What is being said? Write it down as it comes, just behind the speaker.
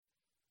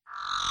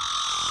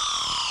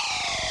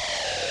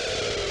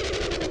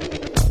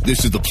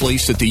This is the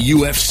place that the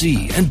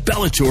UFC and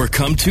Bellator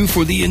come to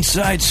for the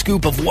inside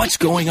scoop of what's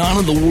going on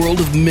in the world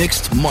of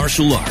mixed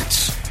martial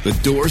arts. The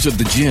doors of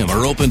the gym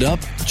are opened up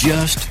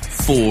just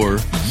for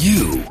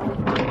you.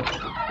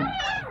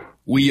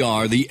 We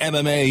are the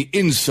MMA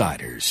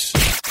Insiders.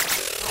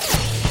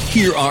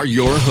 Here are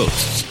your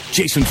hosts,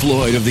 Jason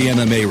Floyd of the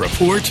MMA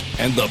Report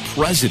and the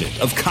president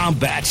of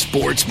Combat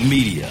Sports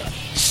Media,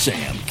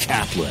 Sam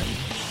Kaplan.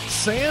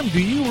 Sam, do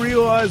you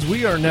realize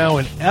we are now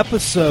in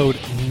episode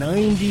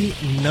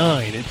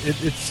 99? It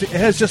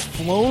has just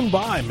flown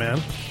by,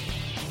 man.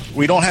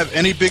 We don't have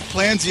any big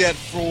plans yet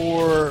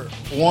for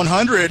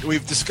 100.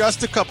 We've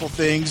discussed a couple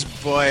things,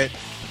 but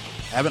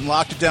haven't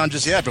locked it down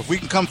just yet. But if we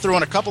can come through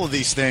on a couple of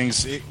these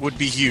things, it would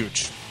be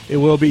huge. It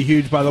will be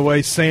huge, by the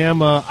way.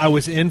 Sam, I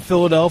was in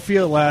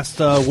Philadelphia last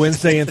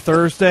Wednesday and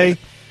Thursday.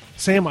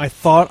 Sam, I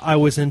thought I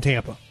was in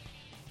Tampa.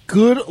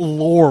 Good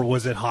Lord,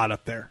 was it hot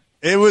up there.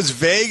 It was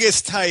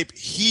Vegas-type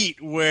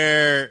heat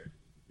where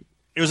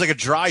it was like a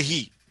dry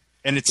heat,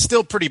 and it's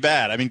still pretty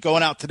bad. I mean,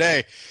 going out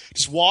today,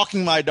 just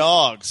walking my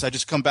dogs, I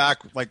just come back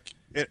like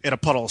in a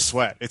puddle of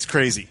sweat. It's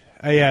crazy.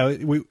 Yeah,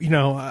 we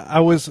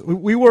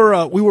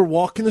were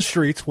walking the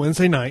streets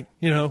Wednesday night,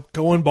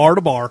 going bar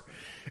to bar,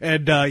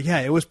 and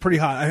it was pretty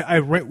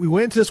hot. We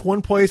went to this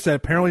one place that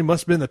apparently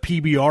must have been the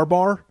PBR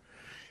bar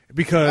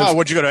because.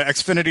 What'd you go to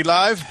Xfinity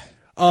Live?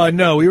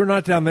 No, we were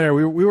not down there.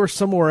 We were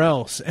somewhere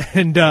else,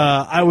 and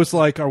I was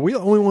like, "Are we the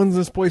only ones in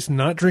this place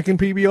not drinking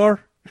PBR?"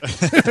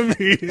 I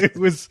mean,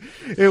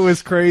 it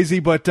was crazy,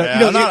 but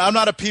I'm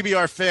not a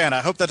PBR fan. I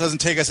hope that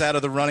doesn't take us out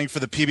of the running for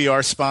the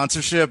PBR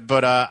sponsorship,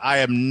 but I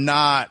am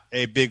not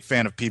a big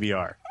fan of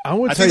PBR.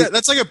 I think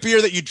that's like a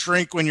beer that you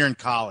drink when you're in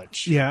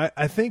college. Yeah,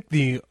 I think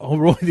the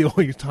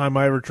only time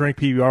I ever drank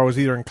PBR was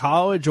either in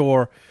college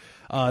or.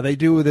 They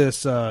do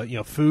this,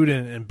 food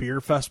and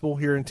beer festival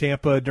here in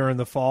Tampa during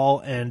the fall,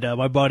 and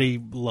my buddy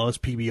loves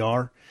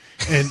PBR.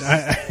 And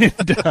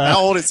how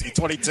old is he?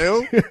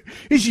 22?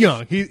 He's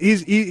young.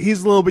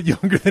 He's a little bit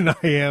younger than I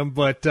am,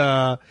 but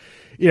I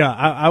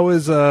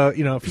was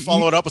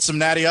follow it up with some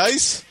Natty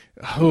Ice.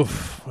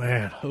 Oof,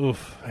 man.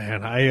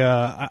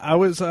 I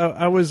was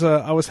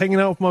hanging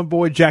out with my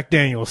boy Jack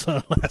Daniels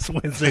last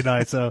Wednesday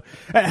night, so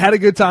I had a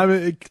good time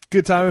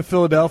in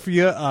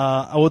Philadelphia.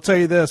 I will tell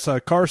you this: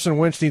 Carson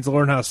Wentz needs to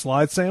learn how to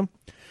slide, Sam.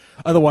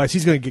 Otherwise,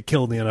 he's going to get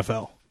killed in the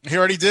NFL. He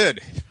already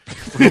did.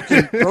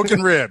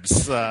 Broken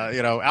ribs.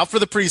 Out for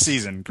the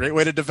preseason. Great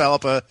way to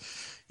develop a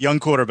young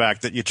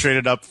quarterback that you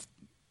traded up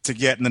to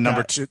get in the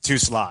number two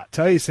slot.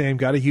 Tell you, Sam,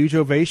 got a huge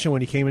ovation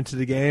when he came into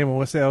the game. I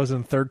want to say I was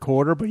in the third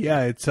quarter, but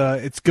yeah,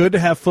 it's good to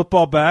have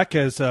football back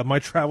as my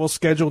travel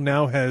schedule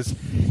now has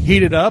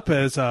heated up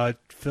as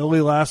Philly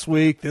last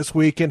week, this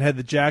weekend had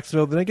the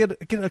Jacksonville. Then I get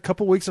a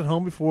couple weeks at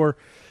home before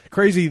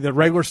crazy. The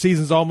regular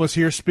season's almost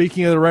here.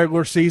 Speaking of the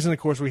regular season, of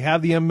course, we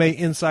have the MMA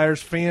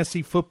Insiders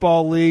Fantasy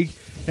Football League,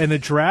 and the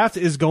draft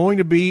is going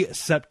to be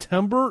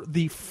September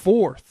the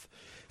 4th.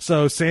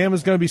 So Sam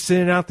is going to be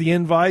sending out the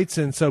invites,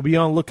 and so be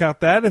on the lookout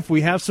that. If we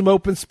have some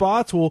open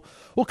spots, we'll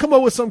come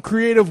up with some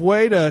creative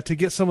way to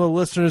get some of the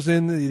listeners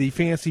in the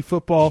Fantasy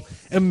Football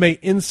MMA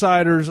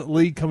Insiders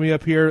League coming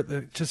up here.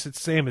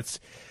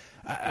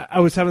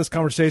 I was having this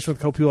conversation with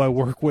a couple people I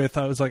work with.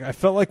 I was like, I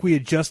felt like we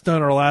had just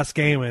done our last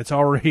game, and it's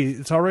already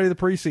the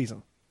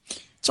preseason.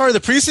 It's already the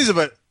preseason,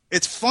 but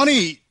it's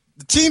funny.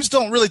 The teams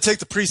don't really take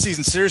the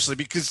preseason seriously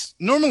because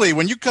normally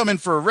when you come in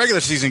for a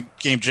regular season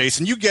game,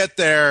 Jason, you get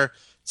there.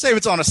 Say if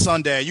it's on a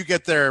Sunday, you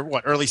get there,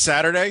 early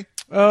Saturday?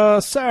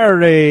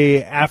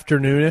 Saturday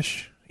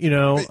afternoonish,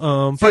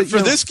 But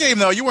for this game,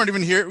 though, you weren't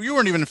even here. You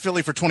weren't even in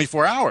Philly for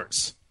 24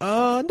 hours. No,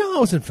 I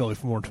was in Philly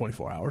for more than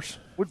 24 hours.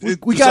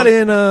 We got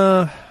in,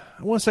 I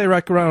want to say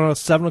right around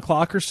 7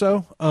 o'clock or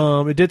so.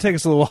 It did take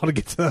us a little while to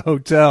get to the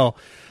hotel.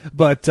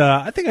 But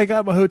I think I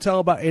got my hotel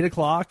about 8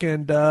 o'clock.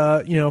 And,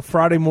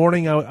 Friday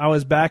morning, I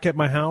was back at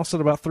my house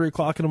at about 3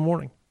 o'clock in the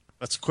morning.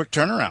 That's a quick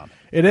turnaround.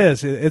 It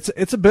is.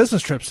 It's a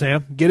business trip,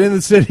 Sam. Get in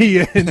the city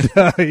and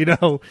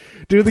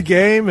do the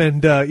game.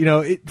 And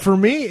for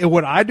me,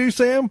 what I do,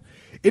 Sam,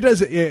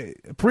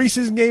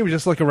 preseason game is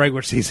just like a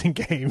regular season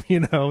game,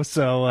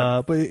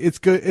 So, but it's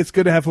good. It's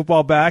good to have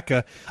football back.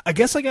 I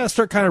guess I got to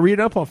start kind of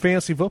reading up on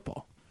fantasy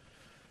football.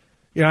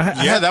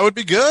 That would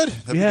be good.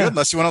 That'd be good,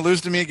 unless you want to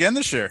lose to me again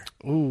this year.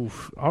 Ooh,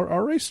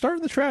 already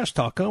starting the trash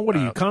talk, huh? What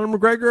are you, Conor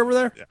McGregor over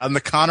there? I'm the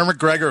Conor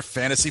McGregor of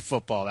fantasy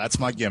football. That's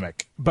my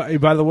gimmick. By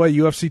the way,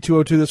 UFC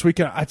 202 this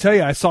weekend. I tell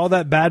you, I saw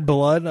that Bad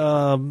Blood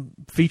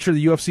feature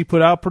the UFC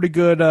put out. Pretty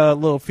good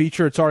little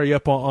feature. It's already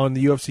up on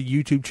the UFC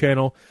YouTube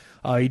channel.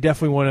 You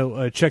definitely want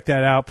to check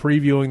that out,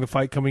 previewing the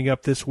fight coming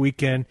up this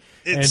weekend.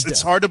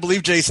 It's hard to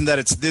believe, Jason, that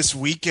it's this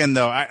weekend,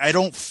 though. I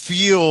don't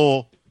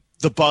feel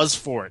the buzz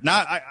for it.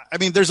 I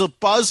mean, there's a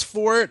buzz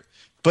for it,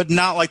 but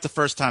not like the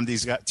first time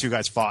these two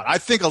guys fought. I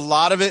think a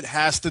lot of it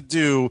has to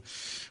do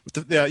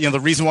with the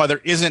reason why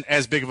there isn't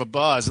as big of a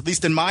buzz, at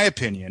least in my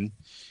opinion,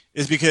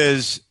 is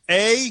because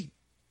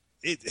it's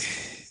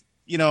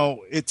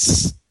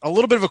a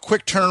little bit of a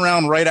quick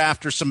turnaround right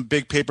after some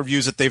big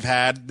pay-per-views that they've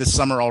had this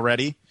summer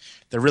already.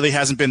 There really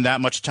hasn't been that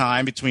much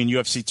time between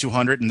UFC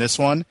 200 and this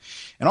one.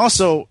 And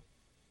also,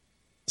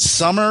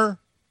 summer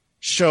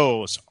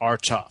shows are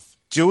tough.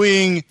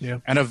 Doing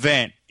an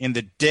event in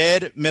the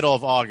dead middle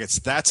of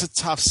August, that's a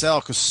tough sell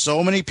because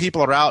so many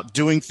people are out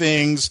doing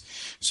things.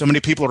 So many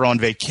people are on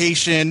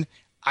vacation.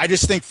 I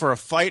just think for a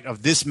fight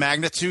of this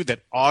magnitude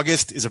that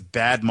August is a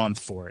bad month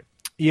for it.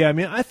 Yeah, I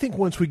mean, I think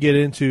once we get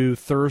into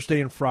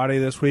Thursday and Friday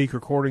this week,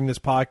 recording this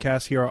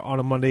podcast here on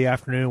a Monday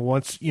afternoon,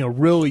 once,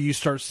 really you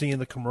start seeing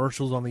the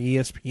commercials on the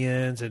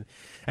ESPNs and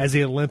as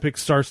the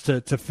Olympics starts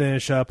to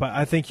finish up,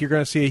 I think you're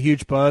going to see a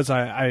huge buzz.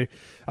 I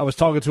was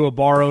talking to a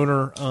bar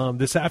owner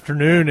this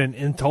afternoon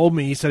and told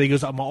me, he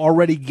goes, I'm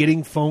already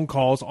getting phone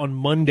calls on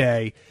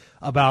Monday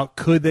about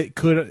could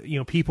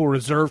people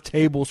reserve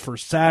tables for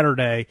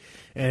Saturday,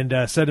 and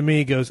said to me,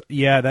 he goes,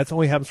 yeah, that's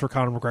only happens for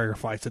Conor McGregor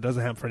fights. It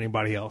doesn't happen for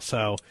anybody else.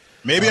 So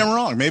maybe I'm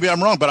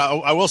wrong, but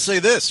I will say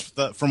this: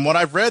 from what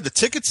I've read, the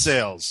ticket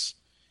sales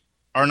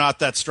are not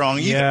that strong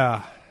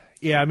either.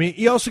 Yeah. I mean,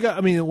 you also got.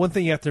 I mean, one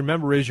thing you have to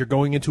remember is you're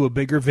going into a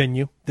bigger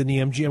venue than the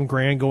MGM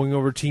Grand, going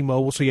over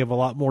T-Mobile, so you have a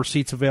lot more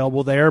seats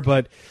available there,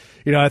 but.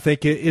 I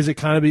think is it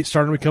kind of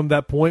starting to become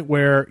that point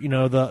where,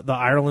 the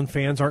Ireland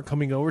fans aren't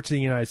coming over to the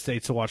United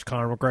States to watch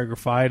Conor McGregor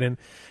fight. And,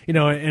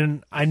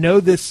 and I know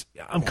this,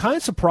 I'm kind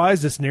of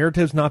surprised this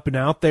narrative's not been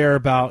out there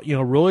about,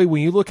 really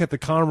when you look at the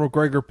Conor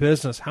McGregor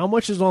business, how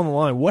much is on the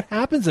line? What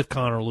happens if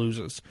Conor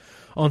loses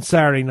on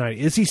Saturday night?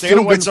 Is he still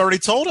Dana White's already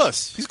told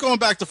us he's going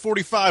back to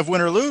 45,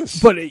 win or lose.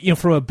 But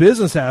from a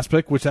business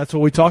aspect, which that's what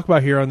we talk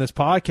about here on this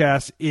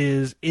podcast,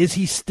 is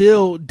he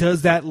still,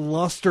 does that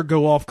luster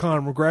go off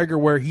Conor McGregor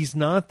where he's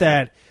not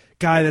that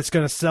guy that's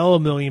going to sell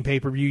 1 million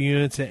pay-per-view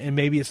units and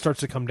maybe it starts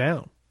to come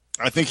down?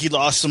 I think he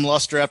lost some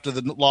luster after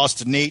the loss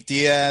to Nate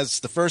Diaz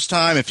the first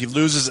time. If he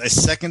loses a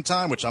second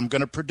time, which I'm going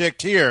to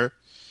predict here,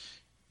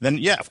 then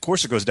yeah, of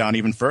course it goes down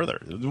even further.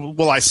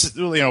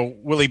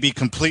 Will he be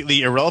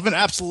completely irrelevant?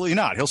 Absolutely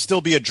not. He'll still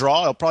be a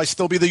draw. He'll probably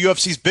still be the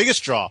UFC's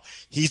biggest draw.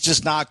 He's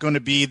just not going to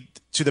be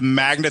to the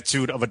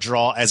magnitude of a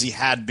draw as he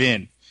had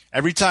been.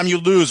 Every time you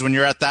lose when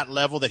you're at that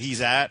level that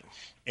he's at,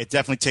 it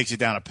definitely takes you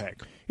down a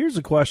peg. Here's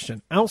a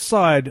question.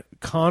 Outside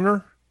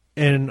Conor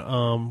and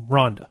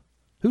Ronda,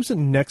 who's the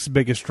next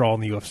biggest draw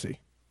in the UFC?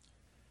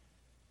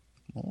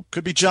 Well,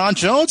 could be John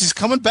Jones. He's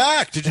coming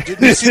back.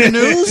 Didn't you see the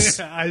news?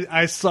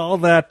 I saw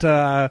that.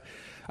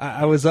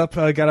 I was up,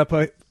 got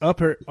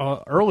up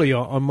early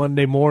on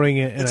Monday morning,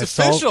 and it's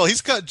official.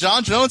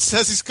 John Jones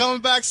says he's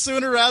coming back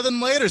sooner rather than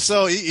later,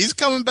 so he's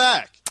coming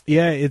back.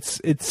 Yeah, it's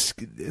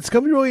going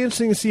to be really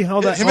interesting to see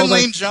how that. Him and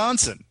Lane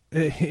Johnson.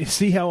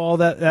 See how all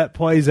that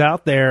plays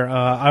out there.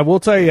 I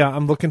will tell you,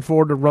 I'm looking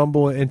forward to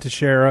Rumble and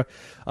Teixeira,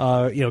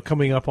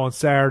 coming up on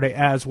Saturday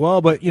as well.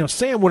 But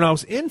Sam, when I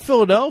was in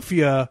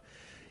Philadelphia.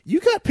 You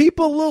got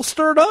people a little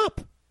stirred up.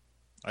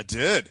 I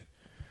did.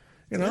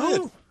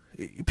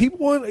 People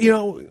want,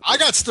 I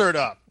got stirred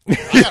up.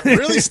 I got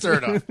really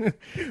stirred up.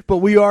 But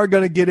we are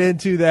going to get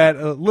into that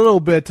a little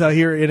bit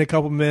here in a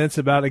couple minutes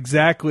about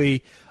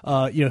exactly,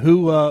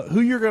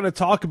 who you're going to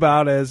talk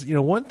about. As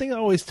one thing I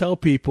always tell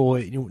people,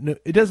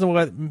 it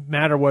doesn't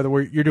matter whether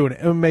you're doing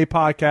an MMA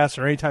podcast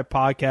or any type of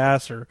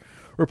podcast or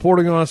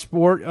reporting on a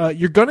sport,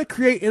 you're going to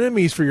create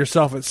enemies for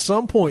yourself at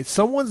some point.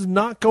 Someone's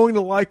not going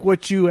to like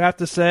what you have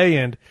to say,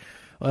 and,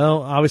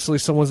 well, obviously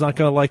someone's not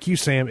going to like you,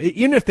 Sam.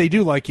 Even if they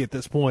do like you at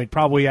this point,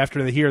 probably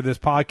after they hear this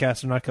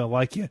podcast, they're not going to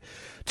like you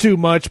too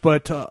much.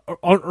 But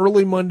on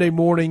early Monday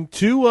morning,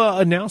 two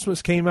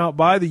announcements came out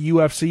by the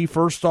UFC.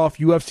 First off,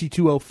 UFC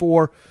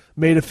 204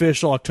 made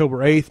official October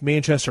 8th,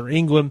 Manchester,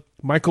 England.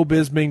 Michael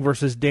Bisping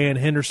versus Dan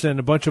Henderson.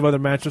 A bunch of other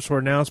matchups were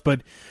announced.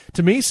 But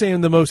to me, Sam,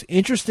 the most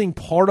interesting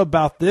part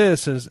about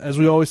this is, as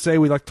we always say,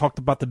 we like to talk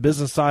about the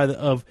business side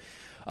of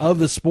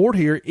the sport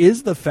here,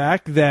 is the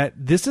fact that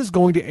this is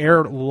going to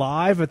air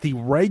live at the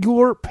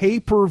regular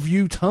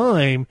pay-per-view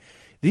time.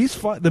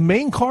 The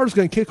main card is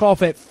going to kick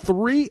off at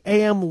 3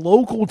 a.m.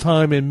 local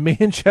time in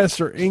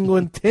Manchester,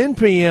 England, 10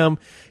 p.m.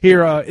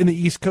 here in the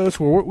East Coast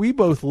where we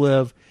both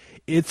live.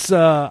 It's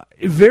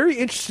very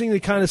interesting to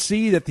kind of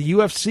see that the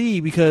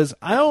UFC, because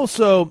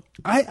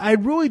I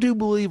really do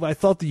believe, I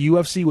thought the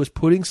UFC was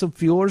putting some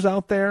feelers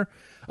out there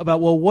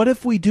about, well, what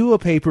if we do a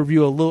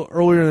pay-per-view a little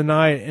earlier in the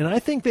night? And I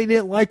think they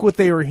didn't like what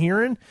they were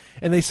hearing,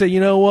 and they say, you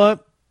know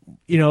what?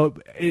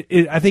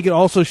 I think it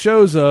also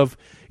shows of,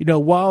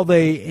 while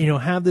they,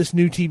 have this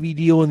new TV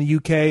deal in the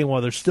UK and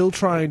while they're still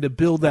trying to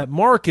build that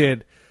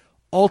market,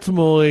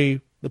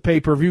 ultimately the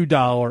pay-per-view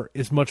dollar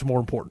is much more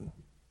important.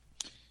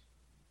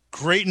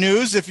 Great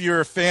news if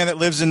you're a fan that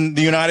lives in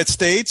the United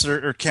States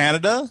or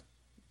Canada.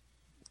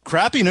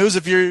 Crappy news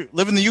if you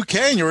live in the UK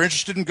and you're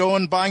interested in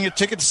going and buying a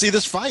ticket to see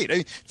this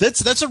fight.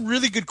 That's a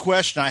really good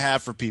question I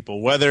have for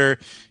people, whether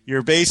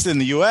you're based in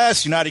the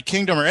U.S., United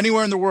Kingdom, or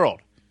anywhere in the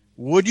world.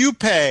 Would you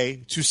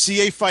pay to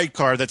see a fight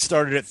card that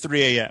started at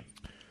 3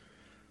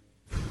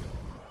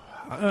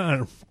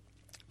 a.m.?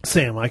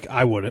 Sam,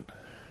 I wouldn't.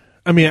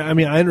 I mean,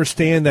 I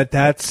understand that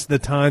that's the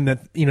time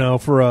that,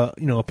 for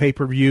a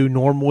pay-per-view,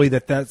 normally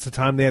that's the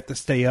time they have to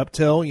stay up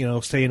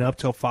till, staying up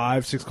till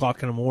 5, 6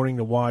 o'clock in the morning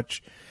to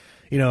watch,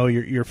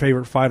 your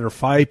favorite fighter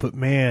fight. But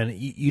man,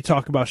 you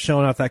talk about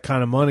shelling out that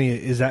kind of money.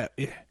 Is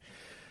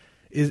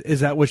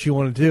that what you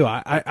want to do?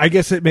 I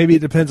guess maybe it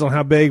depends on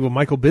how big of a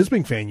Michael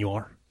Bisping fan you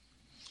are.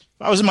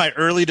 If I was in my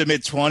early to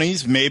mid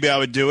 20s, maybe I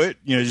would do it,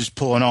 just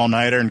pull an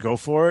all-nighter and go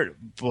for it.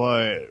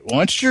 But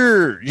once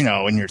you're, in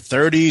your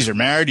 30s or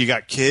married, you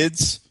got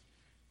kids,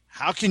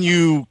 how can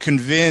you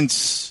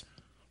convince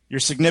your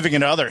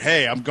significant other,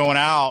 hey, I'm going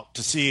out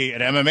to see an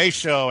MMA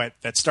show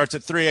that starts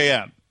at 3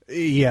 a.m.?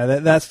 Yeah,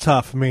 that's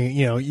tough. I mean,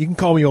 you can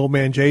call me old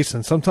man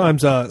Jason.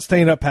 Sometimes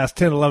staying up past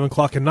 10, 11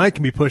 o'clock at night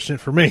can be pushing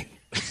it for me.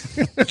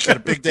 Got a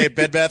big day at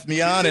Bed Bath &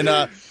 Beyond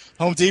and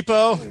Home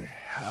Depot.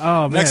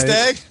 Oh, man. Next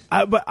day?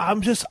 But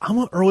I'm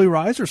an early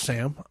riser,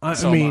 Sam.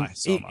 So am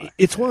I.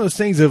 It's one of those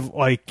things of,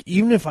 like,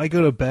 even if I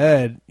go to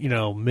bed,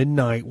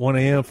 midnight, 1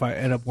 a.m., if I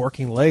end up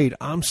working late,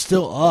 I'm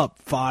still up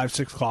 5,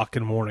 6 o'clock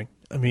in the morning.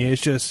 I mean, I'm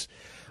just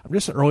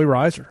an early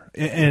riser.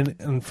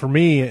 And for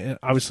me,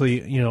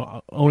 obviously,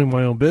 owning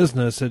my own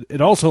business, it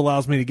also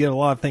allows me to get a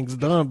lot of things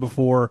done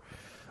before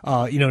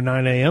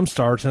 9 a.m.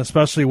 starts, and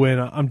especially when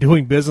I'm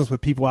doing business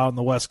with people out on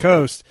the West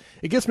Coast,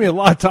 it gives me a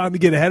lot of time to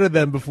get ahead of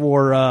them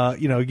before,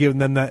 giving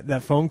them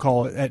that phone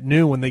call at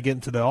noon when they get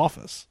into the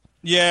office.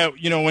 Yeah,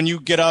 when you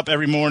get up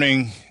every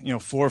morning,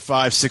 4,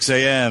 5, 6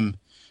 a.m.,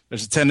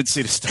 there's a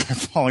tendency to start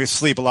falling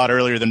asleep a lot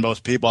earlier than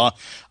most people.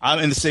 I'm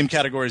in the same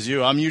category as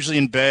you. I'm usually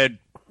in bed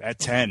at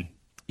 10.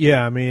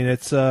 Yeah, I mean,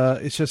 it's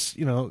just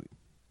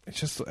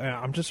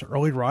I'm just an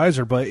early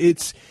riser, but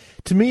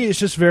to me, it's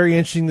just very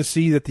interesting to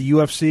see that the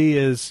UFC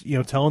is,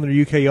 telling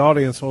their UK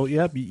audience, well,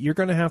 yeah, you're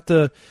going to have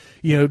to,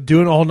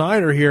 do an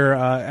all-nighter here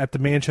at the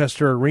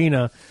Manchester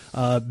Arena.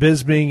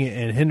 Bisping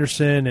and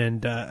Henderson,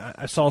 and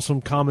I saw some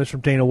comments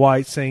from Dana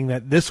White saying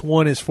that this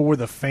one is for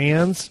the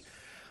fans.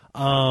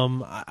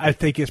 I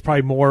think it's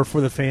probably more for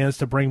the fans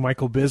to bring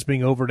Michael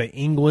Bisping over to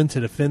England to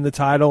defend the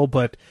title,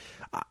 but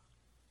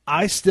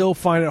I still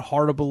find it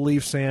hard to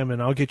believe, Sam,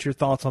 and I'll get your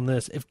thoughts on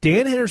this. If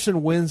Dan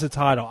Henderson wins the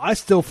title, I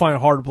still find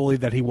it hard to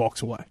believe that he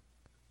walks away.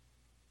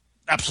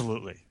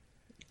 Absolutely.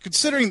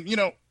 Considering,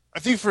 I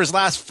think for his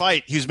last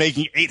fight, he was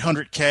making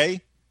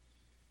 $800K.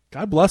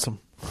 God bless him.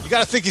 You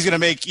got to think he's going to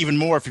make even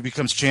more if he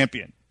becomes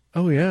champion.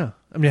 Oh, yeah.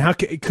 I mean, how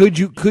could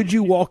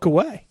you walk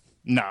away?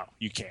 No,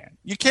 you can't.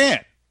 You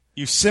can't.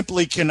 You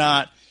simply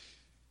cannot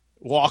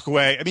walk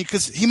away. I mean,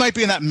 because he might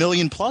be in that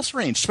million-plus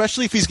range,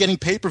 especially if he's getting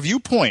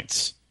pay-per-view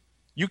points.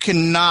 You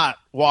cannot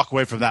walk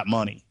away from that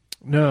money.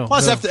 No.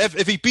 Plus, no.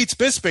 if he beats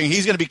Bisping,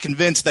 he's going to be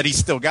convinced that he's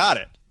still got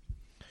it.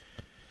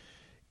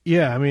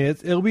 Yeah, I mean,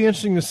 it'll be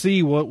interesting to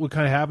see what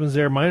kind of happens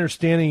there. My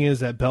understanding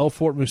is that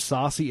Belfort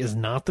Mousasi is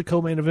not the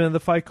co-main event of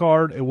the fight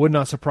card. It would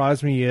not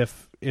surprise me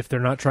if they're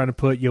not trying to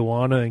put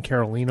Joanna and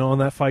Carolina on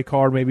that fight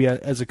card, maybe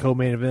as a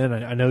co-main event.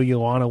 I know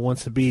Joanna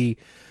wants to be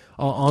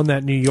on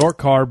that New York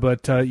card,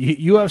 but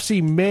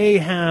UFC may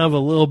have a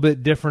little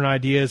bit different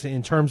ideas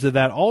in terms of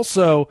that.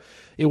 Also,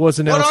 it was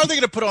announced. What are they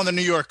going to put on the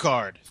New York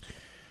card?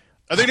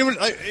 Are they going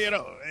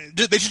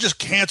to, they should just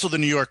cancel the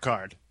New York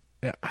card.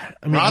 Yeah, I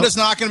mean, Ronda's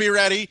not going to be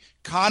ready.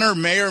 Conor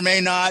may or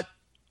may not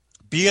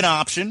be an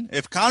option.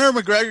 If Conor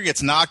McGregor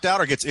gets knocked out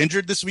or gets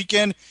injured this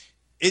weekend,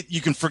 you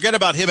can forget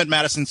about him at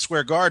Madison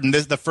Square Garden.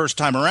 This is the first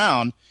time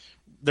around.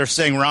 They're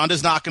saying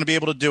Ronda's not going to be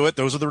able to do it.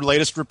 Those are the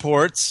latest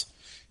reports.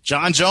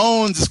 John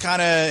Jones is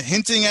kind of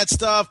hinting at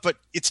stuff, but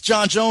it's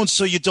John Jones,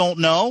 so you don't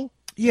know.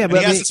 Yeah, but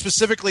he hasn't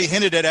specifically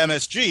hinted at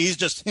MSG. He's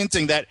just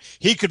hinting that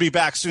he could be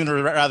back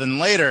sooner rather than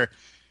later.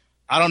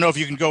 I don't know if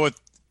you can go with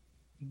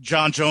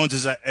John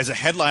Jones as a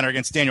headliner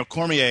against Daniel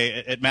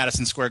Cormier at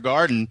Madison Square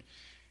Garden.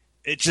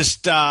 It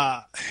just,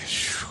 what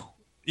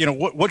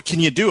can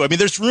you do? I mean,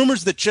 there's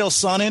rumors that Chael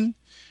Sonnen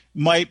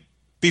might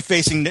be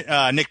facing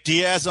Nick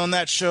Diaz on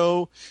that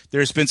show.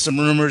 There's been some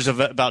rumors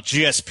about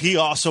GSP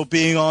also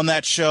being on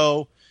that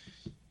show.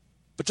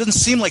 But it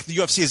doesn't seem like the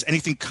UFC has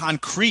anything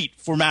concrete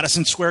for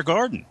Madison Square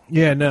Garden.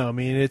 Yeah, no. I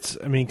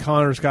mean,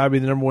 Conor's got to be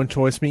the number one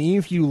choice. I mean, even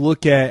if you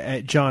look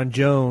at John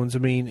Jones,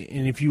 and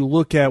if you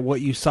look at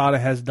what USADA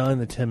has done,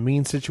 the Tim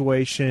Mean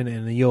situation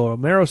and the Yoel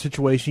Romero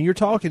situation, you're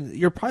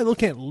probably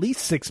looking at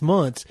least 6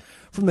 months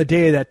from the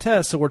day of that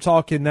test. So we're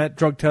talking that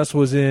drug test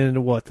was in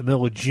the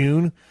middle of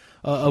June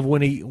of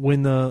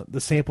when the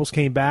samples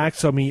came back.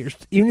 So I mean,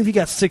 even if you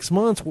got 6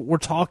 months, we're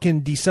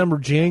talking December,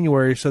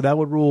 January. So that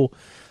would rule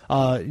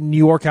New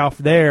York out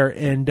there,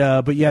 and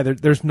but yeah,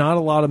 there's not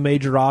a lot of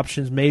major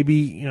options.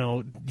 Maybe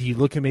do you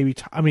look at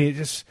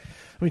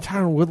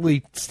Tyron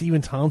Woodley,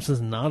 Stephen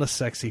Thompson's not a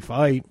sexy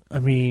fight.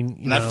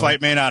 That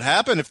fight may not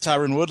happen if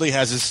Tyron Woodley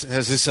has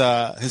his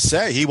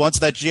say. He wants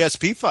that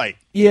GSP fight.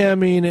 Yeah,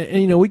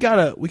 we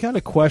got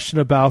a question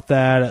about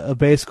that,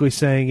 basically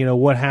saying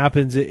what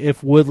happens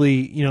if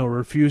Woodley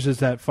refuses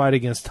that fight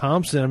against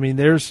Thompson.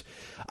 There's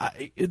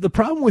the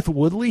problem with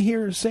Woodley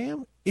here,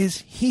 Sam,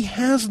 is he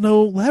has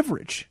no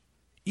leverage.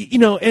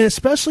 And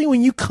especially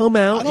when you come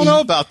out. I don't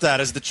know about that.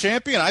 As the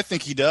champion, I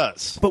think he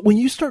does. But when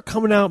you start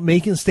coming out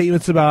making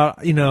statements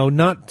about,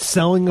 not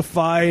selling a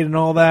fight and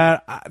all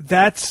that,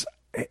 that's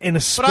and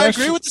especially. But I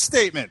agree with the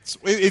statements.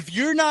 If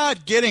you're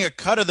not getting a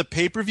cut of the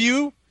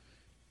pay-per-view,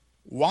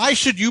 why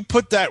should you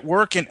put that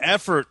work and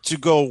effort to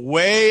go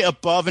way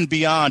above and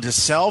beyond to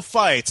sell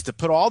fights, to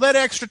put all that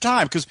extra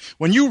time? Because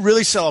when you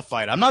really sell a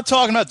fight, I'm not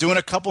talking about doing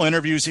a couple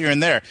interviews here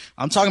and there.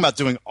 I'm talking about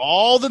doing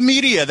all the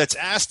media that's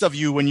asked of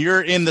you when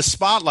you're in the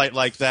spotlight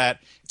like that.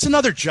 It's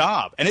another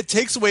job, and it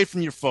takes away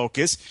from your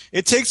focus.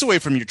 It takes away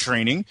from your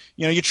training.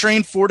 You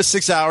train 4 to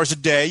 6 hours a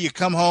day. You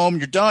come home,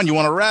 you're done. You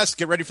want to rest,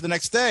 get ready for the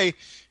next day.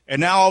 And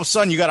now all of a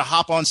sudden you got to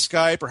hop on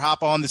Skype or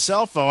hop on the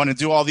cell phone and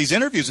do all these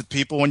interviews with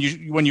people when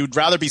you'd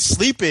rather be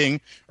sleeping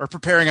or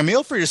preparing a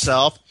meal for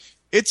yourself.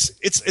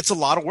 It's a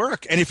lot of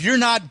work. And if you're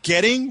not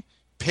getting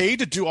paid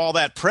to do all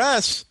that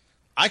press,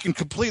 I can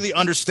completely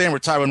understand where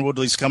Tyron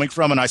Woodley's coming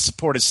from, and I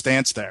support his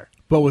stance there.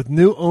 But with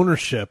new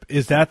ownership,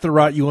 is that the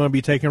route you want to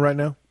be taking right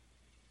now?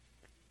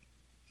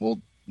 Well,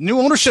 new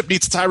ownership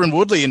needs Tyron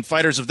Woodley and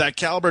fighters of that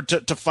caliber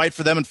to fight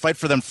for them and fight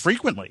for them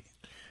frequently.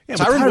 Yeah,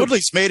 Tyron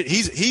Woodley's made it.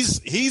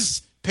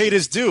 He's paid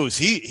his dues.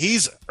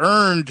 He's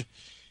earned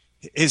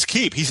his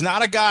keep. He's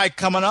not a guy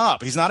coming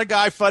up. He's not a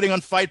guy fighting on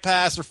Fight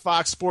Pass or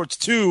Fox Sports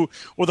 2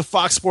 or the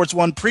Fox Sports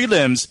 1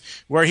 prelims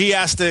where he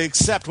has to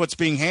accept what's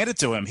being handed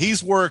to him.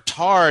 He's worked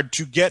hard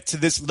to get to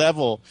this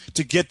level,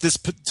 to get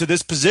to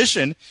this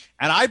position,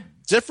 and I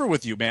differ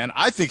with you, man.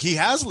 I think he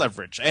has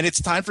leverage, and it's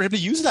time for him to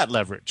use that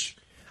leverage.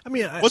 I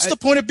mean, what's the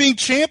point of being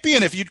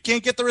champion if you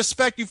can't get the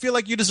respect you feel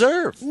like you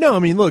deserve? No, I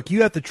mean, look,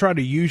 you have to try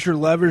to use your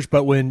leverage,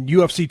 but when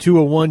UFC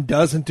 201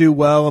 doesn't do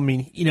well, I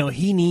mean,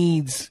 he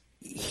needs,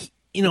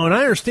 and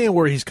I understand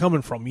where he's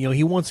coming from.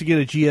 He wants to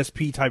get a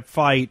GSP type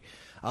fight,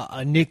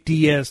 a Nick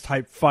Diaz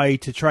type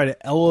fight to try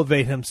to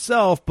elevate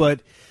himself,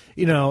 but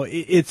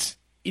it's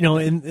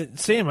and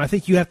Sam, I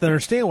think you have to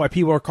understand why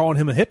people are calling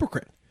him a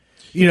hypocrite.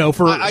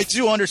 I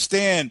do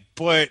understand,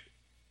 but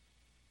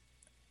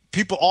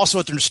people also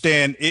have to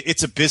understand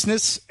it's a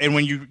business, and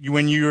when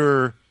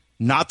you're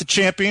not the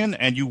champion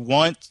and you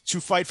want to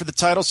fight for the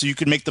title so you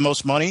can make the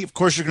most money, of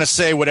course you're going to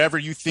say whatever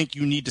you think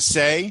you need to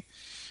say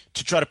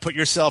to try to put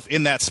yourself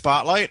in that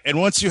spotlight.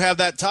 And once you have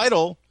that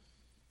title,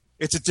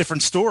 it's a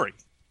different story.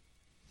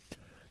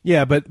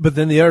 Yeah, but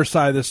then the other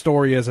side of the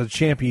story, as a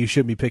champion, you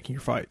shouldn't be picking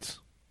your fights.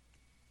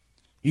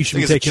 You should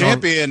be taking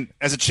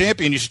as a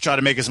champion, you should try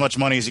to make as much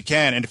money as you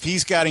can. And if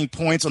he's getting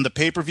points on the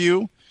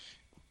pay-per-view,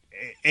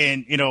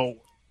 and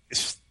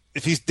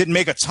if he didn't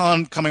make a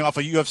ton coming off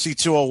of UFC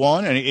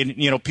 201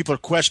 and people are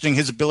questioning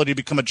his ability to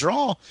become a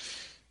draw,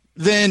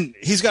 then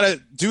he's got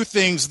to do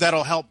things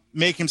that'll help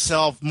make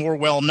himself more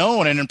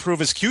well-known and improve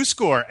his Q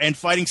score. And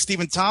fighting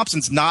Stephen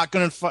Thompson's not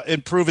going to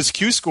improve his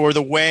Q score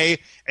the way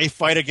a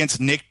fight against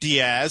Nick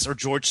Diaz or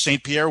George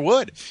St. Pierre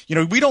would.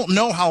 We don't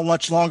know how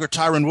much longer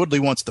Tyron Woodley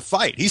wants to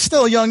fight. He's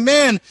still a young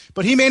man,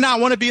 but he may not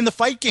want to be in the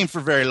fight game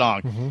for very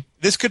long. Mm-hmm.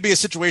 This could be a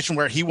situation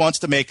where he wants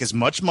to make as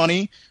much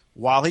money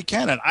while he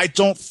can, and I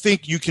don't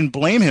think you can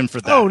blame him for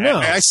that. Oh no,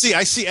 I see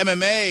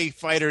MMA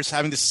fighters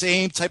having the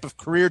same type of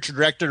career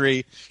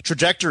trajectory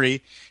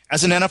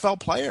as an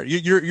NFL player.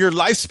 Your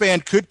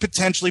lifespan could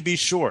potentially be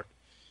short.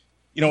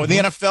 In the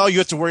NFL, you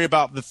have to worry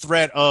about the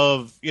threat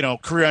of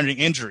career-ending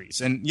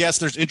injuries, and yes,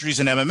 there's injuries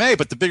in MMA,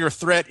 but the bigger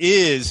threat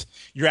is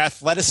your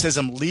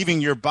athleticism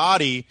leaving your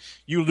body,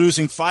 you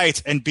losing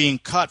fights and being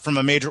cut from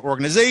a major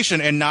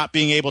organization and not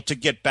being able to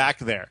get back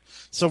there.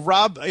 So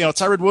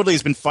Tyron Woodley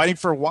has been fighting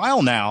for a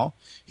while now.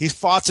 He's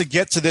fought to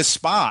get to this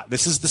spot.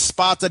 This is the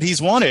spot that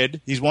he's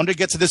wanted. He's wanted to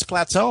get to this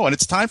plateau, and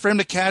it's time for him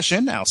to cash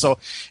in now. So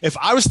if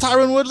I was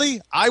Tyron Woodley,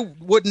 I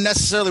wouldn't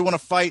necessarily want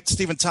to fight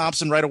Stephen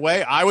Thompson right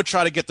away. I would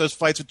try to get those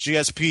fights with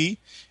GSP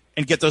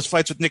and get those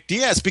fights with Nick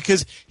Diaz,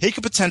 because he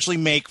could potentially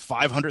make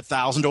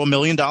 $500,000 to $1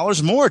 million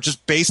more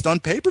just based on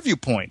pay-per-view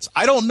points.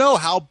 I don't know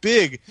how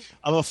big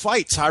of a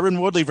fight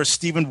Tyron Woodley versus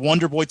Stephen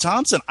Wonderboy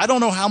Thompson. I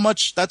don't know how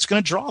much that's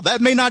going to draw.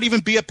 That may not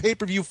even be a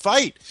pay-per-view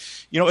fight.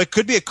 It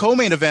could be a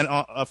co-main event,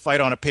 a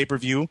fight on a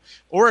pay-per-view,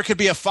 or it could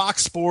be a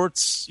Fox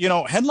Sports,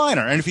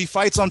 headliner. And if he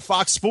fights on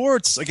Fox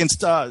Sports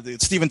against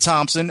Stephen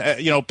Thompson,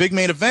 big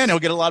main event, he'll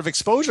get a lot of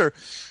exposure.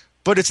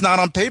 But it's not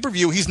on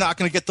pay-per-view. He's not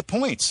going to get the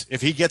points.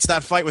 If he gets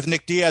that fight with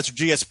Nick Diaz or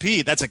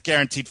GSP, that's a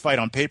guaranteed fight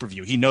on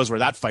pay-per-view. He knows where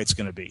that fight's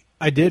going to be.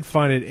 I did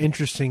find it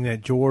interesting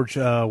that George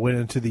went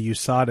into the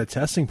USADA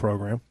testing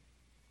program.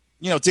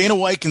 Dana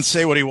White can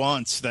say what he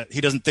wants, that he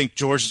doesn't think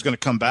George is going to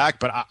come back,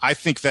 but I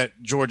think that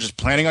George is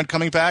planning on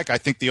coming back. I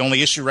think the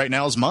only issue right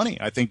now is money.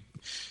 I think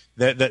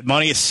that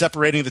money is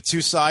separating the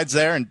two sides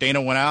there, and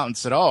Dana went out and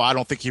said, I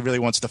don't think he really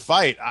wants to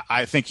fight.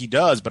 I think he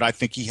does, but I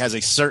think he has a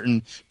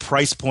certain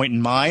price point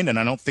in mind, and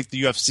I don't think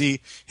the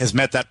UFC has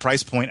met that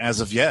price point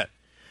as of yet.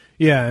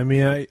 Yeah, I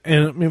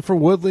mean, for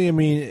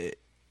Woodley,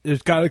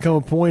 there's got to come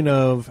a point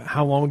of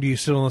how long do you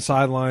sit on the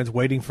sidelines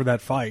waiting for that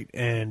fight,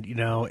 and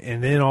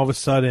and then all of a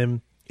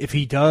sudden, if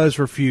he does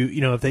refuse,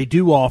 if they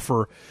do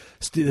offer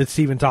the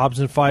Stephen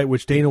Thompson fight,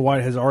 which Dana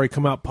White has already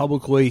come out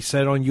publicly,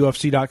 said on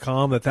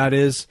UFC.com that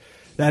is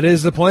That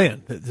is the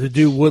plan, to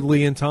do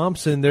Woodley and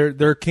Thompson.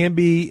 There can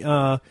be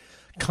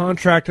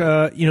contract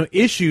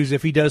issues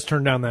if he does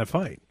turn down that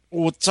fight.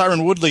 Well, with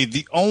Tyron Woodley,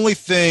 the only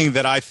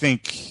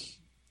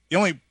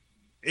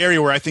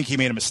area where I think he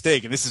made a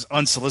mistake, and this is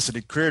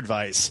unsolicited career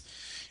advice,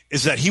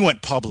 is that he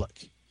went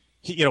public.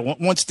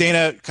 Once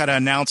Dana kind of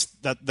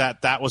announced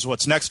that was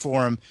what's next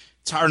for him,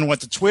 Tyron went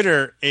to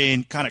Twitter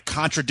and kind of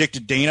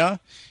contradicted Dana.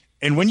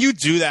 And when you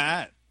do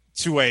that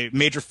to a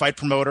major fight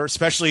promoter,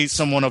 especially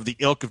someone of the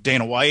ilk of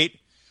Dana White,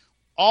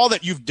 all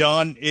that you've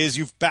done is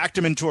you've backed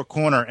him into a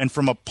corner. And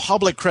from a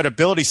public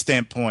credibility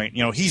standpoint,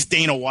 he's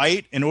Dana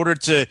White. In order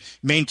to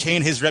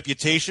maintain his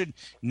reputation,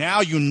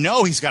 now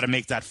he's got to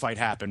make that fight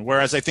happen.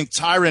 Whereas I think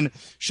Tyron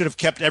should have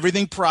kept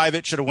everything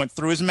private, should have went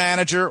through his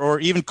manager, or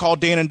even called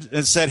Dana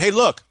and said, hey,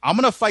 look, I'm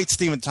going to fight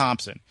Stephen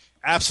Thompson.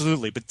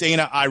 Absolutely. But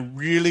Dana, I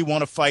really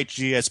want to fight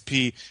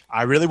GSP.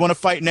 I really want to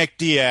fight Nick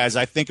Diaz.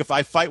 I think if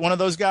I fight one of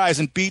those guys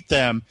and beat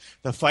them,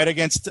 the fight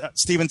against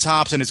Stephen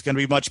Thompson is going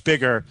to be much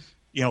bigger.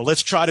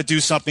 Let's try to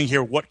do something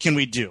here. What can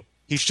we do?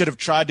 He should have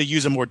tried to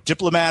use a more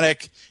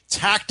diplomatic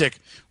tactic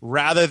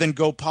rather than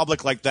go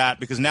public like that,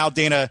 because now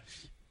Dana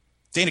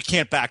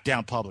can't back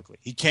down publicly.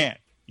 He can't.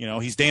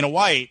 He's Dana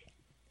White.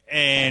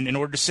 And in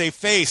order to save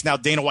face, now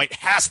Dana White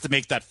has to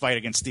make that fight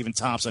against Stephen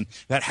Thompson.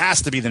 That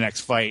has to be the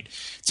next fight.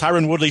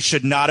 Tyron Woodley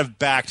should not have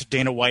backed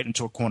Dana White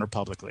into a corner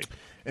publicly.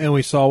 And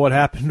we saw what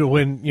happened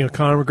when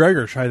Conor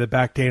McGregor tried to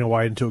back Dana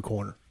White into a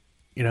corner.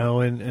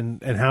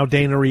 And how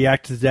Dana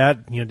reacted to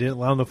that. Didn't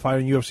allow him to fight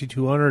on UFC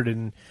 200.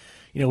 And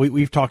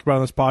we've talked about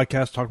on this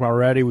podcast, talked about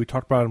already. We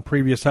talked about in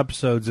previous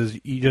episodes. Is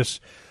you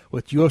just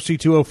with UFC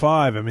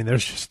 205. I mean,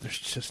 there's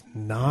just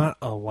not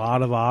a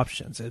lot of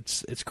options.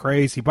 It's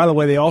crazy. By the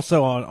way, they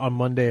also on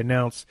Monday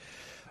announced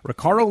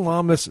Ricardo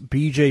Lamas,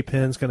 BJ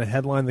Penn's going to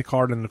headline the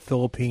card in the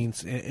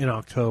Philippines in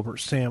October.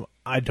 Sam,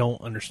 I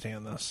don't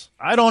understand this.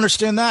 I don't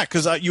understand that,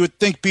 because you would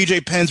think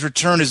BJ Penn's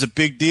return is a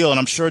big deal, and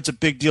I'm sure it's a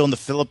big deal in the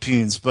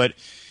Philippines, but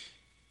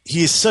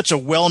he is such a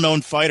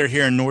well-known fighter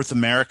here in North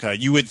America.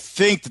 You would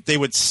think that they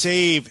would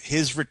save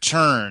his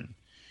return,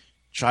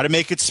 try to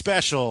make it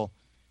special,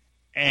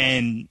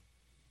 and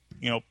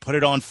put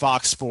it on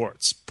Fox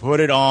Sports,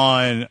 put it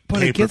on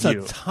pay-per-view. But against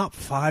a top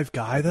 5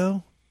 guy,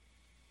 though?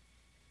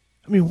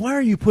 I mean, why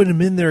are you putting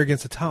him in there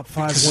against a top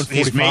 5 145er?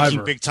 He's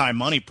making big-time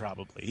money,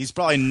 probably. He's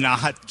probably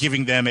not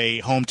giving them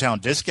a hometown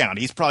discount.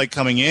 He's probably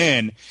coming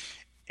in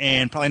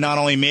and probably not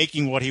only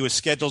making what he was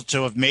scheduled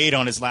to have made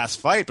on his last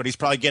fight, but he's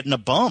probably getting a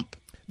bump.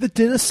 The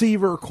Dennis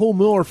Siver-Cole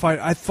Miller fight,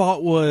 I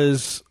thought,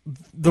 was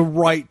the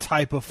right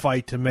type of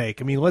fight to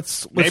make. I mean,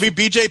 let's maybe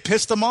BJ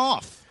pissed him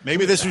off.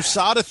 Maybe this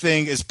USADA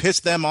thing has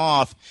pissed them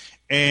off,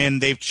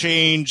 and they've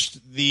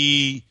changed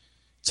the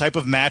type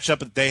of matchup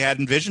that they had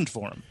envisioned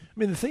for him. I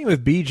mean, the thing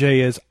with BJ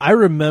is I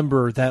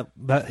remember that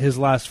his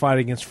last fight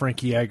against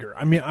Frankie Edgar.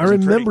 I mean, I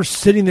remember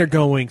sitting there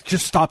going,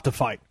 just stop the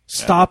fight.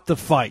 Stop the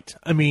fight.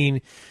 I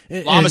mean,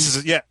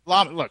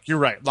 look, you're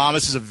right.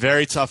 Lamas is a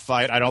very tough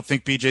fight. I don't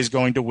think BJ's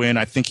going to win.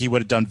 I think he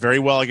would have done very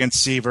well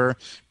against Seaver.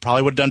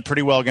 Probably would have done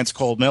pretty well against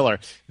Cole Miller.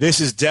 This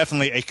is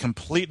definitely a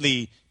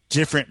completely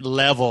different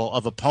level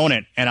of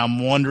opponent, and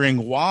I'm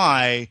wondering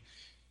why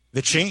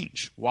the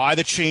change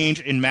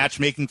in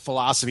matchmaking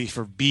philosophy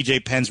for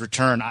BJ Penn's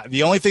return.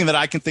 The only thing that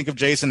I can think of,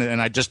 Jason,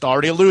 and I just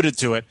already alluded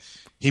to it,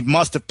 he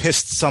must have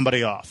pissed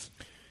somebody off.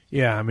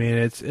 Yeah, I mean,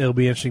 it'll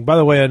be interesting. By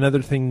the way,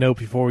 another thing note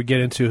before we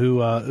get into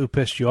who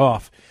pissed you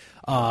off.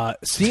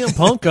 CM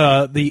Punk,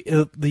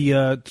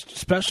 the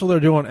special they're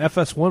doing on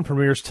FS1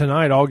 premieres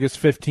tonight, August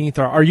 15th.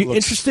 Are you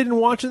interested in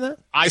watching that?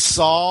 I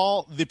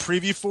saw the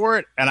preview for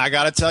it, and I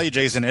got to tell you,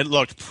 Jason, it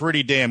looked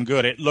pretty damn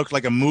good. It looked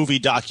like a movie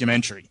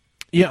documentary.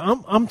 Yeah,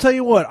 I'm telling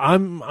you what,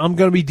 I'm going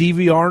to be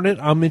DVRing it.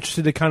 I'm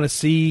interested to kind of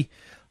see,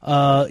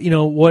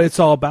 what it's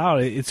all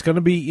about. It's going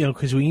to be,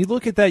 because when you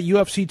look at that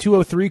UFC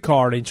 203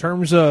 card in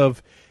terms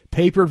of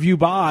pay-per-view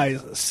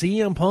buys,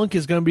 CM Punk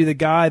is going to be the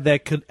guy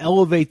that could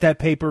elevate that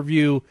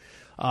pay-per-view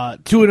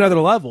to another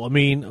level. I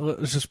mean,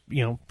 it's just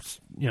not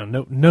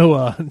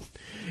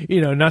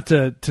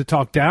to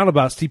talk down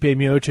about Stipe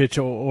Miocic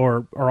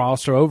or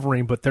Alistair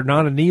Overeem, but they're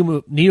not a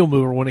needle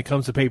mover when it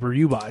comes to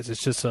pay-per-view buys.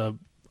 It's just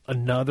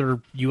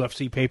another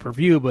UFC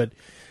pay-per-view, but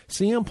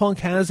CM Punk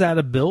has that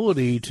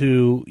ability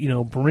to,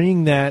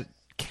 bring that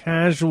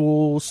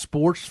casual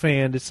sports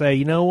fan to say,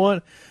 you know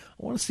what, I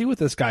want to see what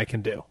this guy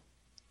can do.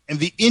 And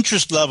the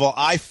interest level,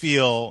 I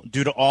feel,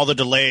 due to all the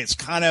delays,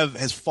 kind of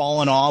has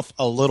fallen off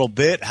a little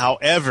bit.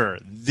 However,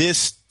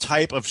 this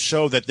type of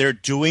show that they're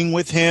doing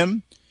with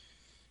him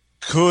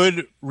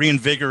could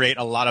reinvigorate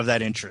a lot of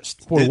that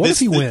interest. Boy, what if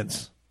he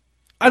wins?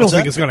 I don't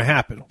think it's going to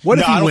happen. What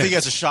if he wins? I don't think he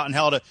has a shot in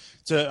hell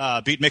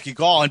to beat Mickey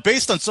Gall. And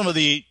based on some of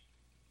the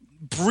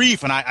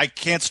brief, and I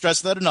can't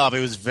stress that enough, it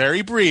was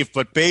very brief,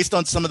 but based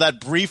on some of that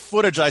brief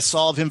footage I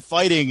saw of him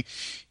fighting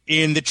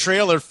in the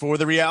trailer for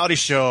the reality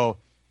show,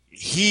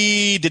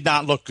 he did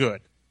not look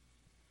good.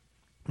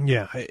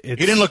 Yeah. He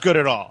didn't look good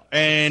at all.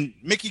 And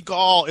Mickey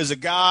Gall is a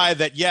guy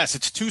that, yes,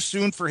 it's too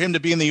soon for him to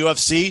be in the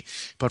UFC,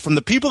 but from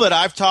the people that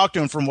I've talked to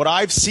and from what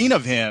I've seen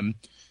of him,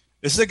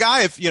 this is a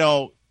guy, if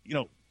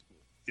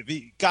if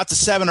he got to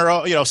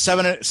 7-0,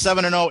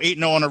 7-0,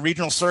 8-0 on a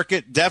regional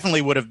circuit,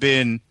 definitely would have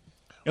been.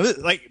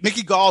 Like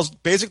Mickey Gall's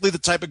basically the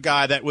type of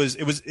guy that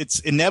it's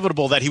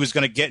inevitable that he was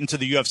going to get into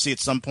the UFC at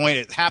some point.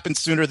 It happened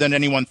sooner than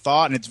anyone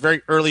thought, and it's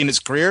very early in his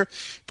career,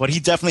 but he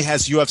definitely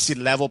has UFC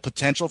level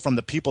potential from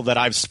the people that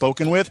I've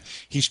spoken with.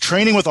 He's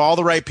training with all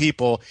the right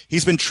people.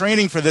 He's been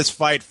training for this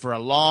fight for a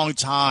long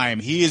time.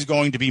 He is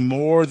going to be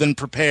more than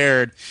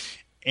prepared.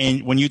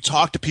 And when you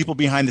talk to people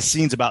behind the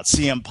scenes about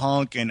CM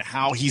Punk and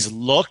how he's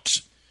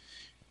looked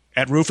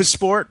at Rufus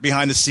Sport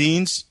behind the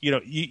scenes,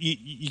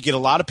 you get a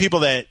lot of people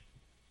that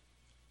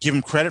give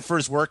him credit for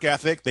his work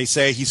ethic. They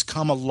say he's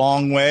come a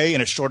long way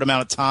in a short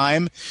amount of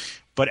time.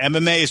 But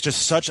MMA is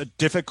just such a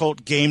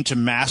difficult game to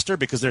master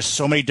because there's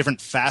so many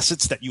different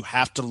facets that you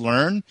have to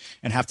learn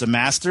and have to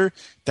master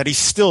that he's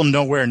still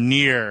nowhere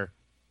near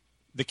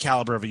the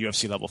caliber of a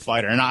UFC level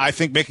fighter. And I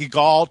think Mickey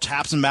Gall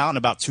taps him out in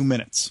about 2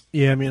 minutes.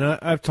 Yeah, I mean,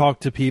 I've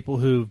talked to people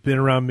who've been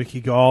around Mickey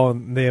Gall,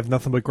 and they have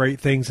nothing but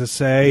great things to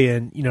say.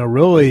 And,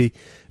 really,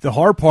 the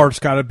hard part's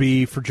got to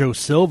be for Joe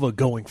Silva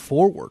going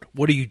forward.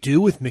 What do you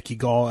do with Mickey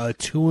Gall, a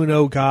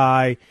 2-0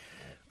 guy?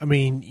 I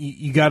mean,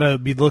 you got to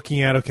be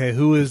looking at, okay,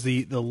 who is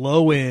the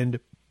low end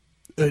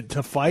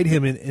to fight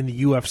him in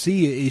the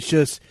UFC? It's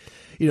just,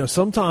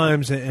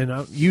 sometimes,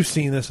 and you've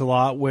seen this a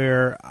lot,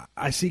 where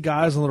I see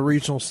guys on the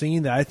regional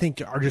scene that I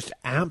think are just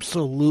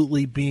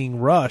absolutely being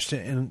rushed.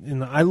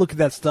 And I look at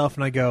that stuff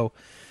and I go,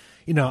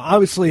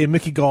 obviously in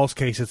Mickey Gall's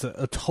case, it's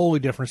a totally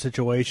different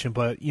situation.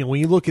 But, when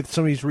you look at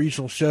some of these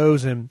regional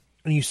shows and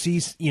you see,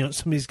 some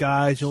of these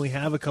guys, you only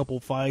have a couple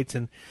fights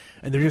and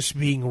they're just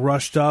being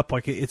rushed up.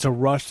 Like it's a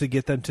rush to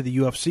get them to the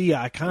UFC.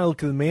 I kind of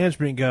look at the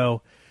management and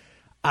go,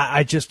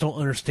 I just don't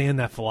understand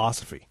that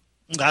philosophy.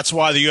 That's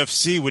why the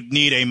UFC would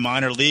need a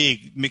minor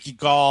league. Mickey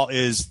Gall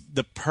is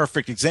the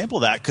perfect example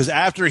of that because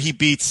after he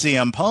beats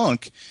CM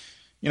Punk,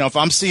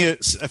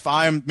 if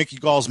I'm Mickey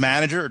Gall's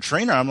manager or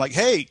trainer, I'm like,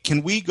 hey,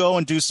 can we go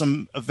and do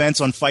some events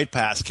on Fight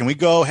Pass? Can we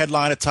go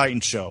headline a Titan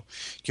show?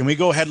 Can we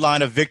go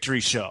headline a Victory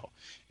show?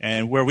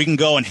 And where we can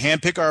go and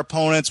handpick our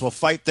opponents, we'll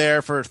fight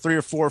there for 3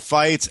 or 4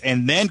 fights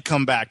and then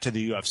come back to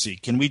the UFC.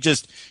 Can we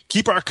just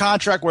keep our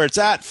contract where it's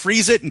at,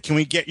 freeze it, and can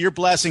we get your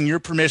blessing, your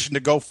permission to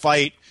go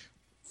fight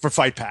for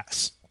Fight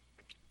Pass?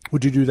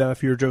 Would you do that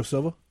if you were Joe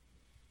Silva?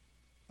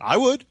 I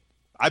would.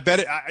 I bet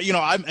it.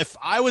 If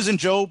I was in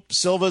Joe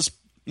Silva's,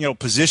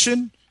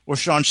 position or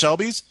Sean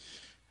Shelby's,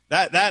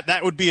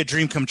 that would be a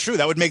dream come true.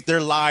 That would make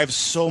their lives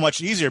so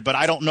much easier. But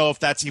I don't know if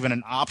that's even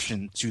an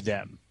option to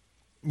them.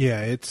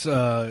 Yeah,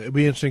 it'd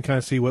be interesting to kind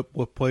of see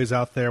what plays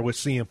out there with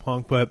CM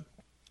Punk. But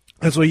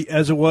as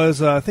it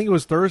was, I think it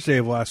was Thursday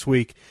of last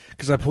week,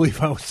 because I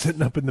believe I was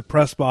sitting up in the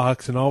press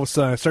box, and all of a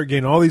sudden I started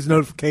getting all these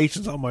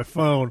notifications on my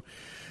phone.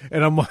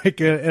 And I'm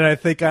like, and I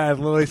think I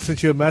literally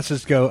sent you a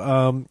message.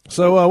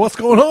 So what's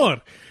going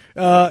on?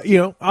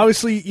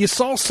 Obviously you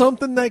saw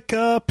something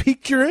that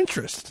piqued your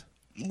interest.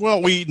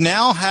 Well, we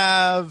now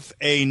have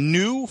a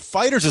new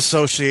fighters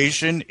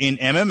association in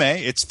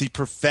MMA. It's the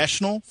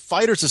Professional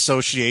Fighters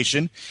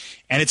Association,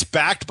 and it's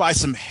backed by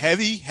some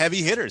heavy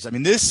hitters. I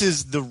mean, this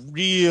is the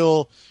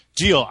real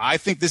deal. I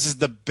think this is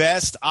the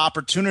best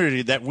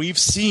opportunity that we've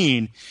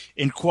seen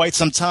in quite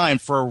some time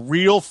for a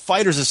real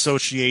fighters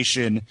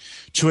association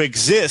to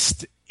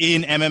exist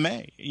in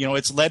MMA.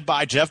 It's led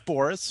by Jeff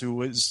Boris,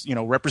 who has,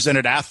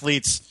 represented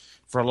athletes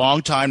for a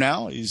long time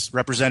now. He's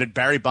represented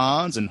Barry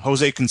Bonds and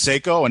Jose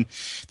Canseco, and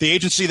the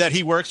agency that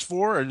he works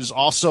for is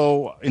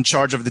also in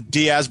charge of the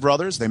Diaz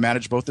brothers. They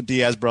manage both the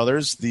Diaz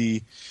brothers.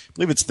 I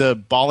believe it's the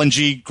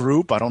Ballingy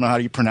Group. I don't know how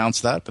you pronounce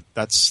that, but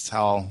that's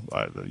how,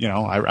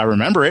 I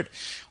remember it.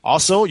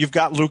 Also, you've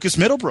got Lucas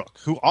Middlebrook,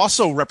 who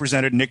also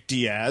represented Nick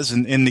Diaz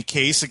in the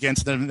case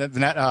against the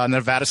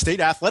Nevada State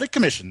Athletic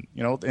Commission,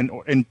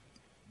 in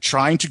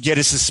trying to get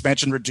his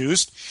suspension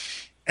reduced.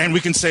 And we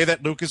can say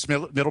that Lucas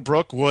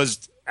Middlebrook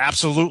was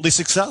absolutely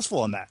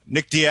successful in that.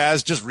 Nick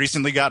Diaz just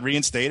recently got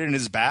reinstated and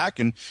is back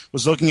and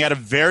was looking at a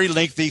very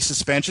lengthy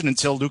suspension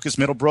until Lucas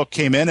Middlebrook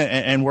came in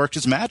and worked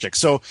his magic.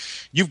 So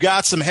you've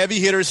got some heavy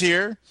hitters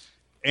here,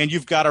 and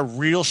you've got a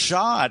real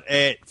shot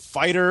at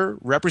fighter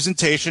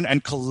representation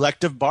and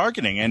collective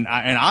bargaining. And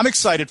I'm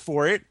excited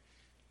for it.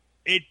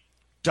 It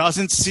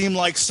doesn't seem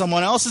like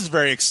someone else is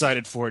very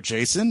excited for it,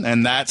 Jason.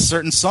 And that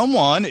certain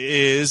someone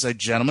is a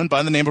gentleman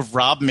by the name of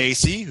Rob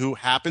Macy, who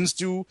happens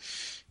to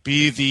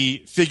be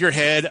the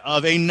figurehead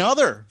of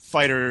another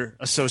fighter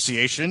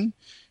association,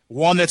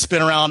 one that's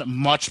been around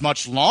much,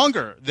 much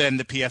longer than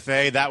the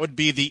PFA. That would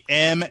be the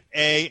MAAFA,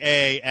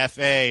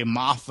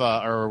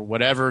 MAFA, or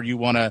whatever you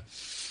want to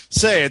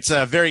say. It's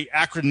a very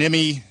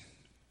acronymy.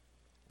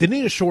 They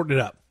need to shorten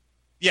it up.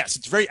 Yes,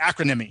 it's very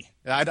acronymy.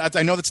 I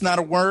know that's not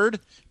a word,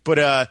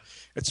 but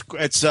it's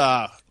just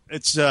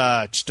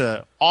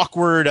a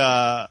awkward.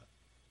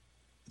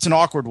 It's an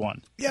awkward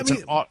one. Yeah,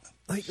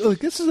 look,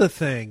 this is a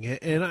thing,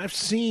 and I've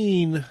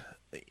seen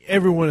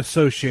everyone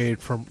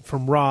associated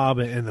from Rob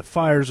and the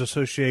fighters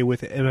associated with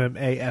the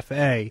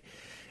MMAFA,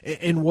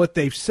 and what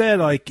they've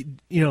said.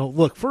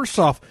 Look, first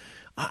off,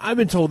 I've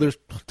been told there's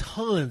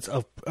tons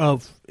of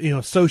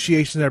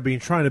associations that are being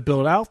trying to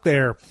build out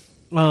there,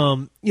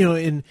 and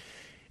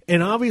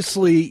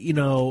obviously,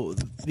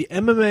 the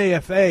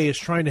MMAFA is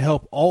trying to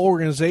help all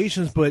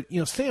organizations. But,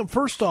 Sam,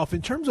 first off,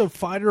 in terms of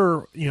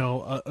fighter,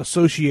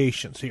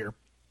 associations here,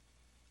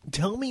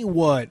 tell me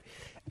what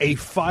a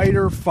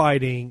fighter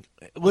fighting,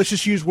 let's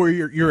just use where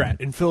you're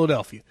at in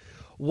Philadelphia.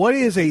 What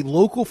is a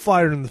local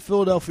fighter in the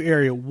Philadelphia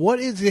area? What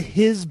is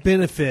his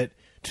benefit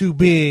to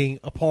being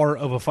a part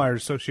of a fighter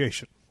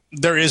association?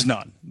 There is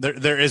none.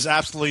 There is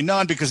absolutely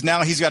none, because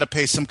now he's got to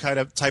pay some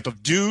type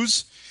of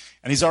dues,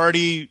 and he's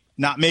already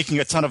not making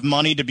a ton of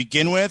money to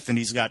begin with, and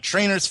he's got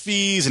trainers'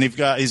 fees, and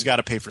he's got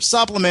to pay for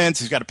supplements,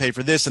 he's got to pay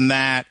for this and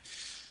that.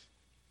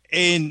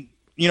 And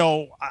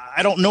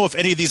I don't know if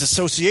any of these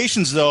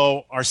associations,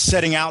 though, are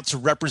setting out to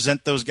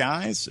represent those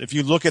guys. If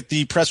you look at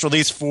the press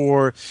release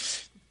for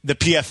the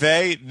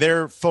PFA,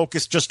 they're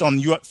focused just on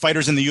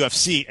fighters in the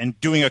UFC and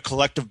doing a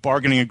collective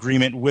bargaining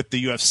agreement with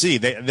the UFC.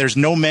 There's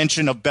no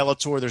mention of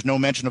Bellator. There's no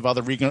mention of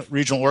other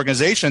regional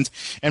organizations.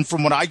 And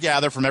from what I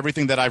gather from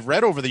everything that I've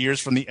read over the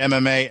years from the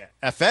MMA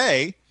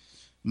FA,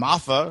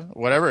 MAFA,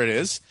 whatever it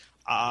is,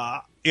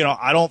 I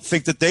don't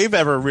think that they've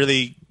ever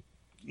really,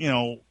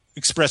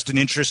 expressed an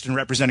interest in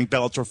representing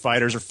Bellator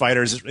fighters or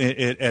fighters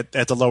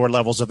at the lower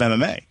levels of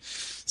MMA.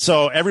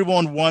 So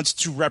everyone wants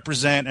to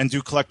represent and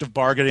do collective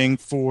bargaining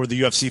for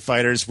the UFC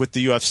fighters with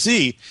the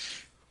UFC.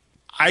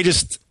 I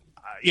just,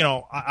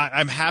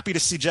 I'm happy to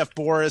see Jeff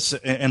Boris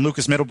and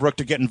Lucas Middlebrook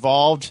to get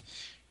involved.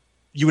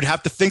 You would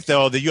have to think,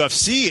 though, the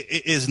UFC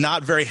is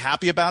not very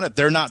happy about it.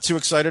 They're not too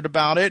excited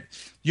about it.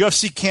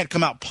 UFC can't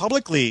come out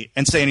publicly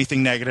and say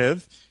anything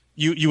negative.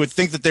 You would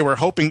think that they were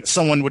hoping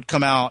someone would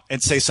come out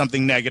and say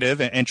something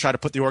negative and try to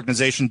put the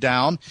organization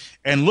down.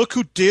 And look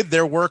who did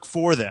their work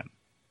for them.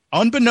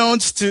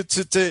 Unbeknownst to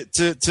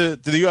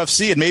the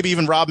UFC and maybe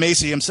even Rob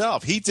Macy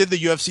himself, he did the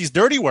UFC's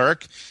dirty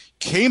work,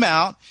 came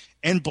out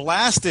and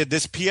blasted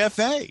this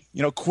PFA,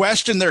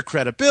 questioned their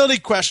credibility,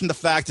 questioned the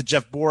fact that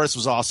Jeff Boris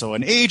was also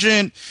an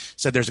agent,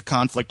 said there's a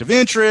conflict of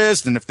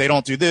interest, and if they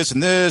don't do this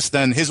and this,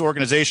 then his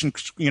organization,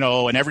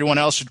 and everyone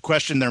else should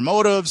question their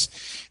motives.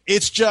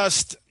 It's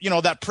just,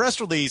 that press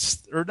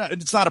release, or not,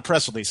 it's not a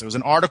press release. It was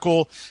an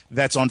article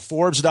that's on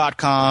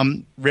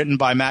Forbes.com written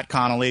by Matt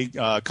Connolly,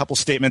 a couple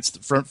statements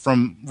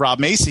from Rob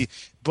Macy,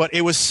 but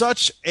it was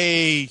such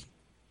a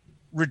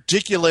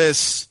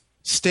ridiculous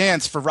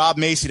stance for Rob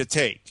Macy to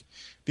take.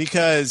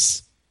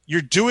 Because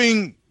you're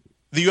doing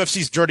the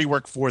UFC's dirty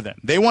work for them.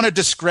 They want to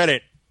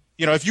discredit,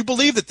 if you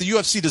believe that the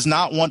UFC does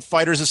not want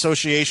fighters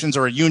associations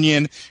or a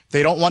union,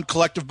 they don't want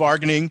collective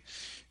bargaining,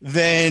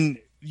 then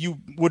you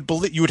would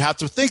have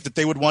to think that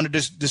they would want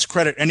to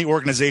discredit any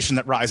organization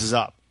that rises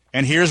up.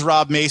 And here's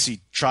Rob Macy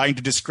trying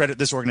to discredit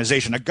this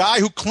organization, a guy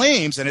who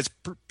claims, and it's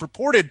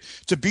purported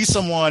to be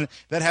someone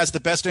that has the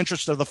best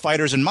interest of the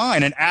fighters in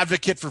mind, an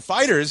advocate for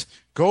fighters,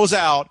 goes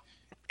out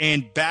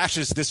and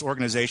bashes this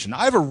organization.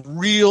 I have a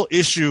real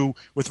issue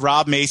with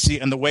Rob Macy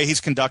and the way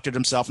he's conducted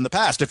himself in the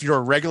past. If you're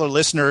a regular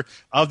listener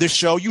of this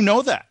show, you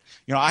know that.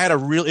 I had a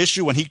real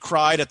issue when he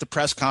cried at the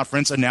press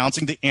conference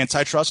announcing the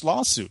antitrust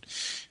lawsuit.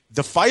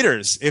 The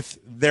fighters, if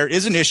there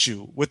is an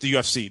issue with the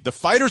UFC, the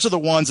fighters are the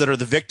ones that are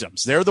the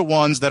victims. They're the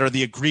ones that are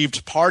the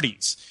aggrieved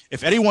parties.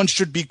 If anyone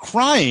should be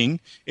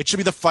crying, it should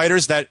be the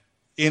fighters that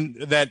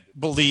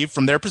believe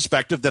from their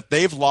perspective that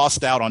they've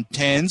lost out on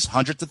tens,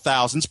 hundreds of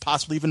thousands,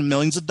 possibly even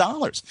millions of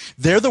dollars.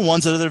 They're the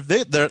ones that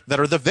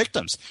are the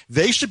victims.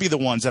 They should be the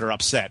ones that are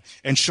upset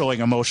and showing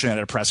emotion at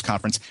a press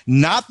conference,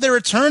 not their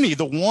attorney,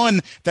 the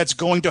one that's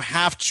going to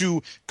have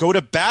to go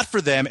to bat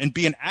for them and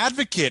be an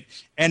advocate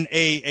and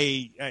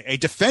a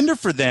defender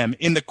for them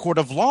in the court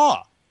of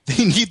law.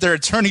 They need their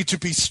attorney to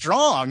be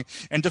strong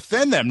and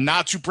defend them,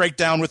 not to break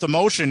down with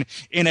emotion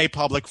in a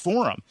public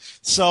forum.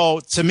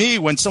 So to me,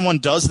 when someone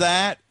does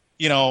that,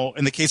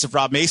 in the case of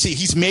Rob Macy,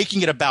 he's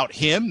making it about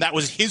him. That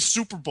was his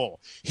Super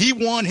Bowl. He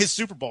won his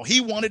Super Bowl.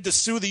 He wanted to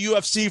sue the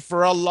UFC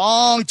for a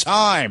long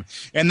time.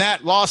 And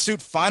that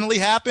lawsuit finally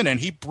happened, and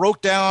he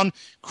broke down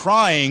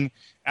crying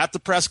at the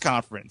press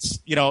conference.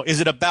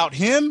 Is it about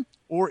him?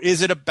 Or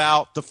is it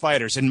about the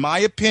fighters? In my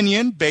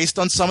opinion, based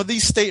on some of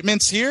these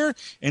statements here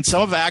and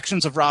some of the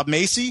actions of Rob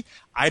Macy,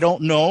 I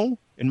don't know.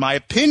 In my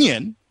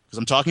opinion, because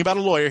I'm talking about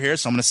a lawyer here,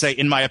 so I'm going to say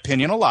in my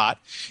opinion a lot.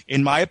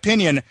 In my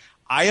opinion,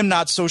 I am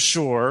not so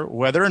sure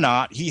whether or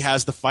not he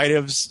has the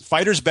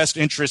fighter's best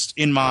interest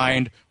in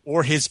mind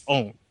or his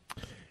own.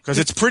 Because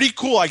it's pretty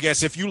cool, I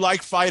guess, if you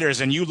like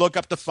fighters and you look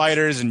up the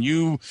fighters and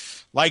you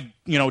like,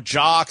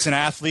 jocks and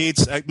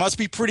athletes, it must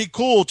be pretty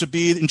cool to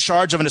be in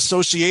charge of an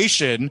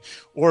association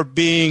or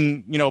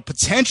being,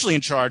 potentially in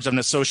charge of an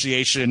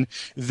association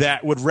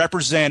that would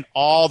represent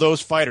all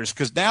those fighters.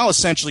 Because now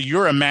essentially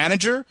you're a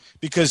manager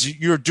because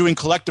you're doing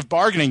collective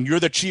bargaining. You're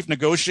the chief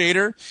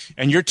negotiator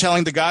and you're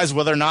telling the guys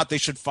whether or not they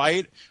should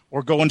fight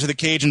or go into the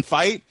cage and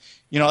fight.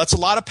 that's a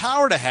lot of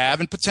power to have,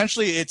 and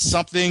potentially it's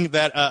something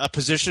that a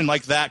position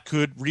like that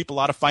could reap a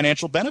lot of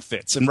financial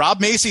benefits. And Rob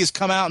Macy has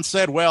come out and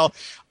said, well,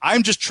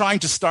 I'm just trying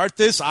to start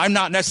this. I'm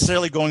not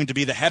necessarily going to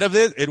be the head of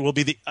it. It will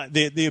be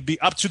it'll be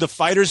up to the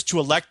fighters to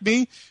elect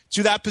me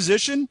to that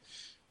position.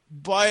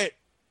 But,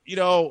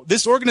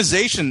 this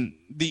organization,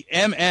 the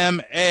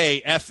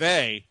MMA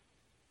FA,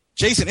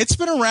 Jason, it's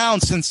been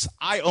around since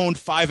I owned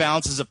 5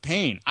 Ounces of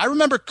Pain. I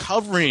remember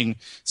covering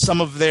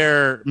some of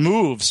their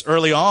moves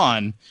early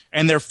on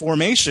and their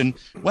formation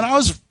when I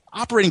was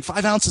operating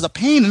 5 Ounces of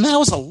Pain, and that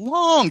was a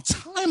long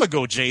time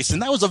ago, Jason.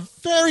 That was a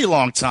very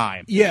long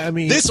time. Yeah, I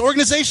mean, this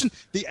organization,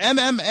 the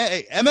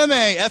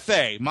MMA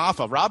FA,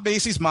 MAFA, Rob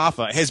Macy's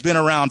MAFA, has been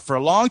around for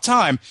a long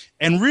time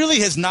and really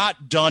has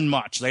not done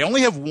much. They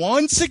only have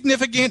one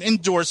significant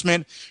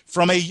endorsement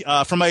from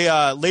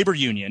a labor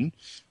union.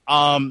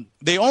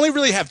 They only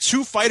really have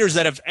 2 fighters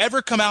that have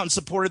ever come out and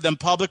supported them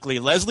publicly,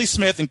 Leslie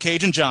Smith and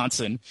Cajun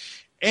Johnson,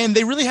 and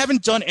they really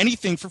haven't done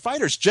anything for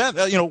fighters.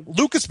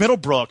 Lucas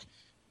Middlebrook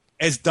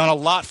has done a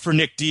lot for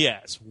Nick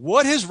Diaz.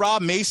 What has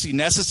Rob Macy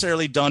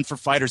necessarily done for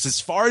fighters as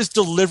far as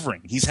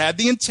delivering? He's had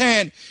the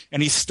intent,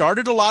 and he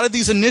started a lot of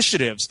these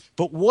initiatives,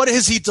 but what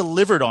has he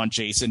delivered on,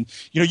 Jason?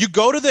 You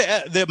go to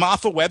the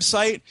MAFA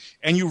website,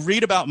 and you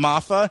read about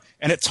MAFA,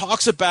 and it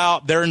talks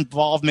about their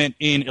involvement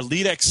in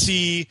Elite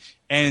XC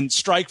and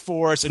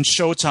Strikeforce and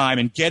Showtime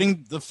and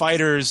getting the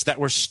fighters that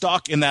were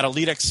stuck in that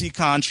Elite XC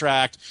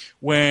contract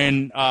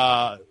when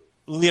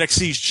Elite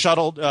XC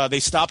shuttled, they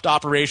stopped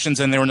operations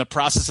and they were in the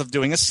process of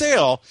doing a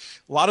sale.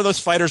 A lot of those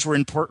fighters were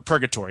in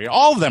purgatory.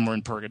 All of them were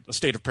in a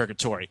state of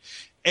purgatory.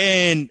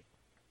 And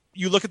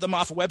you look at the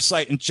MAFA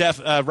website,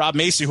 and Rob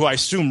Macy, who I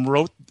assume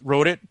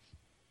wrote it,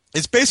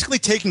 is basically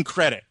taking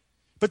credit.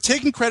 But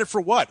taking credit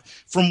for what?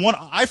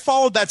 I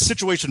followed that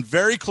situation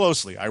very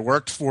closely. I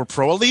worked for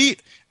Pro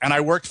Elite and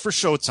I worked for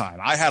Showtime.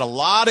 I had a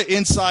lot of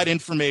inside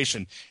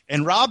information.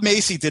 And Rob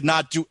Macy did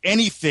not do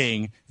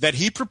anything that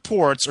he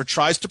purports or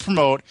tries to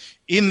promote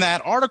in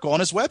that article on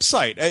his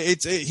website.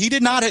 He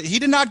did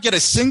not get a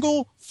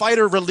single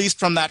fighter released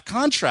from that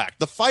contract.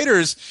 The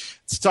fighters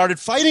started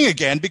fighting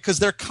again because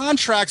their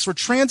contracts were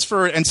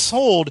transferred and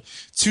sold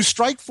to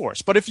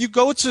Strikeforce. But if you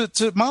go to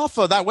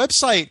MAFA, that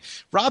website,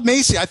 Rob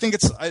Macy, I think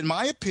in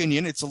my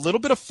opinion, it's a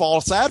little bit of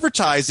false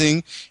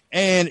advertising,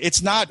 and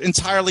it's not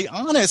entirely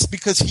honest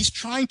because he's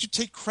trying to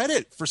take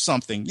credit for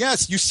something.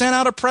 Yes, you sent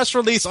out a press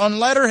release on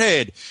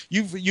letterhead.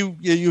 You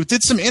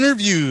did some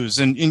interviews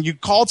and you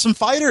called some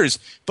fighters,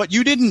 but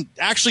you didn't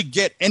actually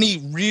get any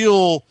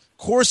real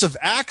course of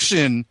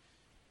action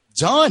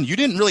done. You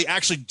didn't really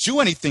actually do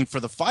anything for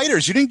the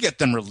fighters. You didn't get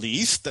them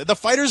released. The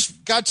fighters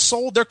got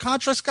sold. Their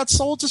contracts got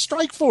sold to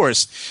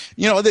Strikeforce.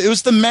 It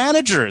was the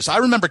managers. I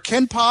remember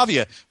Ken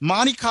Pavia,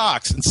 Monty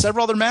Cox, and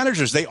several other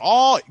managers. They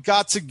all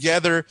got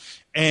together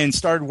and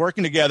started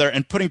working together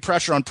and putting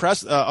pressure on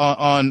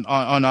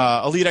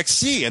Elite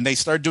XC, and they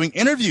started doing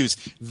interviews.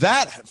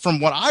 That,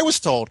 from what I was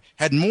told,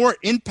 had more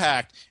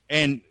impact,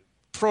 and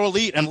Pro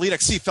Elite and Elite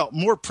XC felt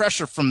more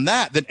pressure from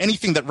that than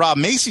anything that Rob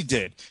Macy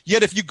did.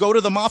 Yet if you go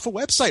to the MAFA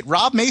website,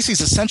 Rob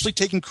Macy's essentially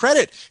taking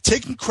credit.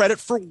 Taking credit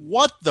for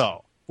what,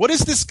 though? What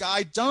has this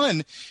guy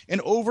done in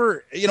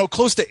over,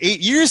 close to 8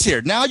 years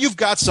here? Now you've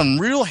got some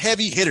real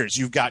heavy hitters.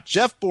 You've got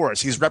Jeff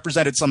Boris. He's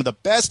represented some of the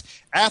best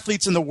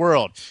athletes in the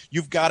world.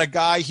 You've got a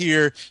guy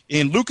here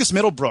in Lucas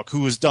Middlebrook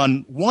who has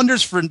done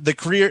wonders for the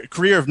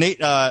career of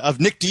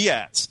Nick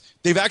Diaz.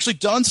 They've actually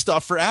done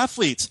stuff for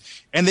athletes,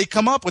 and they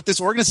come up with this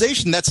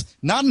organization that's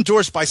not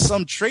endorsed by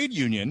some trade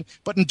union,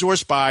 but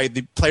endorsed by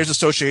the Players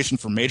Association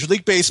for Major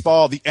League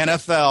Baseball, the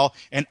NFL,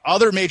 and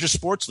other major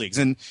sports leagues.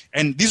 And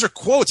these are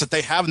quotes that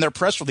they have in their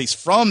press release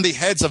from the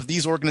heads of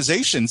these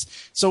organizations.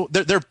 So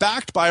they're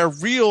backed by a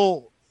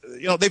real,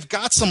 they've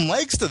got some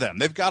legs to them.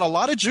 They've got a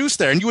lot of juice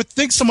there. And you would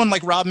think someone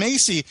like Rob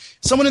Macy,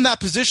 someone in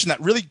that position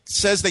that really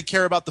says they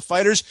care about the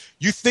fighters,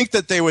 you think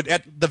that they would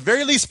at the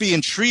very least be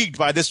intrigued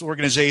by this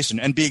organization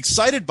and be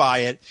excited by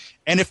it.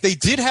 And if they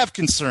did have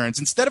concerns,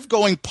 instead of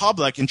going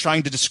public and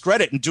trying to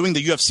discredit and doing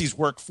the UFC's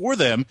work for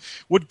them,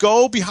 would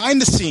go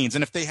behind the scenes.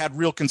 And if they had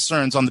real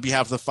concerns on the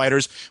behalf of the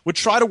fighters, would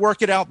try to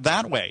work it out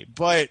that way.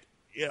 But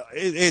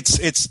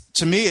it's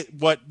to me,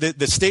 what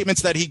the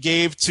statements that he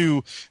gave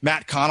to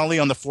Matt Connolly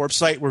on the Forbes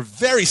site were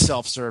very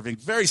self-serving,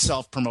 very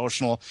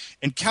self-promotional,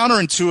 and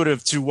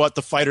counterintuitive to what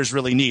the fighters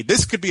really need.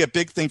 This could be a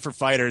big thing for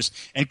fighters,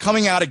 and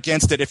coming out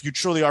against it, if you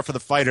truly are for the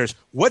fighters,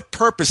 what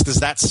purpose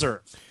does that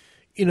serve?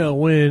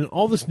 When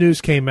all this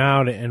news came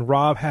out and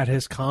Rob had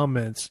his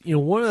comments,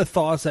 one of the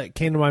thoughts that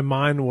came to my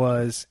mind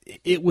was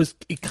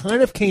it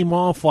kind of came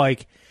off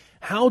like,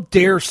 how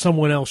dare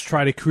someone else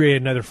try to create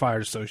another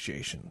fighters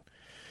association?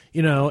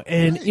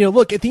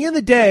 Look, at the end of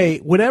the day,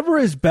 whatever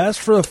is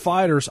best for the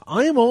fighters,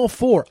 I am all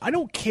for. I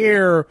don't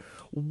care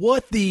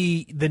what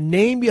the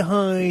name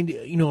behind,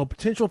 a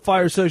potential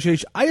fighter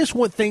association. I just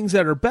want things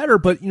that are better.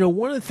 But,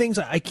 one of the things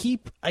I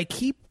keep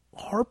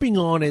harping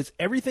on is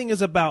everything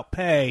is about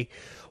pay.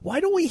 why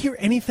don't we hear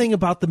anything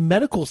about the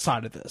medical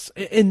side of this?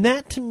 And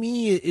that, to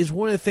me, is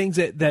one of the things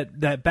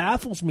that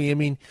baffles me. I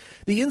mean,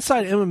 the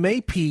Inside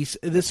MMA piece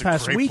this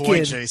past great weekend.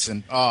 Point,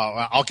 Jason.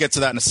 Oh, I'll get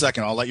to that in a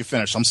second. I'll let you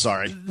finish. I'm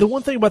sorry. The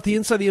one thing about the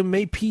Inside the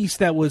MMA piece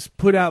that was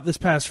put out this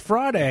past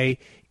Friday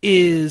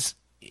is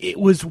it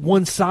was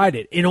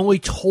one-sided. It only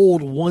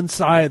told one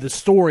side of the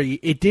story.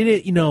 It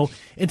didn't,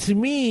 and to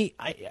me,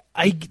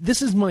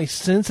 this is my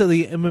sense of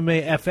the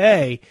MMA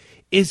FA,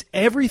 is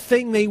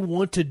everything they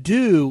want to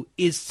do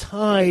is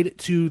tied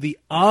to the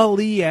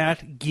Ali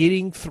Act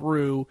getting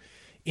through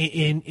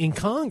in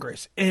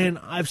Congress. And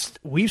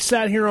we've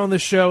sat here on the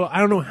show, I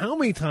don't know how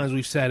many times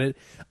we've said it,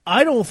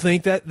 I don't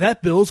think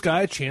that bill's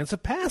got a chance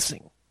of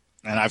passing.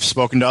 And I've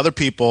spoken to other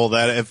people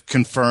that have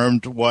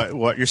confirmed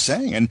what you're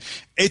saying. And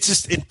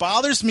it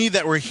bothers me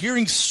that we're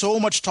hearing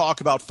so much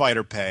talk about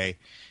fighter pay,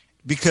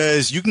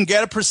 because you can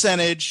get a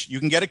percentage, you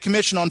can get a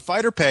commission on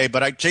fighter pay,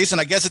 but Jason,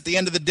 I guess at the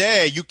end of the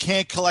day, you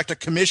can't collect a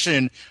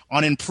commission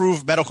on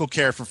improved medical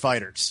care for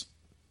fighters.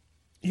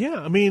 Yeah,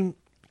 I mean,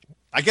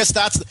 I guess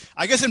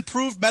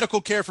improved medical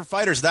care for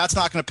fighters, that's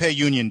not going to pay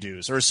union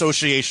dues or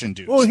association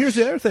dues. Well, here's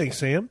the other thing,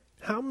 Sam.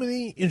 How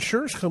many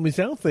insurance companies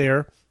out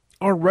there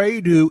are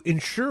ready to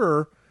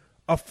insure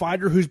a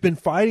fighter who's been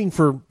fighting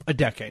for a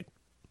decade?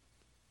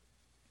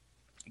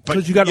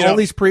 Because you got all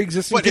these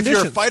pre-existing conditions.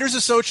 If you're a fighters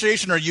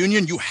association or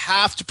union, you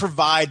have to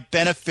provide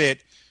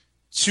benefit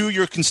to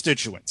your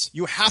constituents.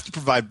 You have to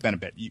provide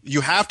benefit.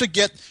 You have to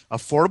get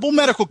affordable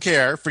medical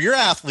care for your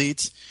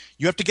athletes.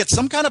 You have to get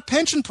some kind of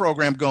pension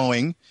program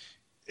going,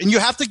 and you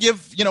have to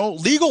give,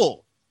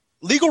 legal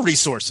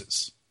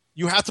resources.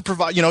 You have to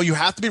provide, you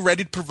have to be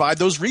ready to provide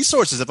those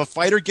resources. If a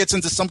fighter gets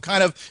into some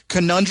kind of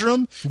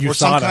conundrum or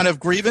some kind of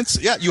grievance,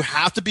 you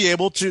have to be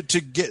able to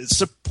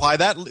supply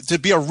that, to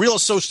be a real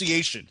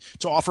association,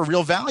 to offer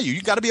real value.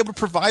 You got to be able to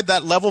provide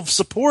that level of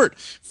support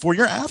for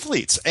your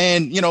athletes.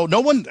 And,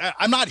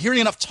 I'm not hearing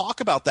enough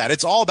talk about that.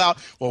 It's all about,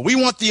 well, we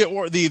want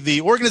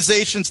the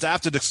organizations to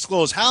have to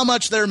disclose how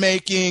much they're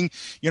making.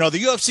 The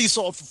UFC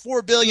sold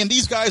for $4 billion.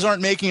 These guys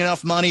aren't making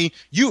enough money.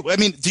 Do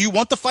you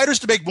want the fighters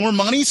to make more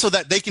money so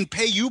that they can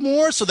pay you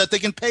more, so that they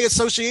can pay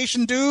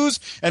association dues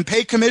and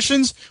pay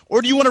commissions?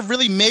 Or do you want to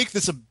really make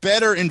this a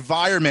better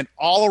environment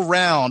all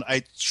around,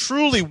 a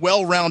truly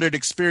well-rounded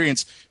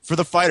experience for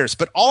the fighters?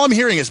 But all I'm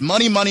hearing is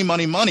money, money,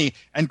 money, money.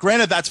 And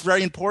granted, that's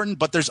very important,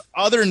 but there's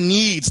other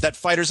needs that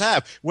fighters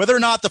have. Whether or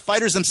not the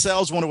fighters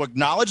themselves want to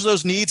acknowledge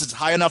those needs as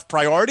high enough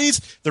priorities,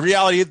 the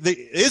reality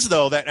is,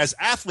 though, that as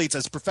athletes,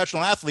 as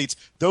professional athletes,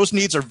 those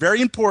needs are very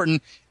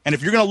important. And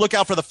if you're going to look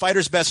out for the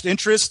fighters' best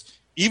interest,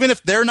 even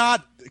if they're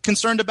not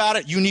concerned about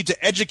it, you need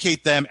to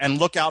educate them and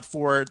look out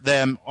for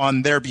them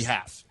on their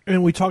behalf.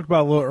 And we talked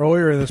about a little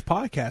earlier in this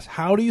podcast,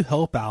 how do you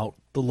help out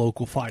the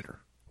local fighter?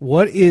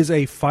 What is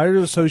a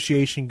fighters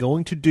association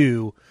going to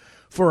do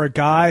for a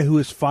guy who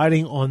is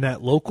fighting on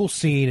that local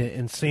scene?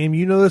 And Sam,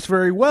 you know this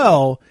very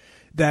well,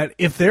 that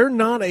if they're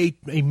not a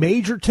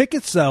major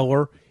ticket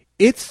seller,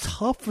 it's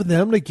tough for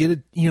them to get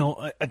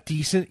a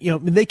decent,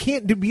 they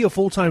can't be a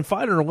full-time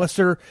fighter unless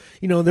they're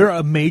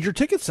a major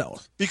ticket seller.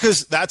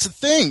 Because that's the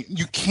thing.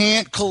 You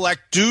can't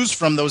collect dues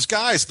from those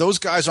guys. Those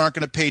guys aren't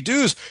going to pay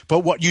dues. But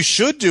what you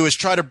should do is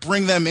try to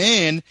bring them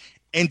in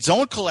and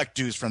don't collect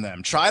dues from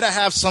them. Try to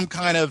have some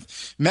kind of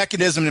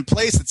mechanism in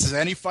place that says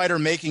any fighter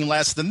making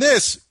less than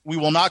this, we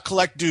will not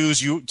collect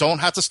dues. You don't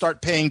have to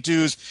start paying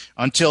dues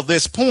until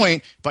this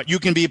point, but you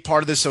can be a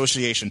part of the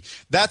association.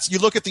 You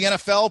look at the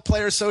NFL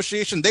Player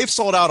Association, they've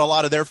sold out a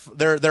lot of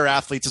their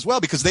athletes as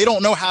well, because they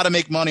don't know how to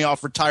make money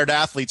off retired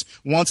athletes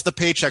once the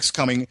paychecks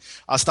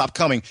stop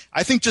coming.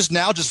 I think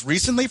just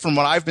recently, from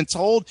what I've been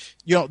told,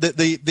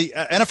 the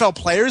NFL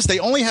players, they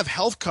only have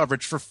health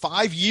coverage for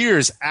 5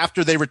 years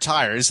after they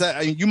retire.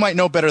 You might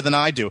know better than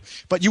I do,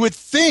 but you would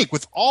think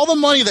with all the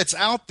money that's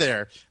out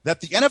there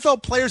that the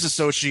NFL Players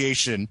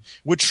Association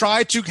would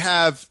try to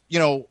have,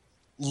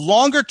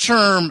 longer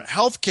term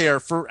health care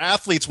for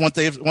athletes once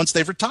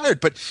they've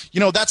retired. But,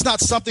 that's not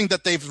something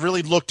that they've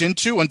really looked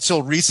into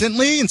until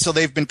recently. And so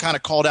they've been kind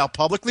of called out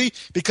publicly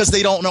because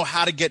they don't know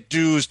how to get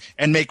dues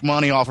and make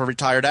money off of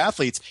retired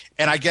athletes.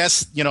 And I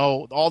guess,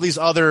 all these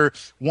other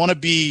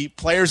wannabe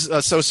players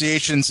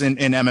associations in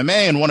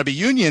MMA and wannabe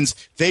unions,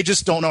 they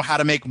just don't know how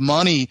to make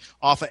money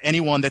off of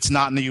anyone that's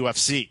not in the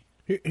UFC.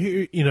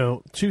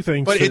 Two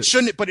things. But it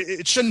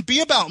shouldn't be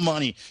about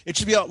money. It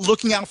should be about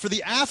looking out for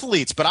the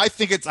athletes. But I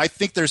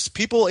think there's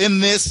people in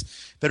this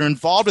that are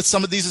involved with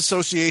some of these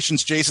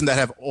associations, Jason, that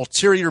have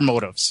ulterior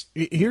motives.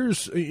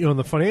 Here's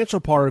the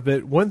financial part of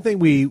it. One thing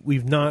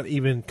we've not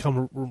even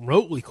come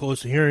remotely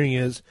close to hearing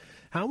is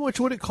how much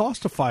would it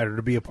cost a fighter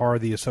to be a part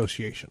of the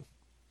association?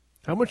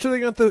 How much are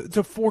they going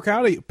to fork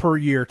out per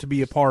year to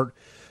be a part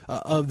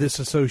of this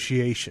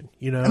association?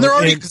 And they're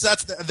already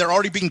they're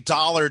already being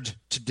dollared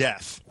to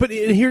death. But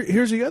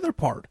here's the other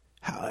part: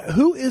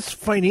 who is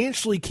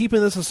financially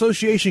keeping this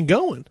association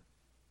going?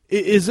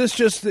 Is this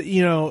just,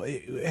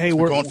 hey,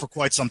 we're going for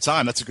quite some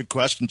time? That's a good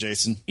question,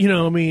 Jason.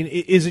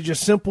 Is it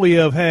just simply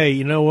of, hey,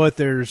 you know what,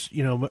 there's,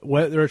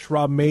 whether it's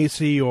Rob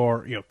Macy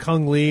or,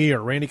 Kung Lee or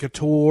Randy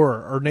Couture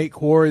or Nate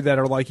Quarry that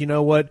are like, you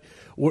know what,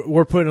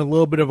 we're putting a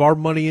little bit of our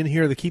money in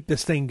here to keep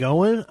this thing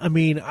going? I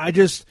mean, I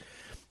just,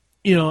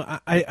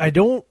 I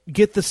don't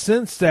get the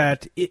sense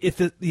that if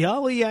the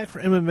Ali Act for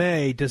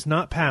MMA does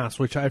not pass,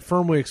 which I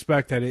firmly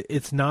expect that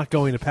it's not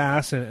going to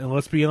pass, and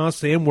let's be honest,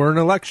 Sam, we're in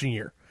an election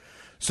year.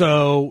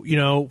 So,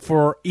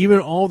 for even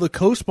all the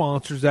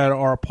co-sponsors that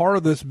are a part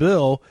of this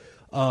bill,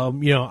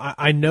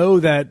 I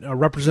know that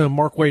Representative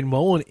Mark Wayne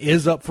Mullen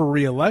is up for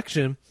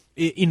re-election.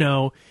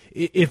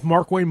 If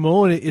Mark Wayne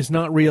Mullen is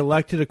not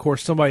re-elected, of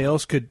course, somebody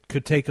else could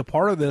take a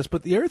part of this.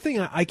 But the other thing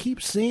I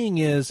keep seeing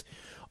is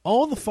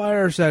all the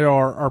fighters that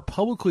are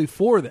publicly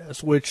for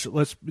this, which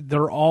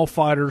they're all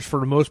fighters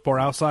for the most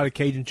part outside of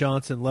Cajun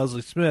Johnson,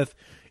 Leslie Smith.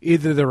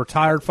 Either they're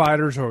retired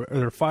fighters or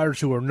they're fighters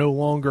who are no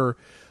longer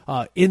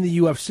in the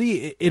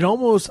UFC. It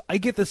almost, I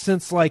get the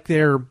sense like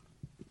they're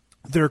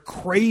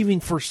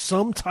craving for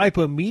some type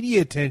of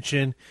media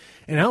attention,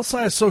 and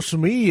outside of social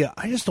media,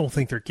 I just don't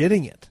think they're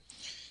getting it.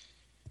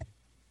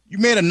 You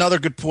made another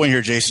good point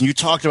here, Jason. You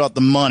talked about the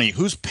money.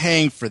 Who's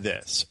paying for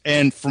this?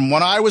 And from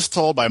what I was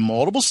told by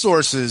multiple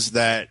sources,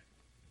 that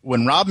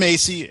when Rob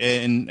Macy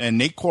and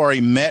Nate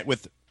Quarry met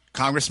with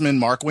Congressman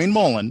Mark Wayne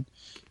Mullen,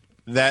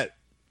 that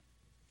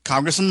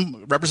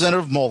Congressman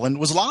Representative Mullen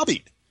was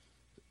lobbied.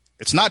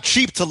 It's not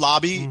cheap to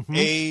lobby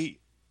a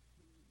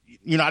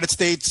United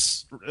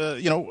States,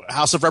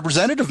 House of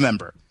Representative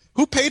member.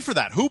 Who paid for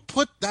that? Who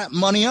put that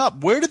money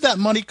up? Where did that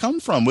money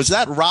come from? Was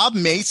that Rob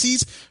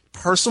Macy's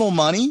personal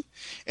money?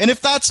 And if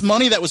that's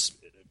money that was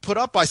put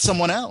up by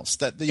someone else,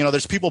 that,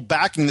 there's people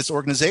backing this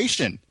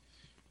organization,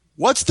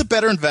 what's the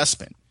better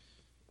investment?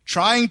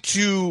 Trying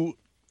to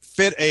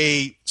fit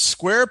a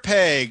square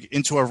peg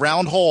into a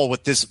round hole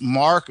with this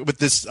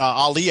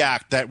Ali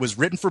Act that was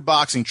written for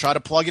boxing, try to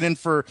plug it in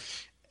for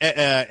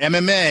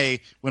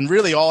MMA, when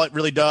really all it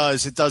really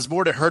does, it does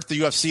more to hurt the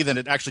UFC than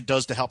it actually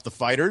does to help the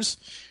fighters?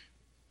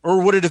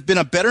 Or would it have been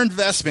a better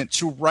investment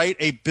to write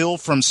a bill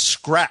from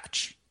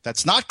scratch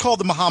that's not called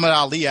the Muhammad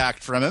Ali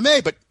Act for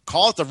MMA, but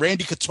call it the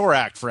Randy Couture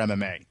Act for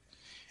MMA,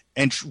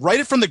 and write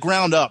it from the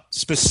ground up,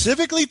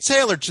 specifically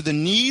tailored to the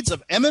needs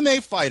of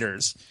MMA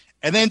fighters,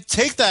 and then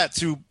take that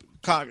to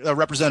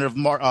Representative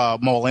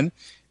Mullen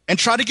and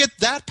try to get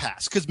that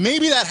passed, because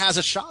maybe that has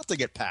a shot to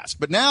get passed.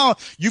 But now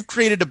you've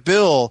created a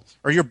bill,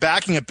 or you're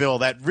backing a bill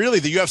that really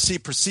the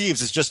UFC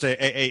perceives as just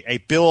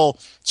a bill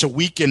to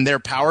weaken their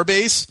power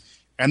base,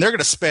 and they're going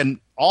to spend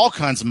all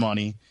kinds of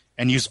money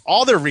and use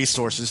all their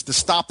resources to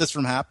stop this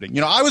from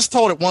happening. I was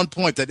told at one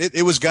point that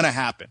it was going to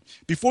happen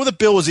before the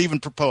bill was even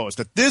proposed,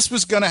 that this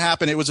was going to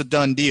happen. It was a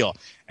done deal.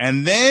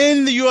 And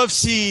then the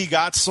UFC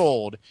got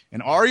sold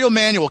and Ari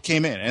Emanuel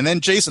came in. And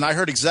then, Jason, I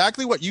heard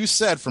exactly what you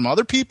said from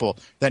other people,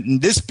 that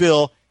this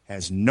bill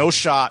has no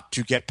shot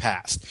to get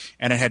passed.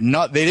 And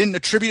they didn't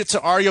attribute it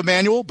to Ari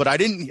Emanuel, but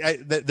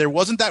there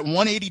wasn't that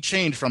 180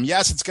 change from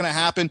yes, it's going to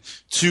happen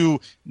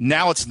to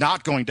now it's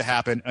not going to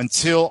happen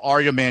until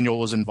Ari Emanuel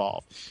was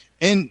involved.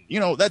 And,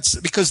 that's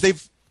because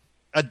they've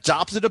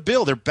adopted a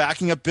bill. They're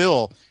backing a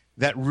bill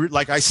that,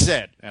 like I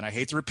said, and I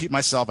hate to repeat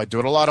myself, I do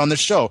it a lot on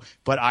this show,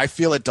 but I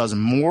feel it does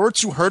more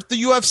to hurt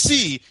the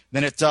UFC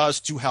than it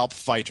does to help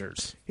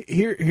fighters.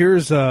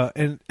 Here's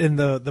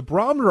the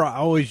barometer I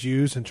always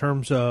use in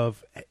terms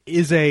of,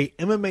 is a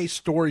MMA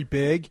story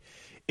big,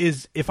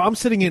 is if I'm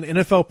sitting in an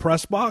NFL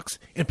press box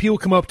and people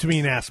come up to me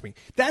and ask me.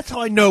 That's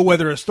how I know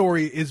whether a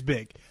story is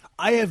big.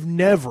 I have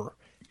never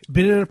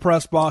been in a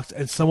press box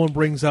and someone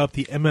brings up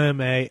the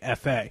MMA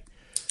FA.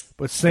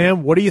 But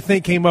Sam, what do you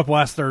think came up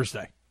last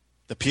Thursday?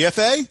 The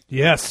PFA?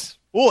 Yes.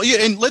 Well, yeah,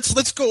 and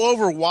let's go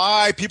over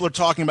why people are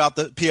talking about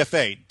the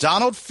PFA.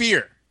 Donald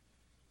Fear,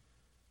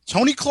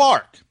 Tony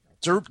Clark,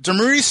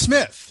 Demery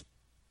Smith,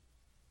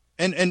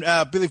 and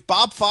I believe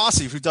Bob Fosse,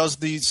 who does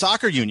the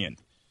soccer union.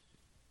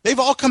 They've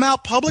all come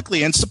out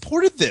publicly and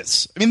supported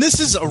this. I mean, this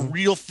is a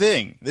real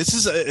thing.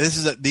 These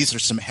are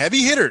some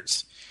heavy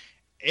hitters.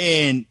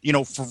 And,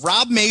 for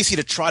Rob Macy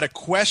to try to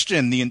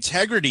question the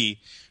integrity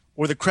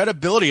or the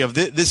credibility of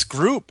this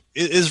group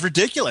is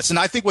ridiculous. And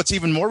I think what's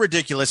even more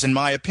ridiculous, in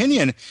my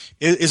opinion,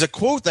 is a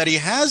quote that he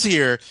has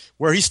here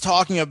where he's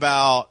talking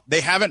about they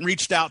haven't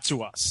reached out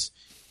to us.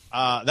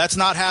 That's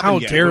not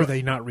happened yet. How dare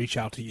they not reach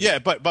out to you? Yeah,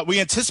 but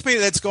we anticipate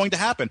that it's going to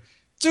happen.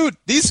 Dude,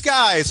 these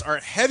guys are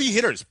heavy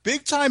hitters,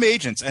 big-time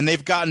agents, and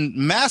they've gotten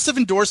massive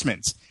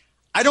endorsements.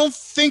 I don't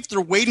think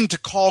they're waiting to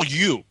call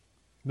you.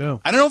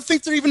 No. I don't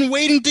think they're even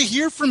waiting to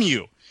hear from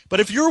you. But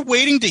if you're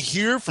waiting to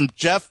hear from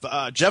Jeff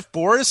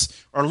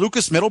Boris or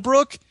Lucas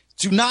Middlebrook,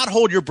 do not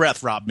hold your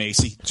breath, Rob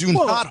Macy. Do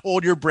not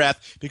hold your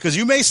breath, because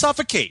you may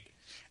suffocate.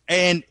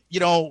 And,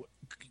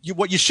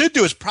 what you should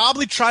do is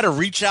probably try to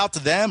reach out to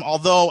them,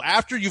 although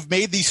after you've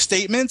made these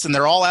statements, and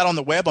they're all out on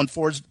the web on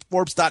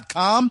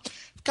Forbes.com,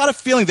 I've got a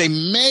feeling they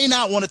may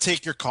not want to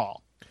take your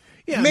call.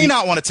 Yeah,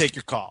 not want to take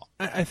your call.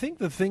 I think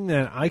the thing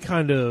that I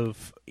kind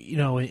of,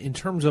 in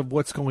terms of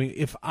what's going,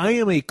 if I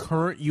am a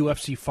current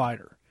UFC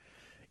fighter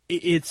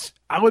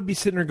I would be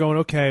sitting there going,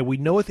 okay, we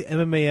know what the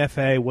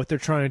MMAFA, what they're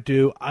trying to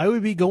do. I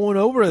would be going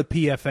over the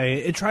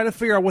PFA and trying to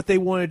figure out what they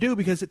want to do,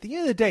 because at the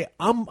end of the day,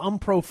 I'm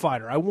pro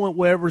fighter. I want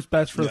whatever's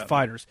best for the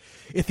fighters.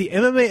 If the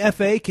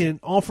MMAFA can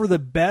offer the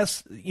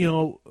best,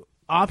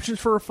 options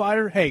for a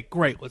fighter, hey,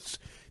 great.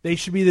 They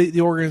should be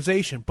the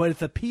organization. But if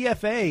the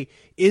PFA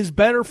is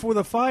better for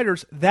the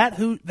fighters, that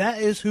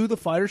is who the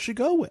fighters should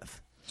go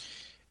with.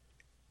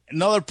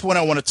 Another point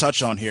I want to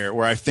touch on here,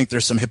 where I think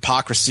there's some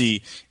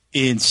hypocrisy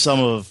in some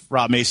of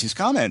Rob Macy's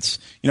comments,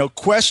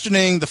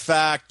 questioning the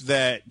fact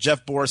that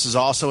Jeff Boris is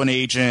also an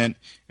agent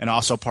and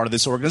also part of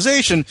this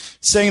organization,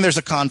 saying there's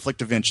a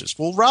conflict of interest.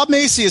 Well, Rob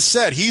Macy has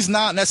said he's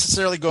not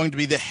necessarily going to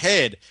be the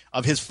head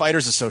of his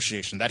fighters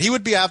association, that he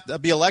would be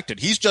elected.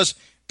 He's just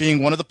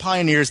being one of the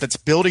pioneers that's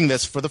building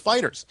this for the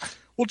fighters.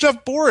 Well,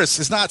 Jeff Boris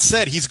has not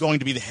said he's going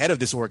to be the head of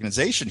this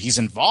organization. He's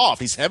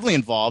involved. He's heavily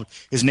involved.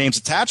 His name's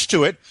attached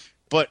to it,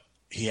 but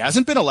he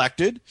hasn't been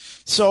elected.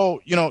 So,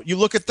 you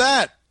look at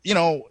that,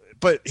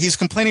 but he's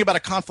complaining about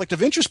a conflict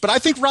of interest. But I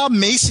think Rob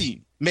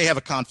Macy may have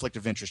a conflict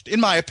of interest. In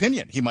my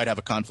opinion, he might have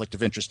a conflict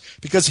of interest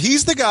because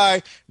he's the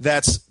guy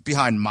that's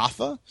behind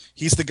MAFA.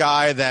 He's the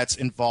guy that's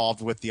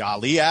involved with the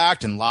Ali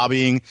Act and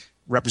lobbying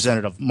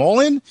Representative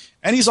Mullen.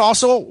 And he's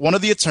also one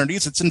of the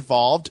attorneys that's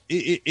involved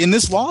in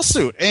this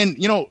lawsuit. And,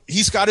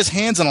 he's got his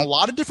hands in a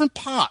lot of different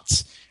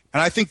pots.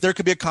 And I think there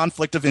could be a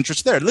conflict of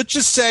interest there. Let's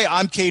just say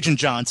I'm Cajun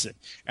Johnson,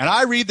 and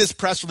I read this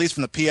press release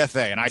from the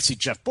PFA, and I see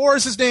Jeff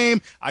Boris's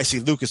name, I see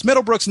Lucas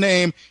Middlebrook's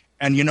name,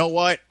 and you know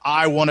what?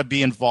 I want to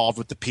be involved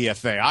with the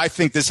PFA. I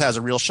think this has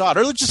a real shot.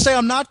 Or let's just say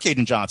I'm not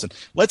Cajun Johnson.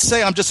 Let's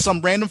say I'm just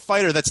some random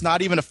fighter that's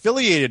not even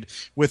affiliated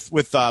with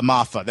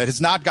MAFA, that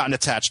has not gotten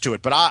attached to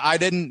it. But I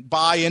didn't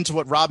buy into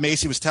what Rob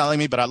Macy was telling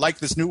me, but I like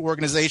this new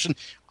organization.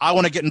 I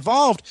want to get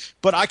involved,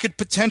 but I could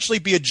potentially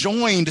be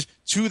adjoined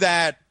to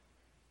that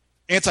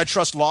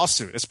antitrust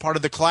lawsuit as part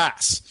of the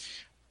class.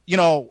 And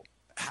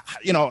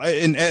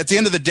at the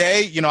end of the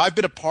day, I've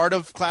been a part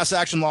of class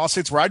action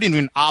lawsuits where I didn't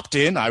even opt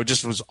in. I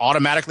just was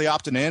automatically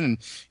opting in. And,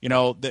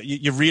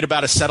 you read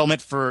about a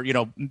settlement for,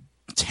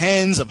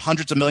 tens of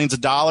hundreds of millions of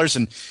dollars.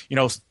 And,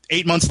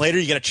 8 months later,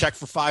 you get a check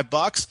for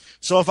 $5.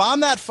 So if I'm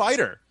that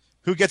fighter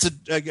who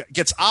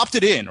gets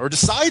opted in or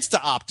decides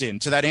to opt in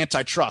to that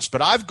antitrust,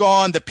 but I've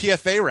gone the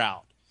PFA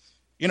route,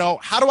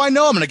 how do I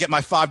know I'm going to get my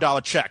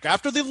 $5 check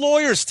after the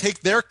lawyers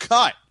take their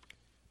cut?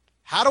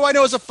 How do I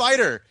know as a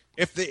fighter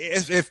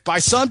if by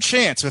some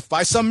chance, if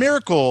by some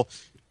miracle,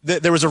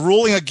 there was a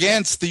ruling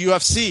against the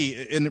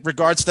UFC in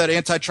regards to that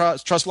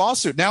antitrust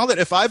lawsuit? Now that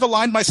if I've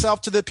aligned myself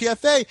to the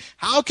PFA,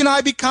 how can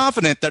I be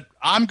confident that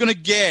I'm going to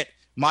get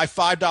my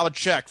 $5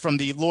 check from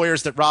the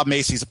lawyers that Rob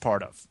Macy's a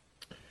part of?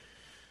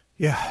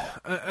 Yeah,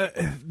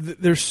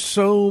 there's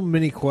so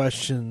many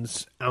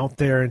questions out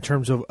there in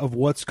terms of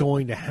what's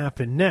going to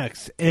happen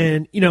next.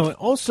 And,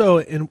 also,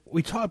 and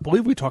I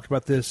believe we talked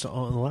about this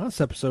on the last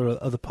episode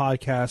of the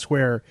podcast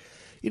where,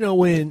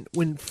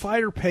 when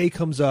fighter pay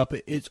comes up,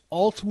 it's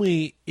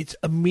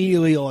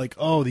immediately like,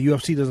 oh, the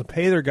UFC doesn't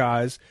pay their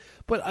guys.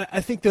 But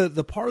I think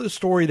the part of the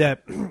story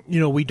that,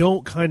 we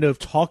don't kind of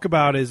talk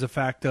about is the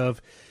fact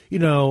of,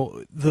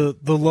 the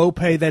low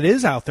pay that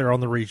is out there on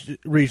the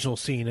regional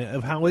scene,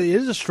 of how it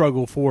is a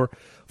struggle for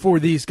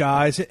these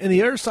guys. And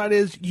the other side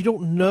is you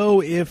don't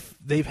know if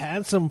they've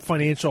had some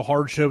financial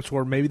hardships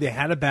where maybe they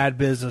had a bad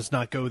business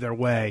not go their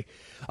way,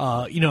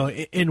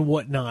 and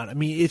whatnot. I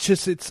mean,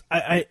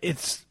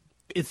 it's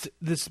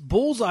this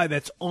bullseye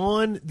that's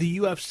on the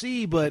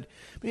UFC, but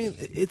I mean,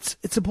 it's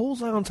a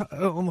bullseye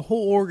on the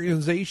whole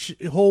organization,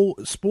 whole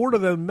sport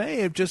of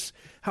MMA, of just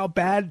how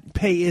bad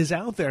pay is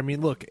out there. I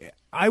mean, look,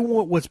 I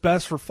want what's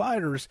best for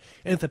fighters,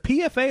 and if the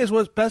PFA is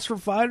what's best for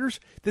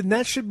fighters, then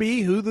that should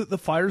be who the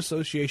Fighters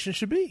Association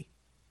should be.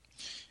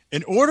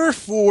 In order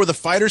for the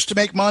fighters to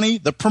make money,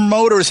 the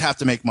promoters have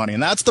to make money,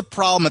 and that's the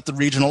problem at the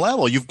regional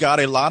level. You've got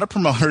a lot of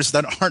promoters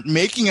that aren't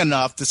making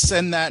enough to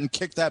send that and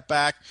kick that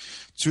back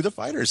to the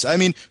fighters. I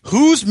mean,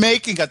 who's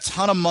making a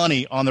ton of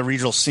money on the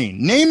regional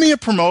scene? Name me a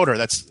promoter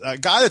that's a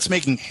guy that's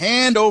making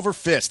hand over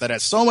fist, that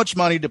has so much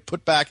money to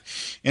put back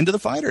into the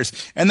fighters.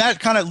 And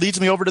that kind of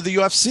leads me over to the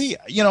UFC.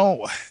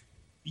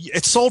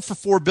 It's sold for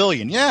 $4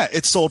 billion. Yeah,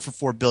 it's sold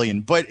for $4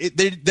 billion, but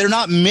they're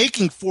not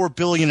making $4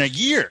 billion a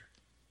year.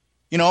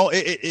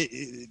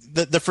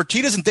 The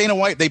Fertittas and Dana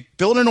White, they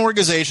built an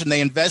organization, they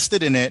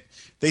invested in it,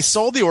 they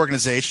sold the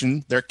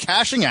organization, they're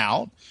cashing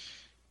out.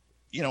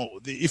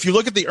 If you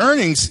look at the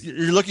earnings,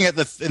 you're looking at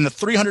in the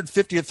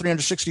 350 to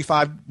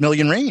 365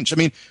 million range. I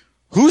mean,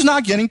 who's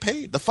not getting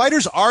paid? The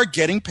fighters are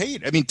getting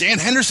paid. I mean, Dan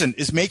Henderson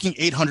is making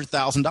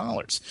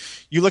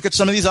 $800,000. You look at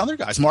some of these other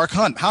guys. Mark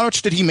Hunt, how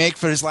much did he make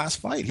for his last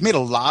fight? He made a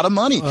lot of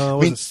money.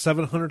 Was it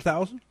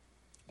 $700,000?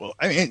 Well,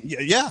 I mean,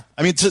 yeah.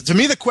 I mean, to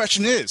me, the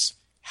question is,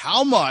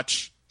 how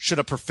much should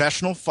a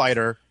professional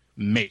fighter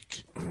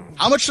make?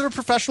 How much should a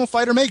professional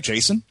fighter make,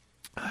 Jason?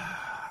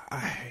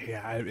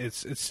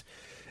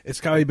 It's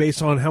got to be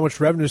based on how much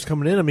revenue is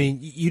coming in. I mean,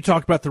 you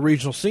talked about the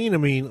regional scene. I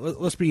mean,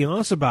 let's be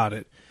honest about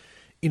it.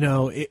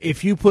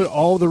 If you put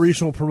all the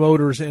regional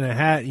promoters in a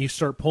hat and you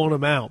start pulling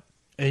them out,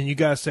 and you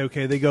guys say,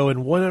 okay, they go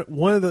in one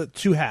of the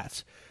two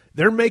hats.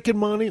 They're making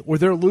money or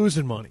they're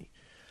losing money.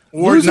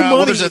 Or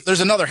no,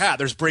 there's another hat.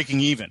 There's breaking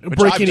even, which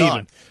I've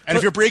done. And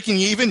if you're breaking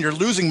even, you're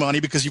losing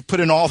money because you put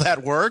in all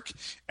that work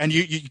and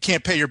you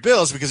can't pay your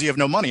bills because you have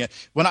no money.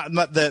 When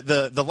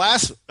the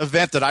last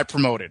event that I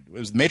promoted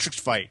was Matrix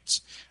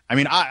Fights. I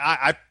mean,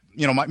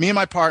 me and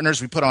my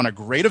partners, we put on a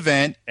great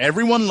event.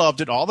 Everyone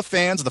loved it. All the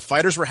fans, the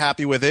fighters were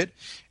happy with it.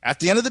 At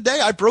the end of the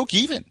day, I broke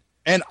even.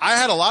 And I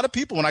had a lot of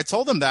people, when I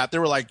told them that, they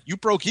were like, you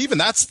broke even.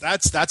 That's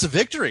a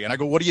victory. And I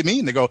go, what do you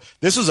mean? They go,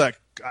 this was a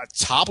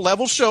top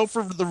level show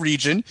for the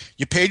region.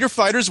 You paid your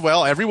fighters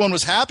well. Everyone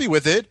was happy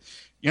with it.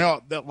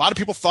 A lot of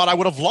people thought I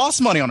would have lost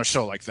money on a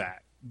show like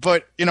that.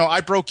 But,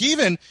 I broke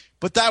even,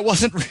 but that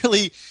wasn't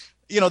really,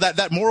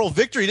 that moral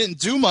victory didn't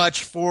do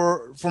much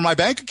for my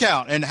bank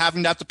account and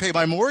having to have to pay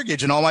my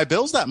mortgage and all my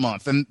bills that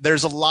month. And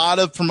there's a lot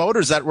of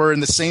promoters that were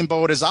in the same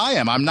boat as I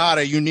am. I'm not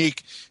a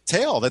unique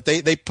tale, that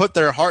they put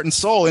their heart and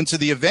soul into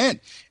the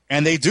event,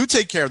 and they do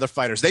take care of their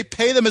fighters. They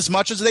pay them as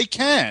much as they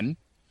can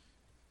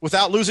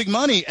without losing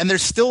money, and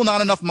there's still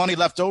not enough money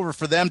left over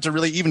for them to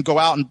really even go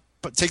out and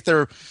take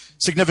their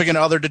significant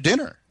other to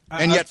dinner.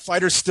 And yet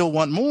fighters still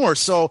want more.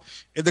 So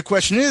the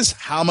question is,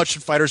 how much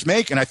should fighters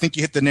make? And I think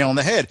you hit the nail on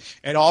the head.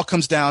 It all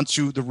comes down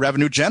to the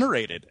revenue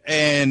generated.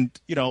 And,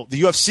 the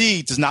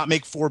UFC does not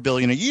make $4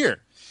 billion a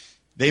year.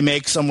 They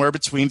make somewhere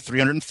between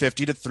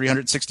 350 to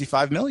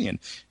 365 million.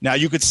 Now,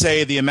 you could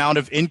say the amount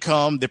of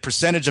income, the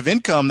percentage of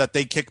income that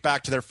they kick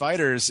back to their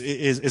fighters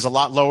is a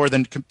lot lower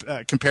than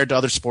compared to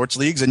other sports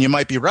leagues. And you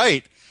might be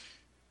right.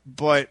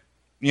 But,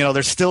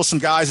 there's still some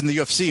guys in the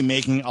UFC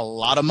making a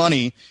lot of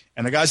money.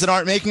 And the guys that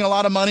aren't making a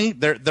lot of money,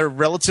 they're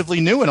relatively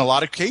new in a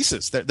lot of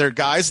cases. They're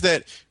guys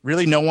that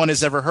really no one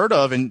has ever heard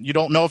of, and you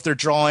don't know if they're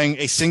drawing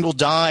a single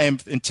dime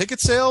in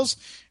ticket sales.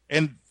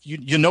 And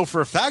you know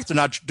for a fact they're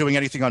not doing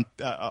anything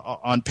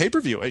on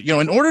pay-per-view.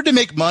 In order to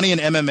make money in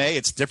MMA,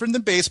 it's different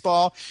than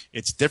baseball.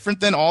 It's different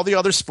than all the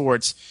other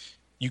sports.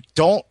 You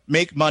don't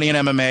make money in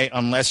MMA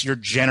unless you're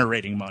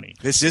generating money.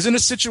 This isn't a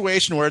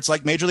situation where it's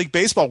like Major League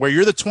Baseball, where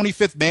you're the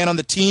 25th man on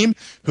the team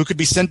who could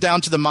be sent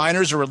down to the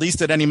minors or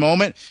released at any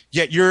moment,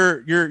 yet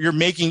you're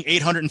making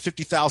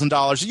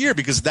 $850,000 a year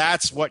because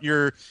that's what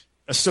your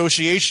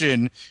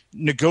association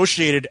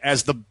negotiated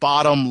as the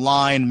bottom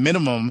line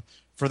minimum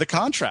for the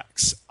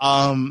contracts.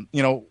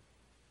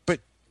 But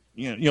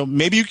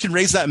maybe you can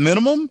raise that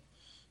minimum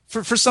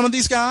for some of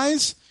these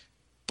guys.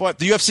 But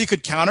the UFC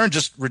could counter and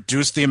just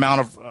reduce the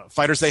amount of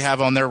fighters they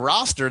have on their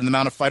roster and the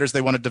amount of fighters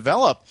they want to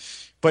develop.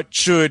 But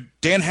should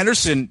Dan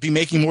Henderson be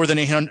making more than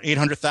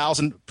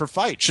 $800,000 per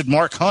fight? Should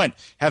Mark Hunt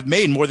have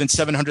made more than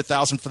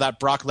 $700,000 for that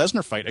Brock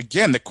Lesnar fight?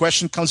 Again, the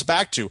question comes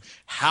back to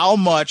how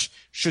much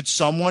should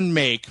someone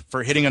make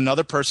for hitting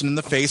another person in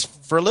the face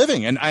for a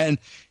living? And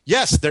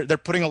yes, they're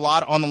putting a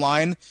lot on the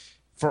line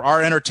for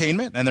our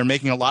entertainment, and they're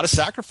making a lot of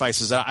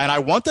sacrifices. And I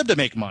want them to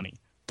make money,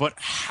 but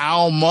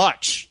how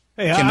much?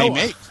 Can they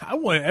make? I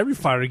want every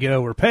fighter to get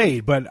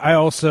overpaid, but I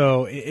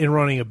also, in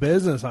running a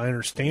business, I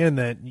understand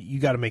that you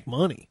got to make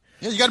money.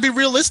 Yeah, you got to be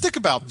realistic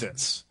about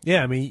this.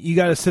 Yeah, I mean, you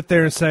got to sit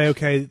there and say,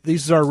 okay,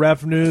 these are our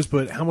revenues,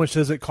 but how much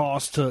does it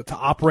cost to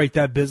operate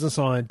that business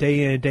on a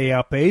day in and day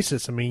out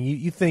basis? I mean,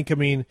 you think,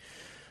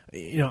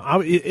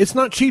 it's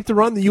not cheap to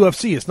run the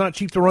UFC. It's not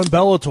cheap to run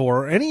Bellator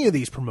or any of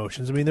these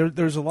promotions. I mean,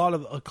 there's a lot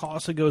of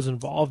cost that goes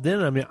involved in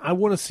it. I mean, I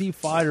want to see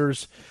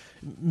fighters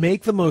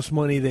make the most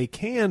money they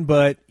can,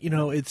 but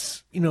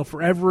it's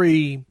for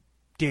every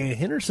Dan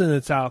Henderson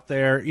that's out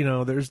there,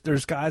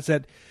 there's guys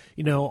that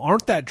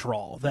aren't that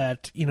draw,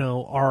 that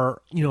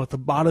are at the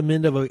bottom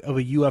end of a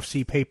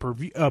UFC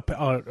pay-per-view, a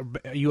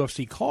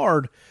UFC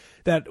card.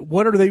 That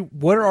what are they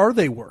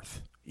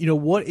worth?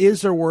 What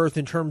is their worth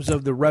in terms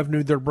of the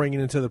revenue they're bringing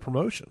into the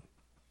promotion?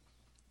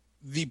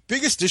 The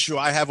biggest issue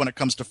I have when it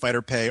comes to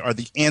fighter pay are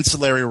the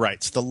ancillary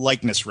rights, the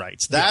likeness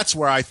rights. That's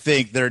where I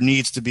think there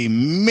needs to be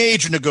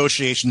major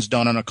negotiations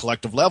done on a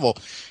collective level.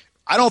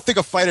 I don't think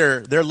a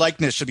fighter, their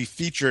likeness should be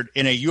featured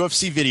in a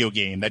UFC video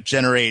game that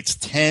generates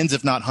tens,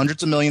 if not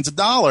hundreds of millions of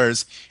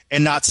dollars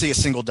and not see a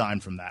single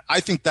dime from that. I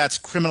think that's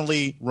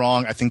criminally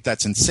wrong. I think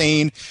that's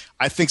insane.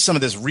 I think some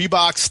of this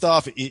Reebok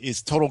stuff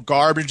is total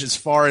garbage as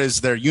far as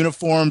their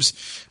uniforms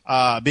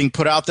being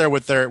put out there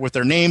with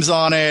their names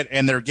on it,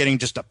 and they're getting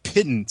just a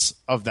pittance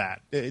of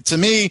that. To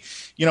me,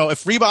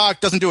 if Reebok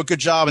doesn't do a good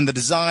job in the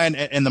design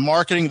and the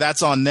marketing,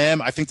 that's on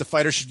them. I think the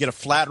fighters should get a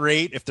flat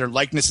rate if their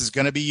likeness is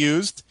going to be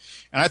used.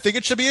 And I think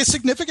it should be a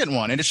significant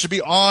one, and it should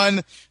be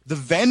on the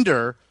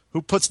vendor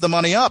who puts the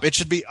money up. It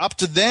should be up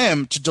to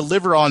them to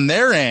deliver on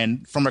their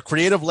end from a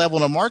creative level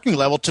and a marketing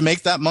level to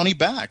make that money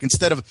back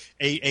instead of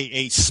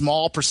a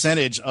small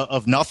percentage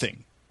of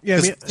nothing. Yeah,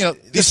 I mean,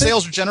 these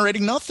sales are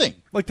generating nothing.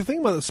 Like the thing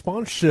about the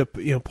sponsorship,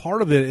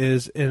 part of it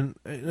is, and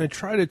I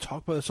try to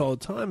talk about this all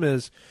the time,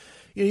 is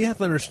you have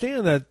to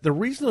understand that the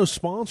reason those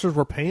sponsors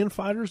were paying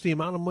fighters the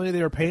amount of money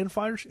they were paying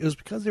fighters is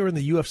because they were in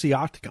the UFC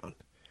octagon.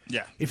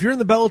 Yeah. If you're in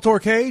the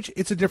Bellator cage,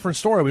 it's a different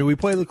story. I mean, we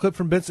played the clip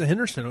from Benson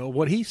Henderson,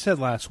 what he said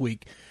last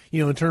week,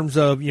 in terms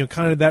of,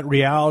 kind of that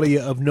reality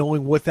of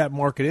knowing what that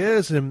market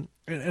is. And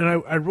And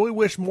I really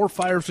wish more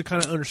fighters would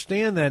kind of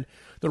understand that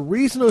the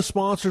reason those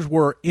sponsors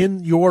were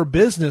in your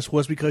business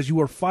was because you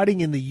were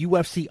fighting in the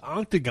UFC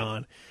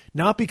octagon,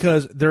 not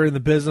because they're in the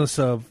business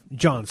of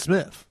John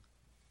Smith.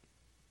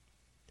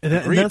 And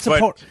that's the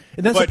part.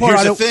 And that's but the part.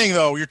 Here's the thing,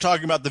 though. You're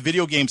talking about the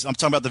video games. I'm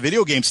talking about the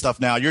video game stuff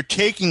now. You're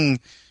taking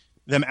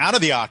them out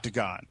of the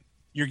octagon.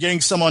 You're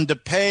getting someone to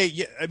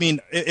pay. I mean,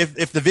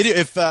 if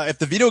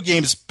the video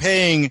game's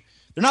paying,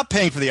 they're not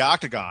paying for the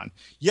octagon.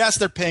 Yes,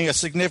 they're paying a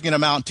significant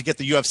amount to get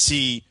the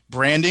UFC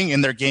branding in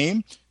their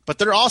game. But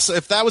they're also,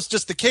 if that was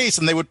just the case,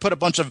 and they would put a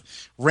bunch of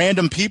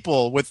random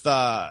people with,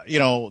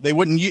 they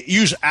wouldn't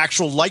use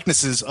actual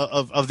likenesses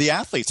of the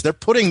athletes. They're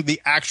putting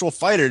the actual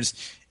fighters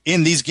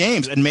in these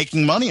games and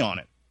making money on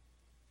it.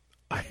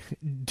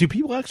 Do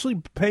people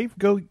actually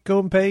go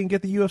and pay and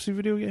get the UFC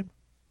video game?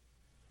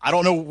 I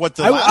don't know what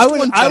the last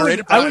one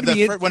generated.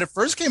 When it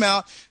first came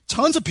out,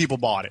 tons of people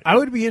bought it. I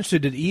would be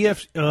interested. Did EA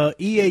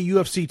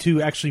UFC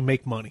 2 actually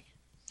make money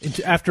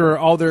after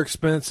all their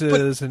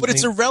expenses? But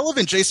it's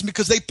irrelevant, Jason,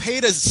 because they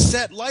paid a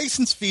set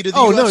license fee to the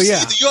UFC. No,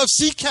 yeah. The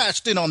UFC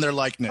cashed in on their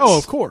likeness. Oh,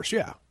 of course,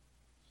 yeah.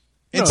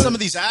 And some of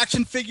these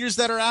action figures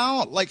that are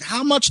out, like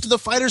how much do the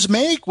fighters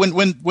make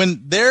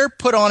when they're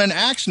put on an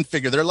action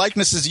figure, their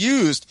likeness is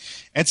used,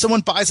 and someone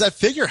buys that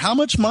figure? How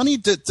much money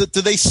do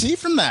they see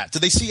from that? Do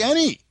they see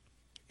any?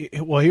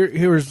 Well,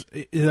 here's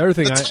the other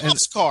thing. The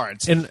Topps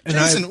cards. And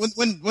Jason,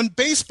 when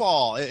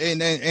baseball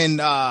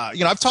and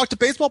I've talked to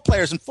baseball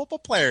players and football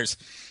players.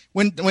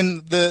 When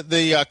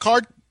the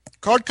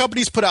card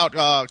companies put out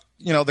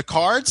the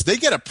cards, they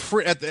get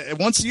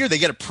once a year they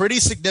get a pretty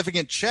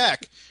significant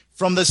check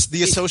from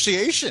the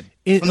association.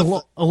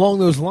 Along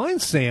those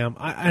lines, Sam,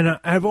 I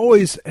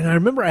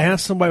remember I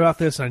asked somebody about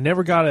this, and I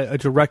never got a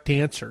direct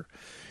answer.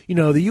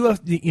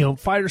 The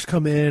fighters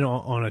come in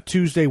on a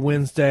Tuesday,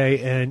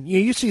 Wednesday, and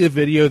you see the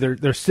video.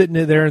 They're sitting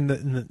there in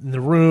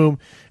the room,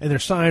 and they're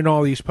signing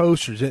all these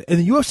posters. And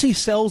the UFC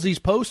sells these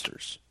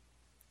posters.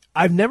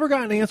 I've never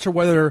gotten an answer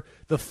whether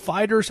the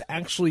fighters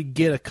actually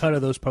get a cut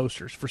of those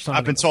posters for signing.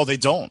 I've been told they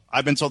don't.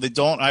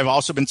 I've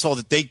also been told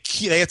that they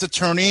have to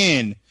turn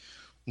in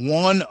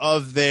one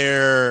of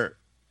their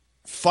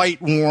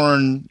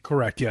fight-worn.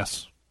 Correct.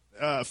 Yes.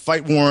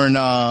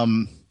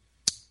 Fight-worn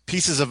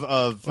pieces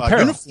of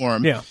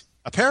uniform,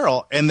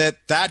 apparel, and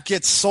that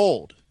gets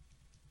sold,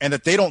 and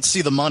that they don't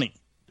see the money.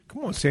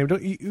 Come on, Sam.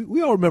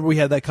 We all remember we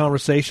had that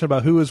conversation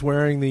about who was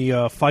wearing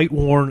the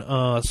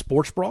fight-worn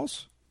sports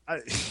bras.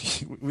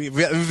 We've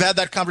had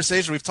that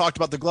conversation. We've talked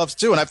about the gloves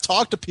too, and I've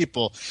talked to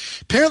people.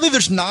 Apparently,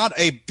 there's not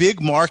a big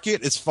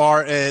market as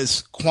far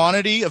as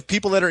quantity of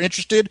people that are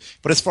interested,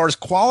 but as far as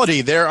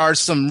quality, there are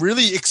some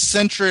really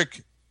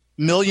eccentric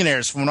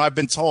millionaires, from what I've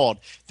been told,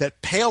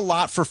 that pay a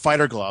lot for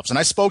fighter gloves. And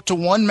I spoke to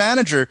one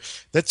manager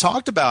that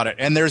talked about it.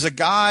 And there's a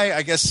guy,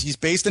 I guess he's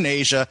based in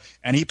Asia,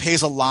 and he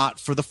pays a lot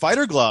for the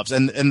fighter gloves.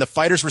 And the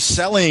fighters were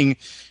selling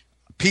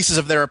pieces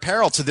of their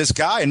apparel to this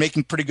guy and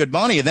making pretty good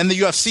money. And then the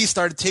UFC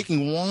started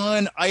taking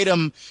one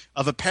item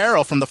of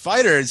apparel from the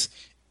fighters,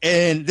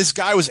 and this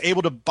guy was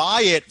able to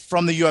buy it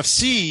from the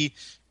UFC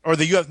or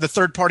the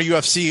third-party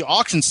UFC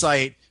auction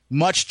site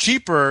much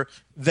cheaper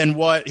than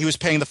what he was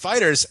paying the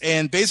fighters.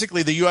 And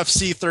basically the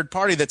UFC third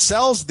party that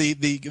sells the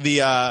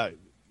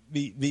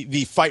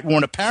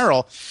fight-worn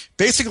apparel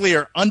basically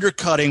are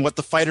undercutting what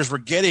the fighters were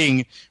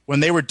getting when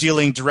they were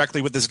dealing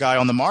directly with this guy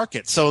on the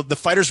market. So the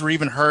fighters were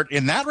even hurt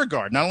in that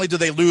regard. Not only do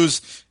they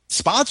lose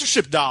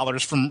sponsorship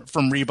dollars from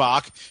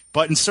Reebok,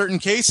 but in certain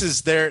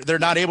cases they're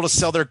not able to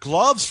sell their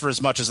gloves for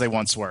as much as they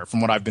once were, from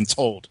what I've been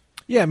told.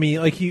 Yeah, I mean,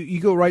 like you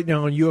go right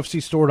now on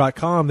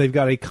UFCstore.com, they've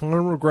got a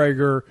Conor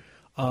McGregor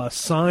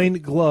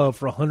signed glove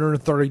for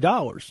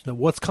 $130. Now,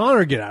 what's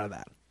Conor get out of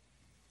that?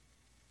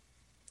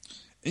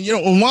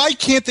 Why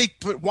can't they?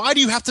 Why do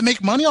you have to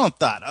make money on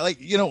that?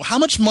 How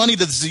much money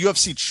does the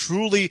UFC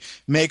truly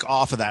make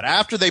off of that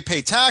after they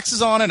pay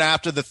taxes on it?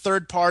 After the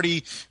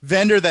third-party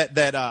vendor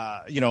that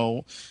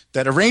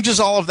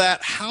arranges all of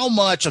that, how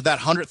much of that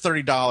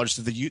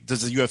 $130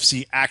 does the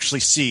UFC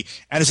actually see?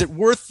 And is it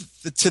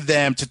worth it to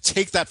them to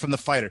take that from the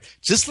fighter?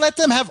 Just let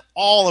them have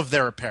all of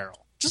their apparel.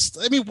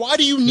 Why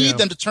do you need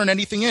them to turn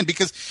anything in?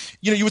 Because,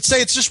 you would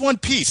say it's just one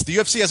piece. The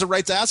UFC has a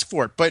right to ask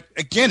for it. But,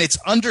 again, it's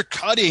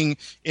undercutting,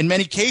 in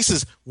many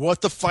cases,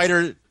 what the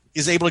fighter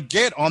is able to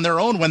get on their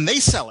own when they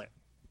sell it.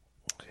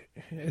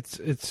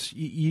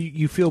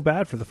 You feel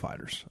bad for the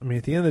fighters. I mean,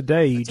 at the end of the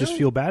day, you just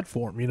feel bad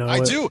for them. I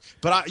do.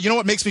 But you know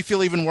what makes me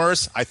feel even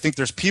worse? I think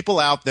there's people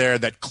out there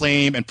that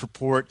claim and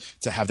purport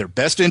to have their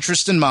best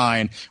interest in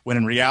mind, when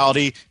in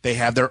reality they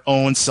have their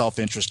own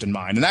self-interest in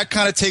mind. And that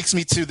kind of takes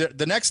me to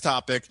the next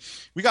topic.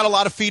 We got a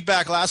lot of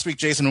feedback last week,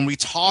 Jason, when we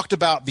talked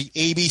about the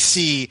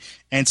ABC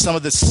and some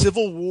of the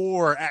civil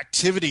war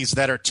activities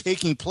that are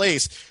taking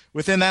place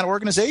within that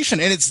organization.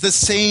 And it's the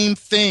same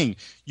thing.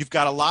 You've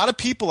got a lot of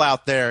people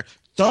out there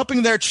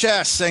thumping their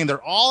chest, saying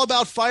they're all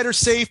about fighter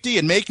safety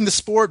and making the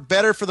sport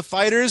better for the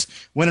fighters,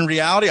 when in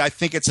reality, I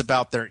think it's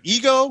about their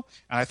ego,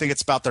 and I think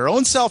it's about their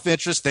own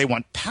self-interest. They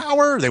want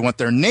power. They want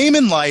their name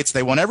in lights.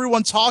 They want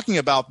everyone talking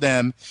about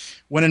them,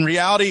 when in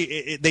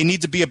reality, they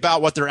need to be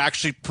about what they're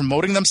actually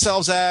promoting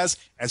themselves as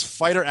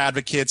fighter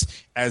advocates,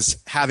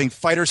 as having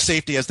fighter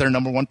safety as their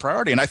number one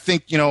priority. And I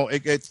think,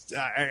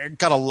 it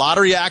got a lot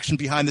of reaction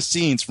behind the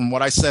scenes from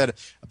what I said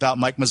about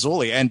Mike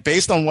Mazzulli. And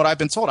based on what I've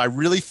been told, I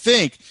really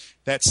think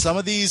that some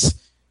of these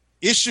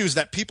issues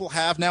that people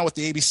have now with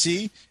the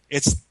ABC,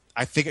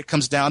 I think it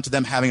comes down to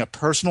them having a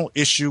personal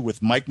issue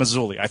with Mike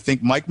Mazzulli. I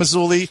think Mike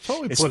Mazzulli is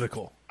totally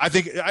political.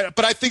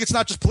 But I think it's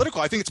not just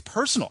political. I think it's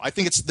personal. I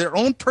think it's their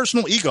own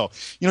personal ego.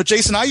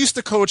 Jason, I used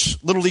to coach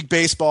Little League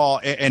baseball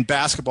and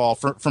basketball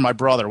for my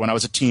brother when I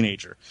was a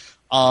teenager.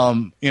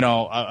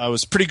 I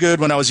was pretty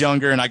good when I was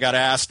younger, and I got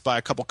asked by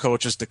a couple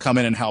coaches to come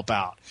in and help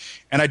out.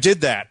 And I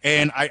did that.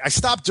 And I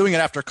stopped doing it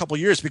after a couple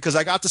years because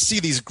I got to see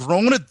these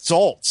grown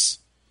adults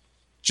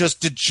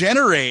just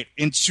degenerate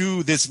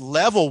into this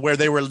level where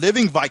they were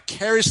living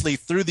vicariously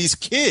through these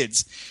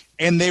kids,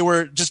 and they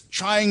were just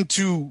trying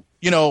to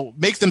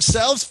make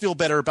themselves feel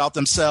better about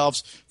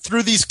themselves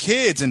through these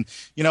kids, and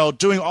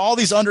doing all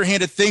these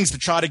underhanded things to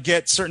try to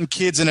get certain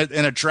kids in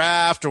a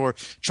draft, or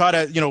try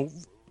to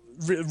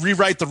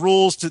rewrite the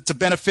rules to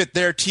benefit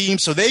their team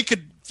so they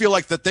could feel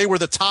like that they were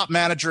the top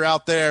manager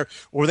out there,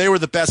 or they were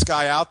the best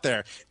guy out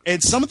there.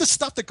 And some of the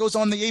stuff that goes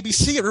on in the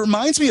ABC, it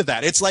reminds me of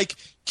that. It's like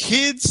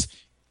kids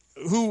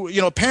who,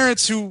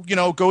 parents who,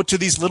 go to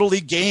these Little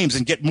League games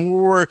and get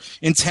more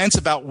intense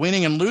about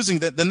winning and losing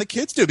than the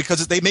kids do,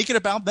 because they make it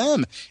about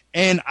them.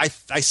 And I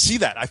see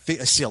that. I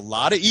see a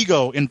lot of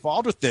ego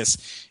involved with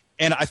this.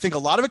 And I think a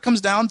lot of it comes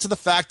down to the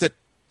fact that,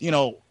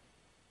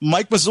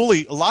 Mike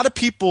Mazzulli, a lot of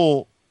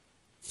people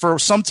for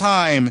some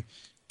time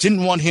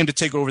didn't want him to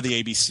take over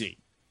the ABC.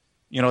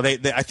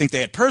 I think they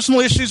had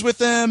personal issues with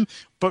him,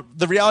 but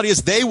the reality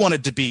is they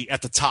wanted to be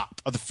at the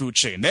top of the food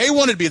chain. They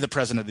wanted to be the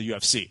president of the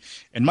UFC.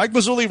 And Mike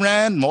Mazzulli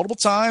ran multiple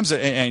times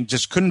and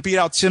just couldn't beat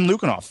out Tim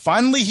Lukianoff.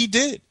 Finally, he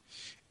did.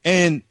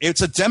 And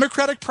it's a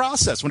democratic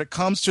process when it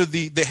comes to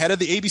the head of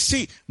the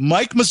ABC.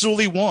 Mike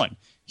Mazzulli won.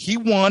 He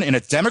won in a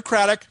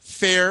democratic,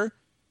 fair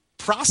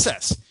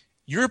process.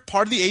 You're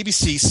part of the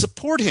ABC.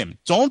 Support him.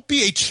 Don't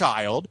be a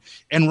child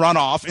and run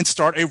off and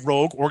start a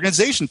rogue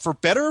organization. For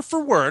better or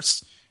for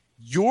worse,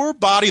 your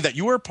body that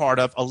you were a part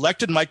of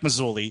elected Mike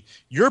Mazzulli.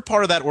 You're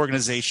part of that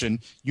organization.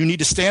 You need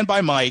to stand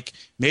by Mike.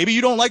 Maybe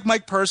you don't like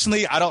Mike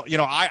personally.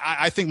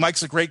 I think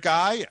Mike's a great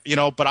guy,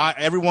 but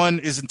everyone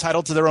is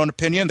entitled to their own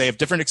opinion. They have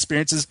different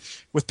experiences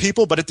with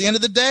people. But at the end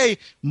of the day,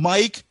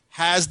 Mike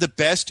has the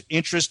best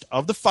interest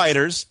of the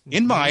fighters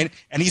in mind,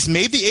 and he's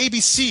made the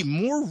ABC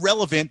more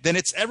relevant than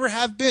it's ever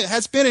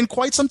has been in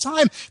quite some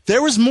time.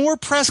 There was more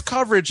press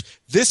coverage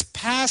this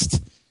past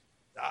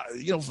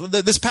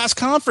this past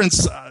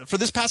conference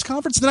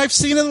than I've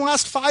seen in the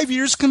last 5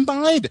 years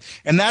combined.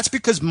 And that's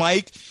because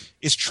Mike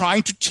is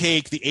trying to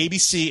take the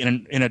ABC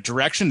in a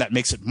direction that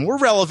makes it more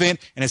relevant,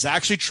 and is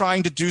actually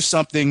trying to do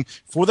something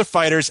for the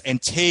fighters and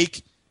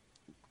take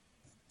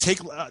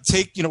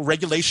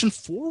regulation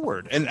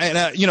forward.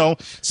 And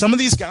some of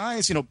these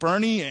guys,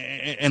 Bernie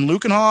and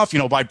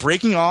Lukianoff, by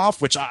breaking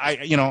off, which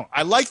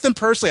I like them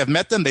personally. I've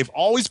met them. They've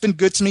always been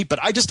good to me, but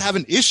I just have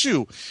an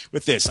issue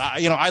with this.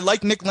 I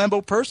like Nick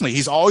Lembo personally.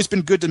 He's always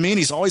been good to me, and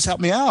he's always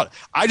helped me out.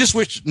 I just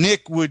wish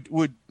Nick would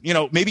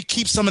maybe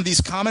keep some of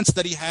these comments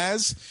that he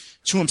has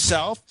to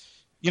himself,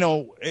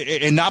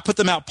 and not put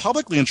them out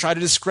publicly and try to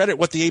discredit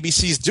what the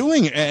ABC is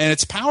doing and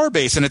its power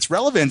base and its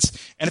relevance.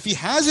 And if he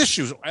has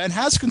issues and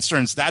has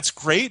concerns, that's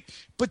great,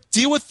 but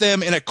deal with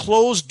them in a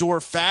closed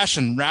door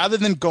fashion rather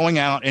than going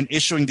out and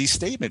issuing these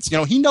statements.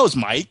 He knows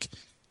Mike.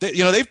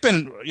 They've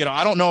been,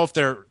 I don't know if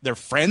they're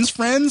friends,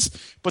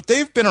 but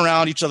they've been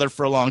around each other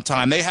for a long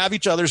time. They have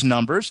each other's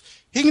numbers.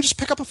 He can just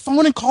pick up a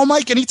phone and call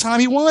Mike anytime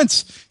he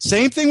wants.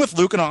 Same thing with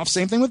Lukianoff,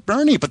 same thing with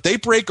Bernie, but they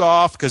break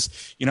off because,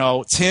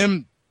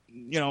 Tim,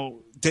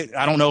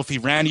 I don't know if he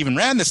even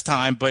ran this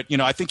time, but,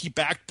 I think he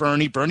backed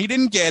Bernie. Bernie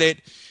didn't get it.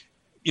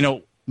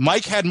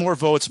 Mike had more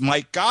votes.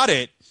 Mike got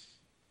it.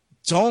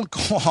 Don't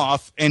go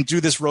off and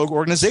do this rogue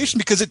organization,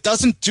 because it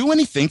doesn't do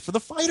anything for the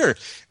fighter.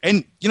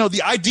 And,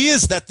 the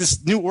ideas that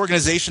this new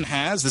organization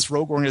has, this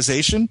rogue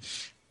organization,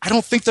 I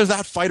don't think they're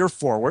that fighter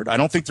forward. I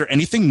don't think they're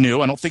anything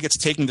new. I don't think it's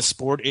taking the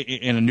sport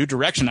in a new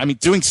direction. I mean,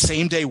 doing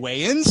same-day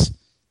weigh-ins,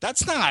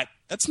 that's not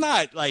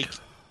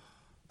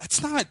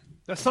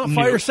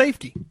fighter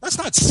safety. That's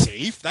not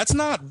safe. That's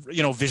not,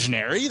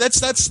 visionary.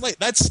 That's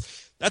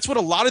what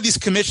a lot of these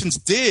commissions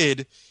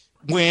did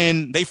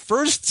when they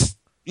first,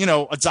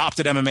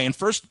 adopted MMA and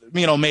first,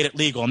 made it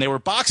legal. And they were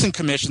boxing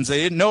commissions. They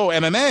didn't know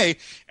MMA.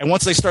 And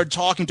once they started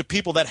talking to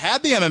people that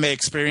had the MMA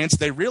experience,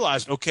 they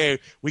realized, okay,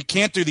 we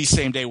can't do these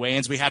same day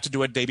weigh-ins. We have to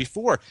do it day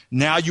before.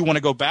 Now you want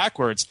to go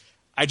backwards.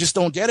 I just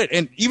don't get it.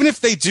 And even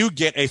if they do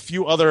get a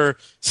few other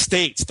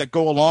states that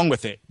go along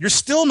with it, you're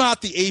still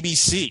not the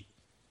ABC.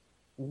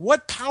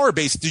 What power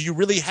base do you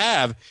really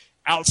have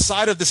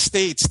outside of the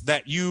states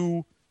that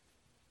you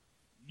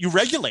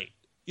regulate?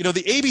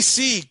 the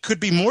ABC could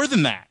be more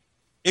than that.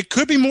 It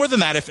could be more than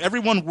that if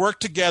everyone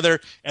worked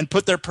together and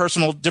put their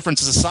personal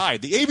differences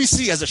aside. The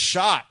ABC has a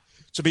shot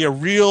to be a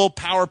real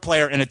power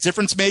player and a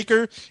difference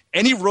maker.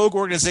 Any rogue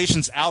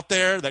organizations out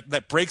there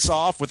that breaks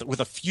off with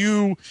a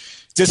few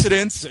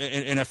dissidents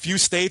in a few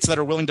states that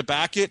are willing to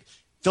back it,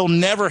 they'll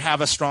never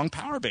have a strong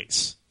power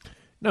base.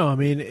 No, I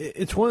mean,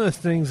 it's one of the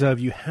things of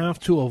you have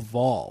to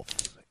evolve.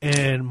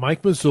 And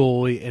Mike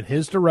Mazzulli and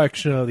his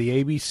direction of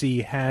the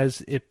ABC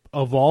has it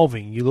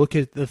evolving. You look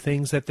at the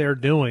things that they're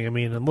doing. I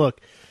mean, and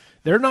look,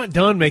 they're not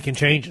done making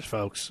changes,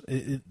 folks.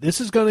 This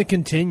is going to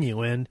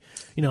continue. And,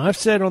 I've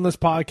said on this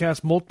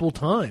podcast multiple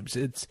times,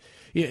 it's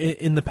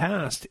in the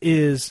past,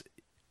 is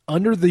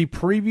under the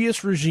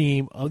previous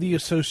regime of the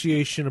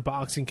Association of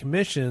Boxing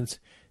Commissions,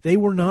 they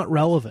were not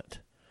relevant.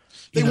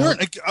 They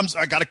weren't.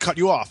 I got to cut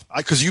you off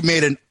because you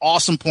made an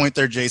awesome point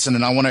there, Jason,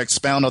 and I want to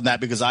expound on that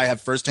because I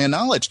have firsthand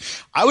knowledge.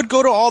 I would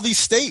go to all these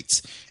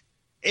states,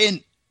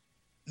 and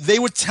they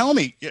would tell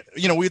me,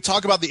 we would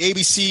talk about the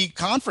ABC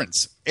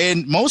conference,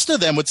 and most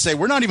of them would say,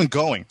 we're not even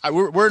going.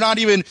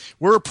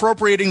 We're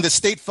appropriating the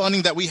state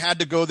funding that we had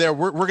to go there.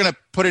 We're going to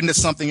put it into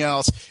something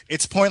else.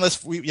 It's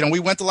pointless. We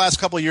went the last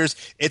couple of years.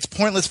 It's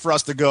pointless for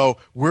us to go.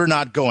 We're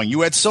not going.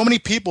 You had so many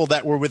people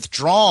that were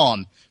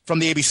withdrawn from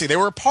the ABC. They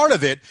were a part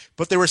of it,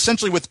 but they were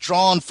essentially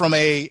withdrawn from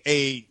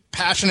a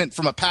passion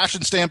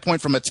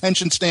standpoint, from a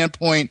attention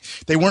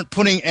standpoint. They weren't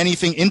putting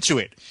anything into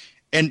it.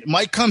 And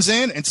Mike comes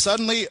in, and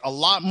suddenly a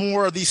lot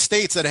more of these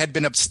states that had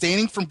been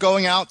abstaining from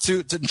going out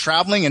to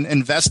traveling and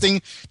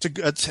investing to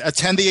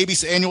attend the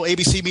annual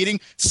ABC meeting,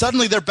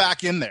 suddenly they're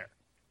back in there.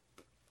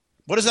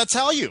 What does that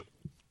tell you?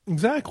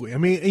 Exactly. I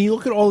mean, and you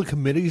look at all the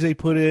committees they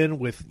put in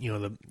with,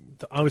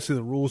 obviously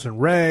the rules and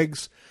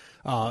regs.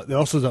 There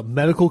also is a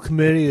medical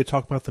committee to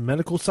talk about the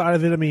medical side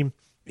of it. I mean,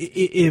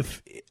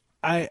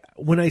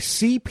 when I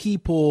see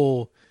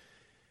people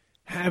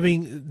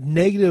having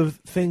negative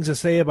things to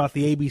say about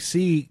the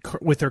ABC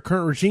with their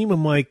current regime,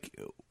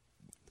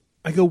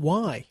 I go,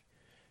 why?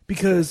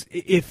 Because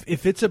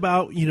if it's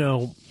about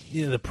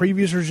the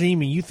previous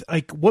regime,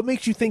 and what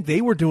makes you think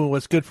they were doing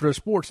what's good for the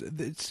sports?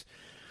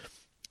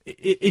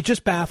 It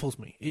just baffles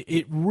me.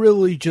 It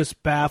really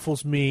just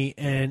baffles me.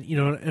 And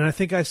and I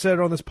think I said it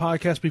on this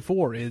podcast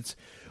before.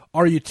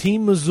 Are you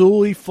team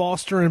Mazzulli,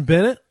 Foster, and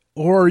Bennett,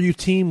 or are you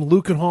team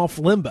Lukenhoff,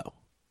 Limbo?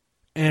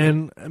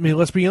 And, I mean,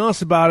 let's be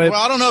honest about it.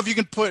 Well, I don't know if you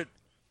can put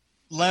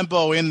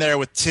Lembo in there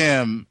with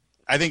Tim.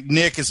 I think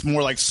Nick is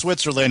more like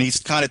Switzerland. He's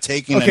kind of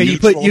taking a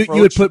neutral approach.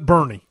 You would put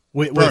Bernie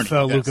with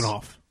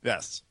Lukenhoff.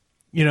 Yes.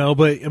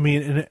 But, I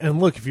mean, and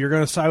look, if you're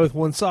going to side with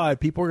one side,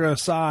 people are going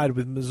to side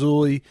with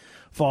Mazzulli,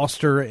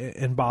 Foster,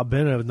 and Bob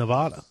Bennett of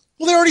Nevada.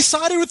 Well, they already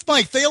sided with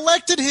Mike. They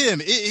elected him.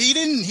 He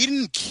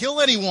didn't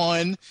kill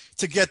anyone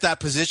to get that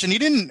position. He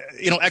didn't,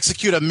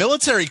 execute a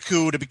military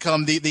coup to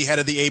become the head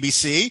of the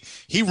ABC.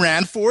 He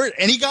ran for it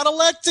and he got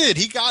elected.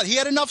 He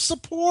had enough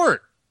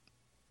support.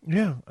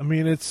 Yeah, I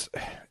mean, it's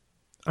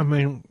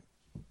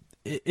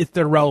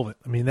they're relevant.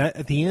 I mean, that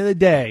at the end of the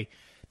day,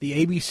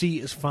 the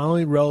ABC is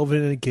finally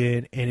relevant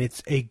again, and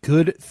it's a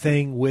good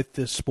thing with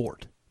this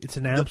sport. It's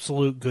an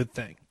absolute good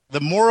thing. The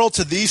moral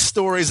to these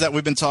stories that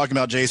we've been talking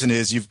about, Jason,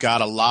 is you've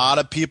got a lot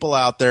of people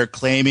out there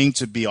claiming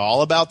to be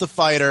all about the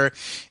fighter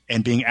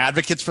and being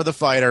advocates for the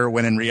fighter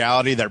when in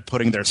reality they're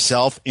putting their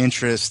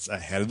self-interests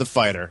ahead of the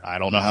fighter. I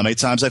don't know how many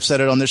times I've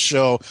said it on this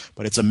show,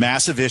 but it's a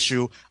massive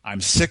issue.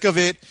 I'm sick of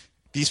it.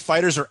 These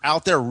fighters are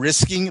out there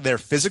risking their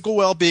physical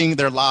well-being,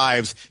 their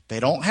lives. They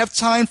don't have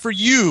time for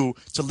you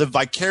to live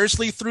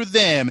vicariously through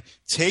them.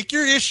 Take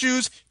your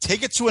issues,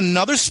 take it to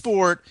another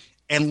sport,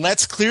 and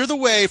let's clear the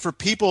way for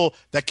people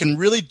that can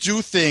really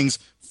do things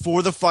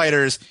for the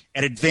fighters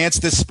and advance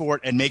this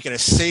sport and make it a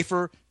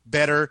safer,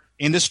 better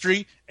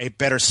industry, a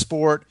better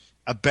sport,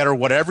 a better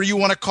whatever you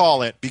want to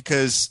call it.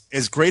 Because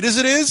as great as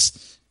it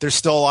is, there's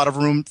still a lot of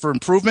room for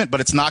improvement, but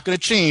it's not going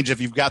to change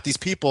if you've got these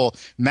people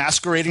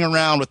masquerading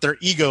around with their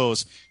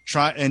egos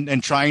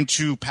trying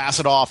to pass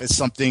it off as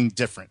something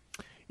different.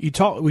 We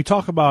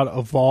talk about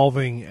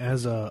evolving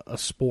as a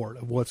sport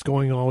of what's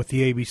going on with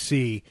the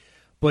ABC.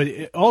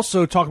 But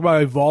also talk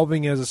about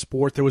evolving as a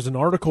sport. There was an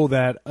article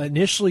that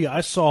initially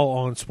I saw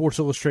on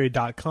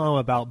SportsIllustrated.com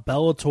about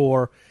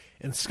Bellator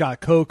and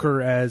Scott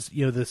Coker as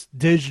this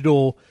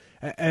digital,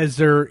 as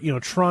they're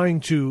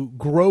trying to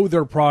grow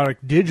their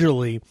product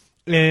digitally,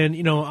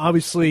 and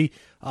obviously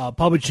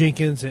Bubba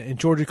Jenkins and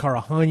Georgie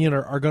Karahanyan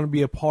are going to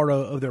be a part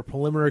of their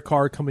preliminary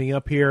card coming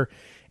up here.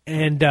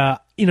 And,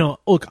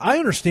 look, I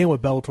understand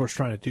what Bellator's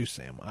trying to do,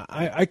 Sam.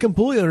 I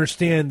completely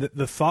understand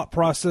the thought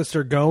process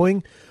they're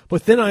going,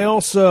 but then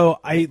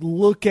I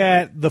look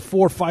at the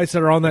 4 fights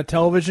that are on that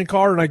television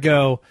card, and I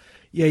go,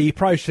 yeah, you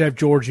probably should have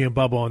Georgie and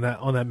Bubba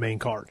on that main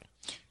card.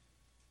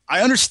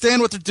 I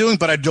understand what they're doing,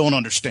 but I don't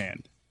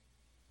understand.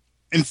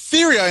 In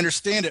theory, I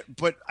understand it,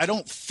 but I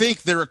don't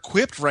think they're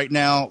equipped right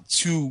now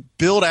to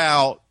build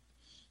out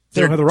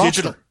their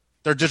digital.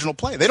 their digital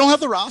play. They don't have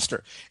the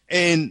roster,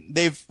 and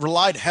they've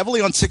relied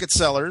heavily on ticket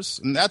sellers,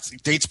 and that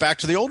dates back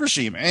to the old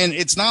regime. And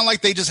it's not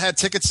like they just had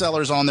ticket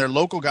sellers on their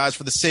local guys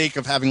for the sake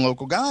of having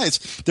local guys.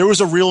 There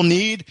was a real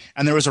need,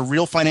 and there was a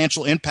real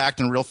financial impact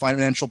and real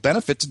financial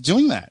benefit to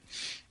doing that.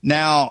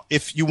 Now,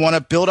 if you want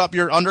to build up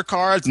your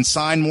undercards and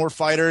sign more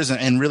fighters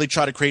and really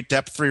try to create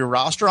depth for your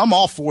roster, I'm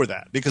all for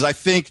that, because I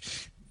think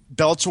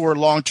Bellator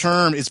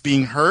long-term is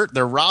being hurt.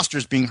 Their roster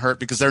is being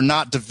hurt because they're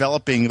not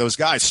developing those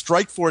guys.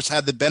 Strikeforce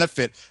had the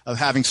benefit of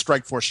having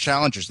Strikeforce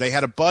challengers. They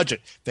had a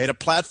budget. They had a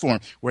platform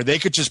where they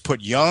could just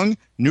put young,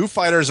 new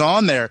fighters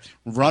on there,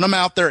 run them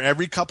out there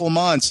every couple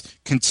months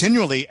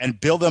continually,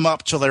 and build them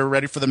up till they're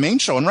ready for the main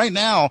show. And right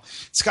now,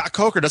 Scott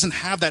Coker doesn't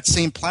have that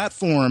same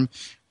platform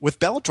with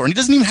Bellator, and he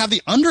doesn't even have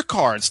the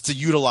undercards to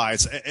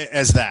utilize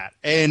as that.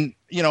 And,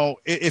 you know,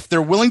 if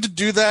they're willing to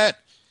do that,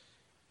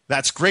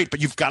 that's great, but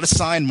you've got to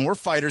sign more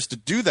fighters to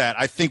do that.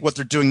 I think what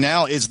they're doing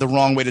now is the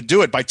wrong way to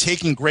do it, by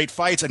taking great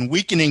fights and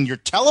weakening your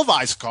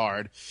televised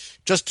card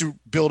just to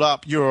build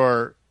up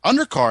your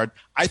undercard.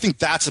 I think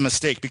that's a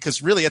mistake,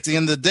 because really at the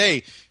end of the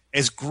day,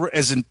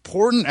 as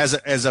important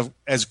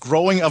as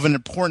growing of an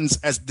importance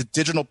as the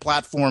digital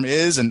platform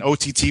is and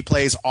OTT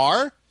plays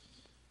are,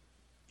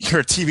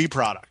 you're a TV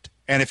product.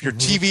 And if your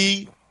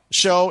TV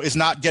show is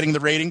not getting the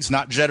ratings,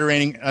 not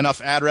generating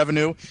enough ad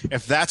revenue,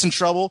 if that's in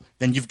trouble,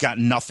 then you've got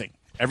nothing.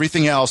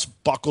 Everything else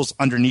buckles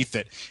underneath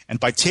it. And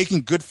by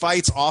taking good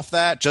fights off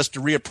that just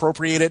to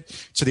reappropriate it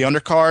to the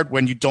undercard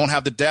when you don't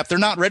have the depth, they're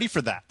not ready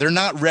for that. They're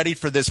not ready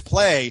for this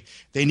play.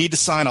 They need to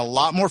sign a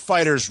lot more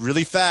fighters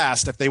really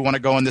fast if they want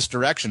to go in this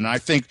direction. And I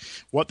think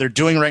what they're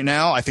doing right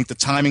now, I think the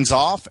timing's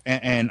off,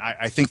 and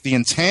I think the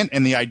intent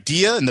and the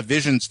idea and the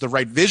vision's the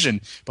right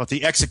vision, but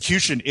the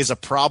execution is a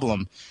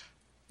problem.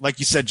 Like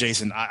you said,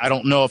 Jason, I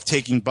don't know if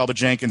taking Bubba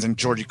Jenkins and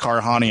Georgie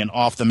Karahanian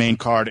off the main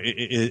card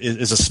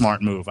is a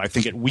smart move. I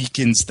think it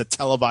weakens the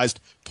televised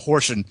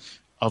portion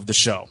of the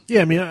show.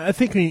 Yeah, I mean, I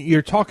think when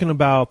you're talking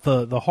about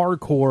the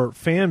hardcore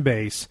fan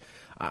base,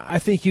 I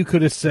think you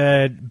could have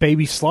said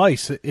Baby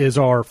Slice is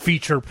our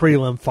feature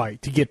prelim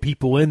fight to get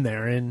people in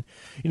there. And,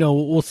 you know,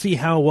 we'll see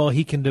how well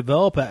he can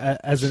develop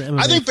as an MMA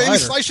I think fighter. Baby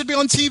Slice should be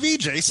on TV,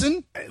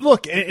 Jason.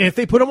 Look, if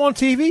they put him on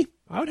TV,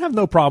 I would have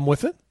no problem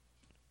with it.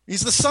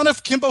 He's the son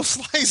of Kimbo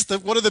Slice,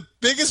 one of the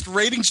biggest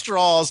ratings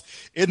draws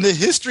in the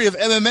history of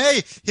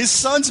MMA. His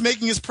son's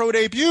making his pro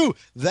debut.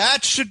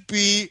 That should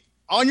be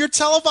on your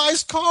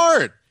televised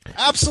card.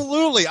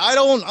 Absolutely. I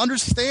don't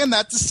understand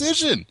that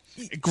decision.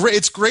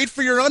 It's great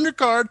for your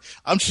undercard.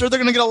 I'm sure they're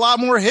going to get a lot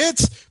more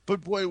hits,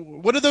 but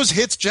what do those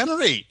hits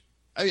generate?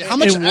 I mean, how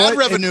much ad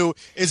revenue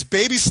is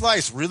Baby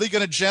Slice really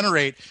going to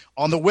generate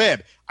on the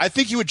web? I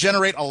think he would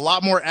generate a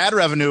lot more ad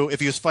revenue if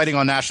he was fighting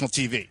on national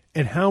TV.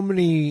 And how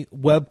many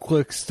web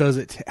clicks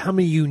how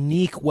many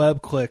unique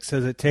web clicks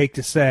does it take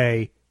to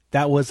say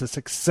that was a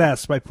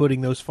success by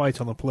putting those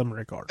fights on the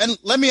preliminary card? And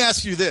let me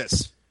ask you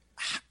this.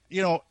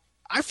 You know,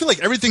 I feel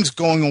like everything's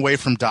going away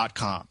from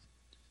 .com.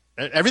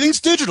 Everything's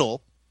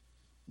digital,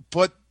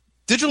 but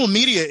digital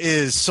media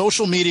is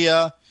social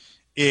media,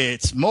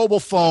 it's mobile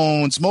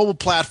phones, mobile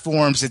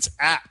platforms, it's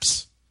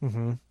apps.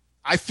 Mm-hmm.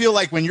 I feel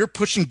like when you're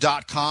pushing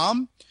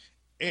 .com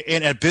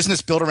and a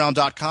business built around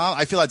 .com,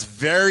 I feel that's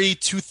very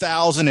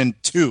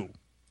 2002.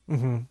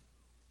 Mm-hmm.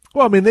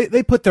 Well, I mean,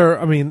 they've got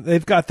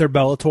their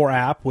Bellator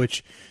app,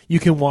 which you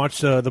can watch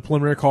the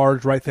preliminary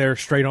cards right there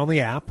straight on the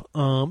app.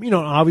 You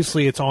know,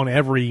 obviously it's on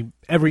every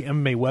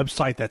MMA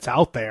website that's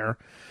out there.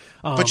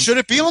 But should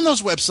it be on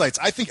those websites?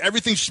 I think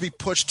everything should be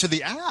pushed to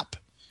the app.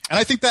 And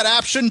I think that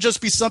app shouldn't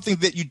just be something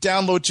that you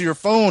download to your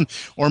phone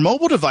or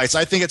mobile device.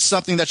 I think it's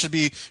something that should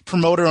be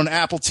promoted on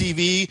Apple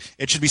TV.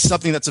 It should be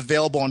something that's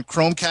available on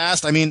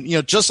Chromecast. I mean, you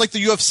know, just like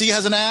the UFC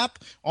has an app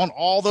on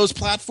all those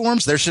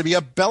platforms, there should be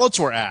a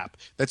Bellator app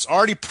that's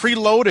already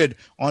preloaded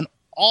on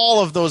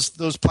all of those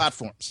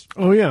platforms.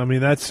 Oh yeah, I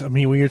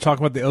mean when you're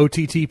talking about the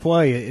OTT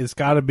play, it's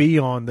got to be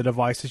on the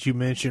devices you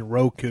mentioned,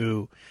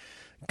 Roku,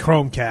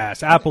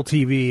 Chromecast, Apple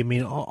TV. I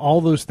mean,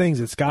 all those things.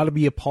 It's got to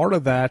be a part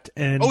of that.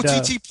 And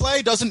OTT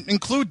Play doesn't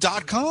include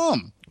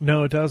 .com.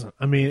 No, it doesn't.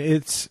 I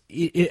mean,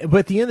 but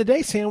at the end of the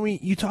day, Sam,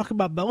 you talk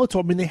about Bellator.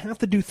 I mean, they have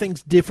to do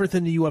things different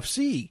than the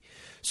UFC.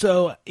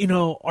 So, you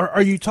know,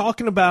 are you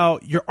talking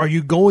about are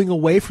you going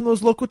away from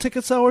those local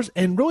ticket sellers?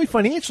 And really,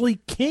 financially,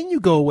 can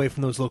you go away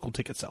from those local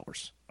ticket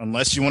sellers?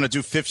 Unless you want to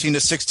do 15 to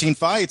 16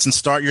 fights and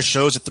start your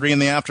shows at 3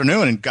 p.m,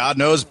 and God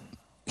knows.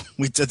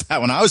 We did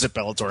that when I was at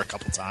Bellator a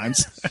couple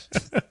times.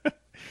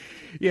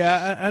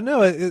 Yeah, I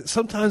know.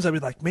 Sometimes I'd be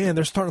like, man,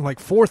 they're starting like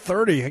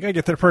 4:30. I gotta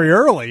get there pretty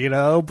early, you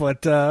know.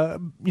 But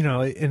you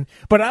know,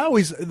 but I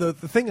always the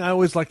thing I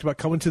always liked about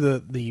coming to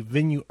the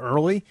venue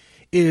early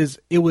is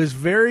it was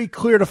very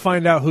clear to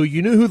find out who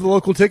the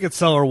local ticket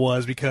seller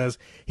was, because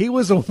he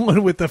was the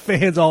one with the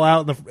fans all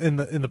out in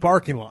the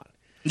parking lot.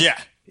 Yeah.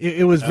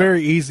 It was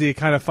very easy to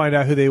kind of find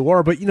out who they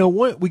were. But, you know,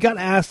 we got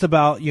asked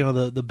about, you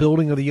know, the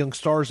building of the young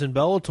stars in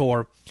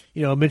Bellator.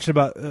 You know, mentioned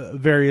about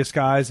various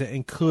guys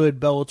and could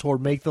Bellator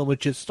make them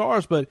legit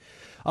stars. But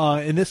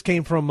and this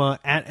came from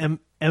at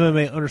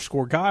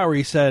MMA_guy,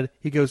 where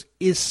he goes,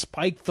 is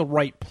Spike the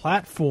right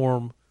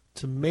platform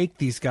to make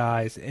these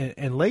guys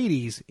and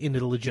ladies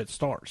into legit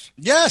stars?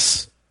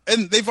 Yes.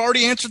 And they've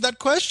already answered that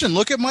question.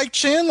 Look at Mike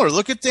Chandler.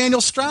 Look at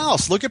Daniel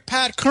Strauss. Look at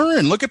Pat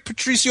Curran. Look at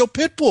Patricio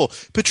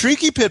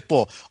Patricky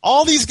Pitbull.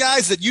 All these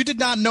guys that you did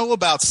not know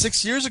about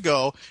 6 years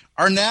ago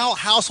are now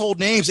household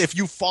names if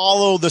you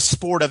follow the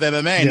sport of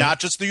MMA, not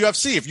just the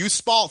UFC. If you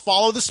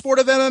follow the sport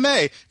of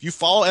MMA, if you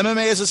follow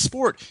MMA as a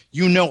sport,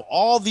 you know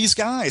all these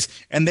guys.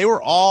 And they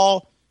were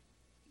all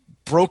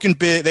broken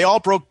big. They all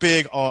broke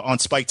big on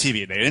Spike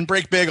TV. They didn't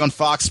break big on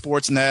Fox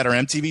Sports Net or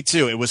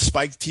MTV2. It was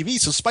Spike TV.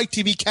 So Spike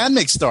TV can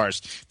make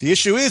stars. The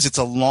issue is it's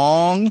a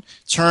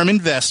long-term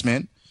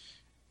investment.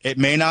 It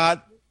may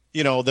not,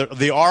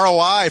 the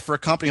ROI for a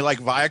company like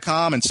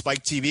Viacom and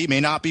Spike TV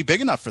may not be big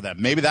enough for them.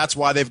 Maybe that's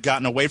why they've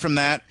gotten away from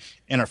that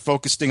and are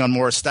focusing on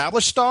more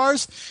established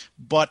stars.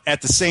 But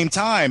at the same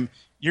time,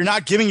 you're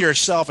not giving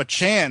yourself a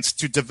chance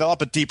to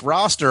develop a deep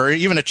roster or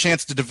even a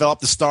chance to develop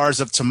the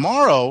stars of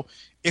tomorrow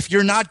if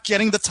you're not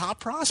getting the top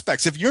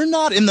prospects. If you're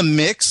not in the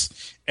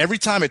mix every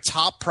time a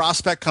top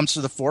prospect comes to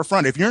the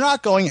forefront, if you're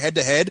not going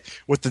head-to-head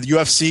with the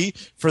UFC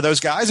for those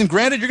guys, and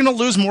granted, you're going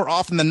to lose more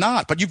often than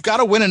not, but you've got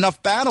to win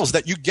enough battles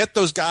that you get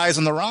those guys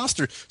on the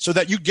roster so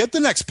that you get the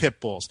next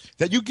Pitbulls,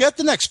 that you get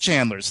the next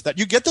Chandlers, that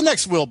you get the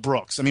next Will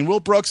Brooks. I mean, Will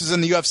Brooks is in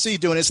the UFC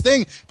doing his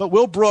thing, but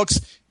Will Brooks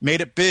made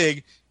it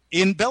big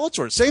in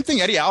Bellator. Same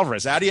thing, Eddie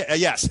Alvarez.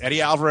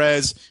 Eddie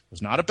Alvarez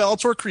was not a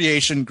Bellator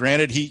creation.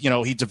 Granted, he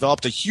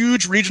developed a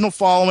huge regional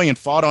following and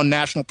fought on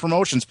national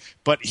promotions,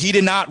 but he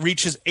did not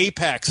reach his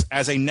apex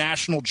as a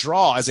national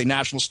draw, as a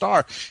national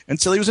star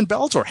until he was in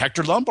Bellator.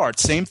 Hector Lombard,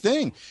 same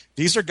thing.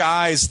 These are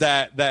guys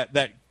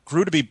that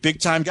grew to be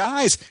big-time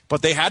guys,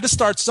 but they had to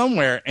start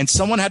somewhere, and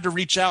someone had to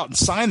reach out and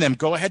sign them,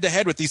 go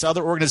head-to-head with these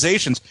other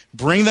organizations,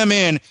 bring them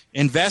in,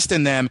 invest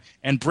in them,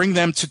 and bring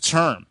them to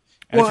term.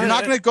 And if you're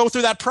not going to go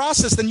through that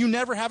process, then you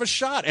never have a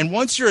shot. And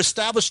once your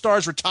established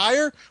stars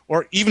retire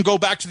or even go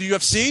back to the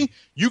UFC,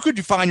 you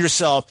could find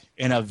yourself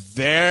in a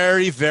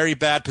very, very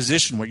bad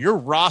position where your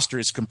roster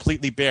is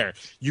completely bare.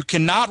 You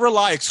cannot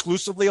rely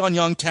exclusively on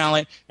young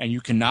talent, and you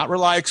cannot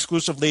rely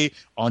exclusively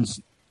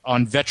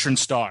on veteran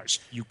stars.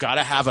 You've got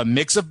to have a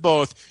mix of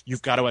both.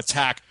 You've got to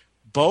attack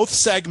both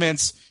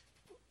segments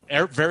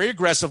very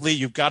aggressively.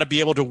 You've got to be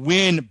able to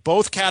win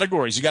both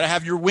categories. You got to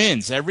have your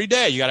wins every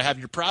day. You got to have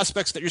your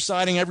prospects that you're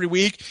signing every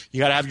week. You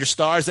got to have your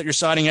stars that you're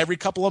signing every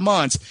couple of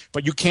months,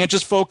 but you can't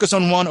just focus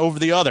on one over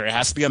the other. It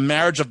has to be a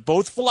marriage of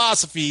both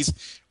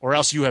philosophies, or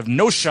else you have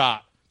no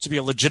shot to be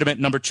a legitimate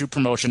number 2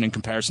 promotion in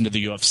comparison to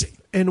the UFC.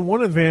 And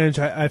one advantage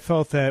I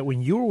felt that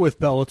when you were with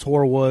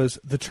Bellator was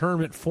the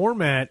tournament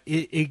format.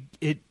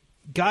 It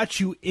got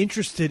you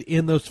interested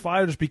in those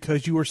fighters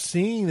because you were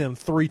seeing them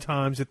 3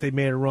 times that they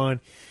made a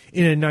run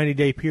in a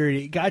 90-day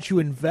period. It got you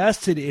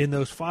invested in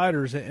those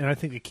fighters, and I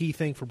think the key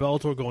thing for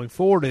Bellator going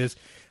forward is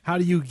how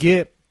do you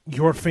get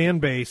your fan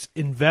base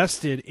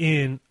invested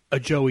in a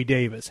Joey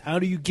Davis? How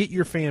do you get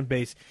your fan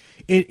base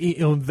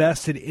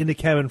invested into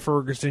Kevin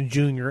Ferguson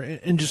Jr.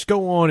 and just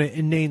go on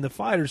and name the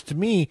fighters? To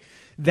me,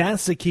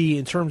 that's the key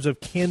in terms of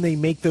can they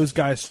make those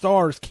guys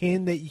stars?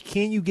 Can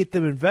you get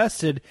them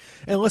invested?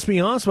 And let's be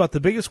honest about it, the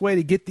biggest way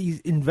to get these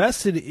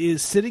invested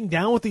is sitting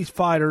down with these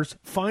fighters,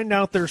 find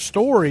out their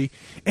story,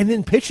 and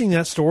then pitching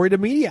that story to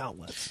media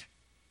outlets.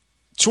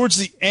 Towards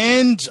the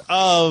end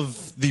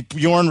of the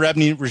Bjorn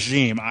Rebney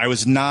regime, I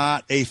was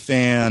not a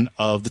fan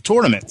of the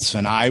tournaments,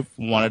 and I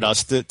wanted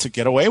us to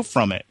get away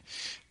from it.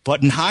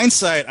 But in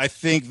hindsight, I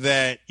think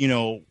that,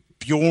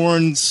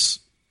 Bjorn's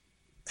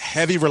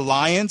heavy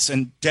reliance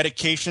and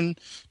dedication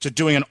to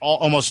doing an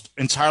almost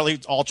entirely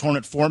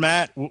all-tournament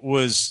format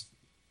was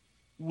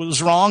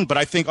wrong. But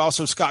I think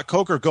also Scott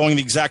Coker going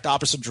the exact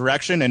opposite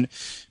direction and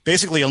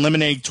basically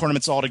eliminating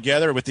tournaments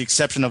altogether with the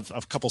exception of a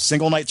couple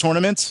single-night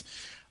tournaments,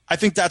 I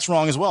think that's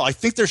wrong as well. I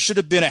think there should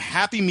have been a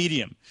happy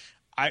medium.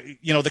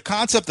 The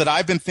concept that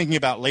I've been thinking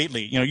about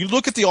lately, you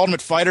look at the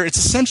Ultimate Fighter, it's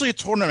essentially a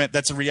tournament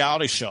that's a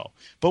reality show.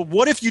 But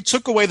what if you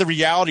took away the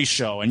reality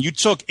show and you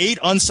took 8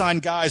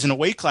 unsigned guys in a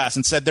weight class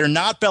and said they're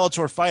not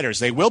Bellator fighters?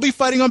 They will be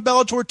fighting on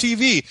Bellator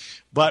TV,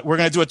 but we're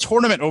going to do a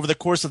tournament over the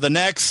course of the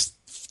next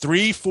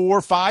 3,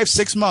 4, 5,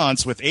 6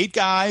 months with 8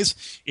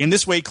 guys in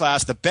this weight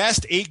class, the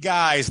best 8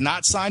 guys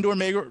not signed to a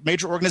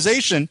major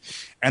organization,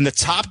 and the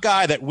top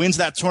guy that wins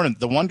that tournament,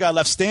 the one guy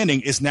left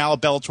standing, is now a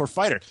Bellator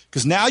fighter.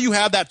 Because now you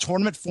have that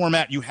tournament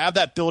format, you have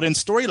that built-in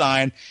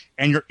storyline,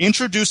 and you're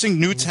introducing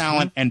new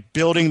talent and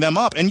building them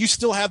up. And you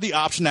still have the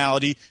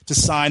optionality to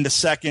sign the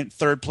 2nd,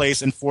 3rd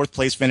place, and 4th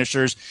place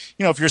finishers.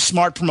 If you're a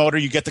smart promoter,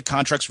 you get the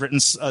contracts written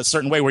a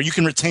certain way where you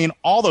can retain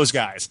all those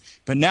guys.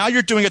 But now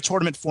you're doing a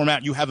tournament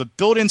format. You have a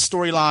built-in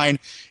storyline.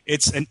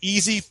 It's an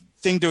easy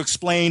thing to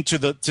explain to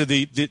the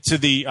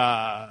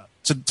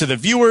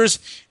viewers.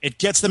 It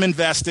gets them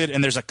invested,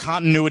 and there's a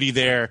continuity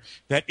there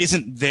that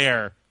isn't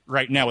there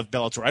right now with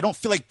Bellator. I don't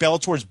feel like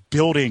Bellator is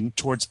building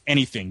towards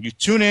anything. You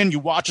tune in, you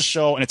watch a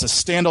show, and it's a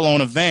standalone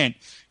event.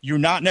 You're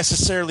not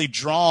necessarily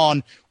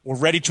drawn or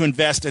ready to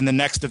invest in the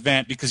next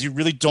event because you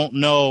really don't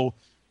know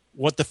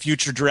what the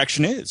future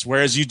direction is.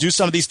 Whereas you do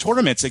some of these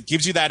tournaments, it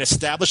gives you that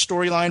established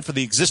storyline for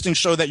the existing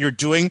show that you're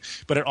doing,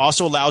 but it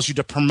also allows you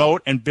to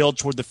promote and build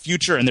toward the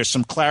future, and there's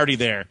some clarity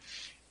there.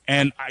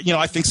 And,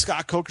 I think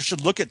Scott Coker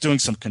should look at doing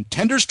some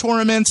contenders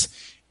tournaments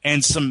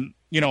and some,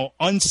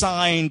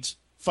 unsigned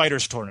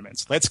fighters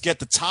tournaments. Let's get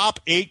the top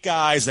 8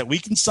 guys that we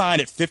can sign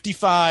at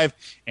 55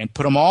 and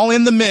put them all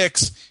in the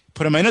mix,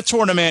 put them in a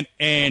tournament,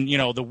 and,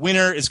 the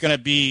winner is going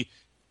to be,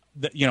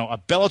 a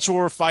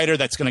Bellator fighter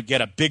that's going to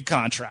get a big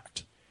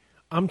contract.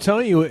 I'm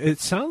telling you, it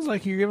sounds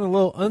like you're giving a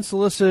little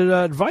unsolicited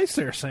advice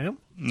there, Sam.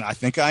 I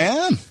think I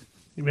am.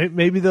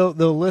 Maybe they'll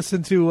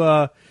listen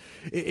to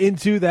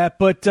into that.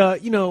 But,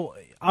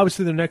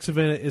 obviously the next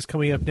event is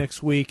coming up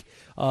next week,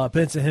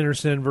 Benson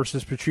Henderson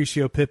versus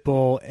Patricio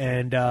Pitbull.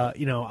 And,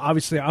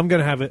 obviously I'm going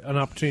to have an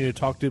opportunity to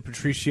talk to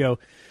Patricio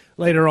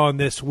later on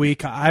this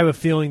week. I have a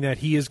feeling that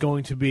he is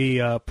going to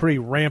be pretty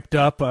ramped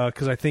up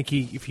because I think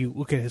if you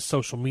look at his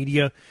social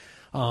media,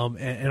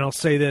 and I'll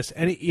say this,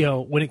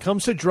 when it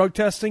comes to drug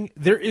testing,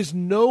 there is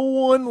no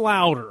one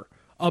louder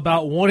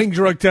about wanting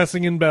drug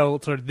testing in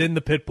Bellator than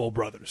the Pitbull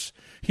brothers.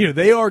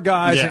 They are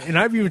guys, and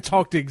I've even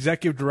talked to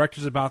executive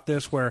directors about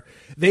this, where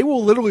they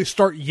will literally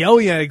start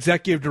yelling at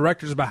executive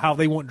directors about how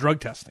they want drug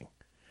testing.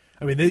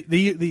 I mean,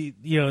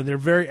 they're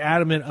very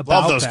adamant about that.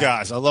 Love those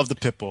guys. I love the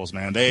Pitbulls,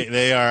 man.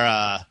 They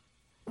are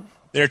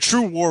they're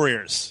true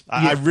warriors.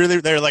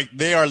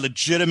 They are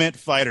legitimate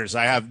fighters.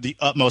 I have the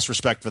utmost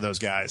respect for those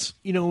guys.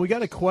 We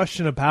got a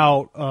question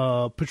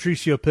about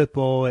Patricio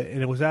Pitbull,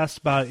 and it was asked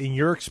about in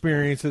your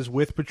experiences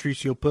with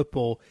Patricio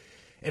Pitbull.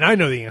 And I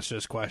know the answer to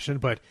this question,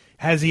 but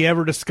has he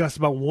ever discussed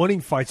about wanting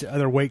fights at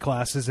other weight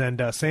classes?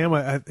 And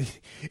Sam,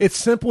 it's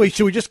simply,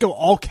 should we just go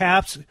all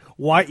caps,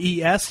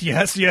 YES,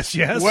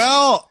 yes?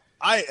 Well,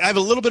 I have a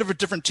little bit of a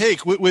different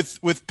take.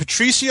 With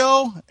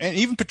Patricio and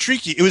even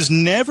Patrici, it was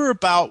never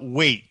about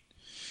weight.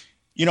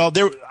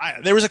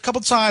 There was a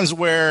couple times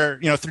where,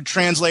 through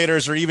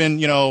translators or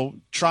even,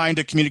 trying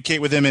to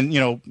communicate with him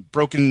in,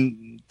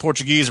 broken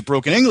Portuguese or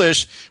broken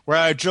English, where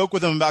I would joke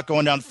with him about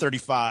going down to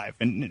 35.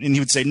 And he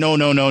would say, no.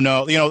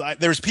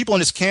 There's people in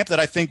his camp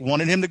that I think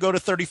wanted him to go to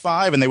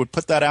 35, and they would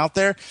put that out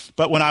there.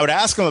 But when I would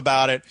ask him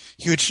about it,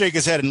 he would shake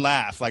his head and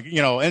laugh. And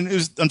it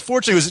was,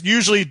 unfortunately, it was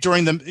usually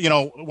during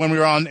when we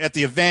were at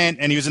the event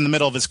and he was in the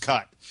middle of his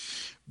cut.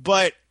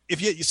 But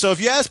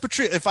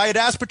if I had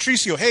asked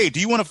Patricio, hey, do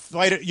you want to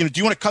fight? Do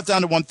you want to cut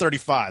down to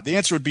 135? The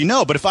answer would be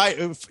no. But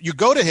if you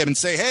go to him and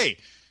say, hey,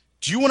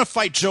 do you want to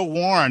fight Joe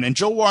Warren? And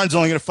Joe Warren's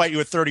only going to fight you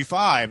at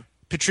 35.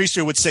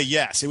 Patricio would say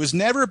yes. It was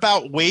never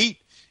about weight.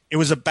 It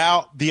was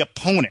about the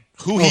opponent,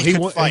 he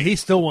could fight. He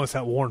still wants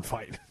that Warren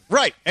fight.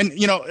 Right. And,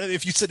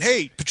 if you said,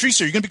 hey,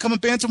 Patricio, you're going to become a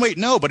bantamweight?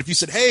 No. But if you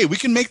said, hey, we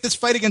can make this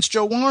fight against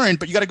Joe Warren,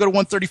 but you got to go to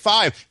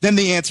 135, then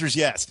the answer is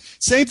yes.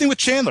 Same thing with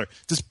Chandler.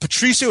 Does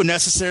Patricio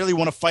necessarily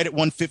want to fight at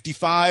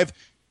 155?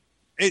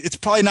 It's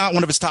probably not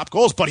one of his top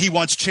goals, but he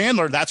wants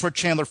Chandler. That's where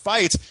Chandler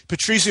fights.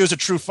 Patricio is a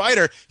true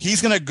fighter.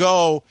 He's going to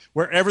go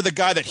wherever the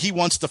guy that he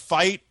wants to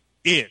fight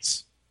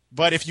is.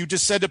 But if you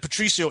just said to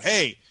Patricio,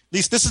 hey, at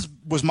least this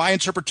was my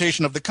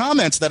interpretation of the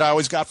comments that I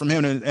always got from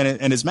him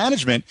and his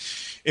management.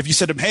 If you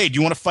said to him, hey, do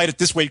you want to fight at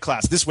this weight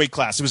class,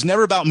 it was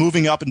never about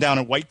moving up and down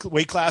in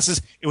weight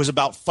classes. It was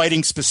about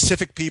fighting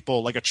specific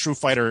people like a true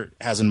fighter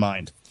has in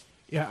mind.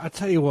 Yeah, I'll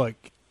tell you what,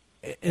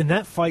 in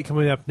that fight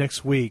coming up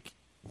next week,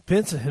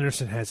 Benson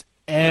Henderson has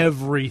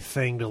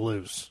everything to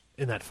lose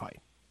in that fight.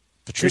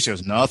 Patricio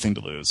has nothing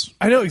to lose.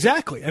 I know,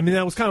 exactly. I mean,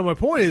 that was kind of my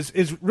point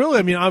is really,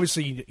 I mean,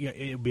 obviously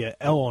it would be an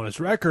L on his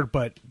record,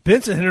 but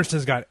Benson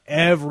Henderson's got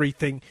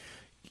everything.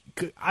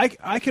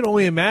 I can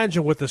only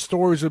imagine what the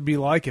stories would be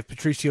like if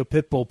Patricio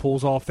Pitbull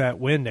pulls off that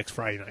win next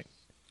Friday night.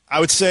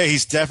 I would say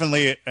he's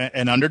definitely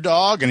an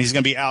underdog, and he's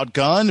going to be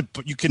outgunned,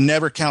 but you can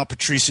never count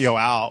Patricio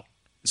out,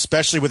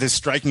 especially with his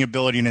striking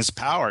ability and his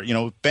power.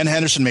 Ben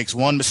Henderson makes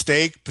one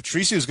mistake,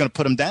 Patricio is going to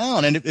put him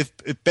down, and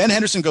if Ben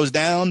Henderson goes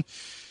down,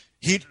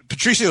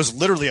 Patricio is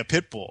literally a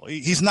pit bull.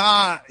 He's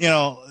not,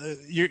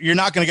 you're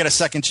not going to get a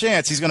second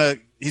chance. He's going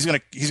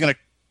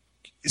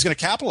to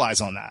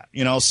capitalize on that,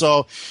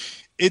 So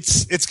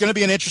it's going to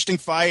be an interesting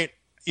fight.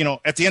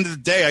 At the end of the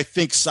day, I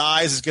think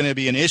size is going to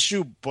be an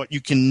issue, but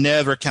you can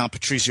never count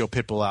Patricio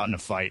Pitbull out in a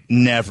fight.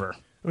 Never.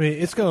 I mean,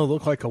 it's going to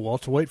look like a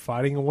welterweight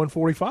fighting a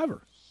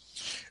 145er.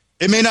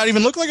 It may not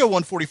even look like a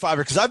 145er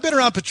because I've been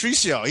around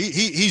Patricio.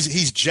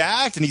 He's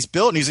jacked and he's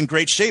built and he's in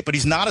great shape, but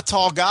he's not a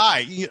tall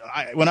guy.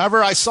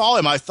 Whenever I saw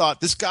him, I thought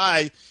this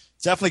guy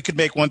definitely could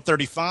make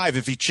 135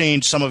 if he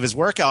changed some of his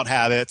workout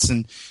habits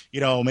and,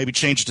 maybe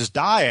changed his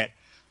diet.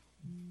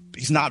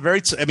 He's not very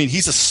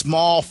he's a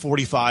small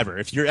 45er.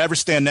 If you ever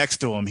stand next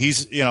to him,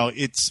 he's,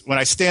 when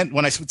I would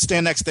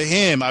stand next to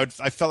him, I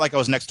felt like I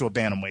was next to a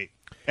bantamweight.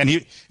 And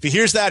if he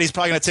hears that, he's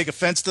probably going to take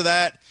offense to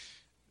that.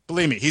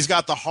 Believe me, he's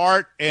got the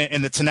heart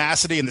and the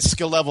tenacity and the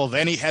skill level of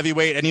any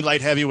heavyweight, any light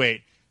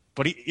heavyweight.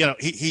 But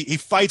he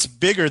fights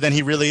bigger than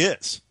he really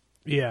is.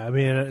 Yeah, I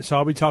mean, so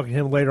I'll be talking to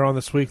him later on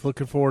this week.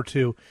 Looking forward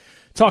to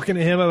talking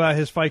to him about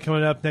his fight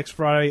coming up next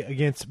Friday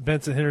against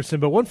Benson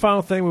Henderson. But one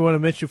final thing we want to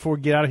mention before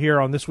we get out of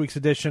here on this week's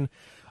edition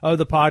of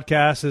the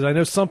podcast is I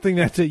know something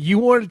that you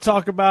wanted to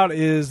talk about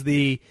is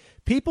the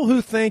people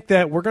who think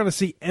that we're going to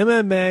see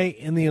MMA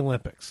in the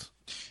Olympics.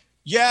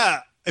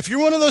 Yeah, if you're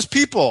one of those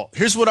people,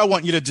 here's what I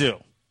want you to do.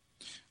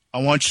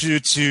 I want you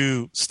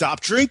to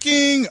stop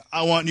drinking.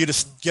 I want you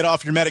to get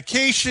off your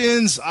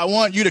medications. I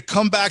want you to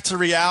come back to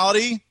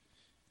reality.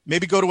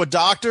 Maybe go to a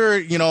doctor,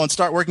 and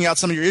start working out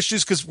some of your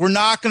issues, because we're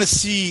not going to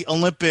see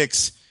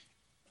Olympics.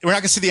 We're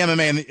not going to see the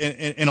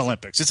MMA in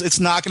Olympics. It's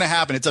not going to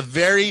happen. It's a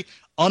very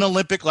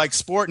un-Olympic-like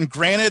sport. And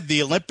granted,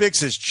 the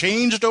Olympics has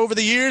changed over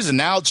the years, and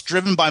now it's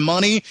driven by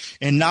money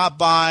and not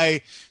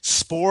by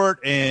sport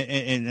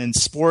and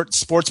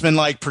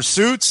sportsman-like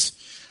pursuits.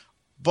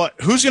 But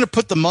who's going to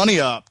put the money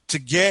up to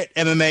get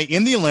MMA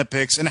in the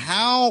Olympics, and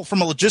how,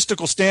 from a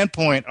logistical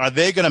standpoint, are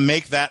they going to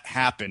make that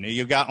happen?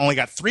 You've only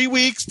got 3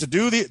 weeks to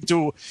do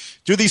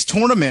these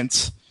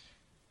tournaments.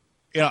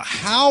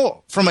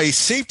 How, from a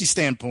safety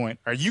standpoint,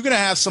 are you going to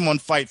have someone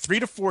fight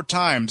 3 to 4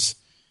 times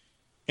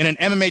in an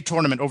MMA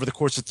tournament over the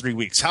course of 3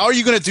 weeks? How are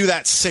you going to do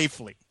that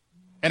safely?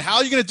 And how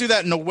are you going to do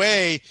that in a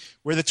way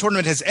where the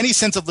tournament has any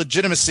sense of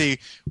legitimacy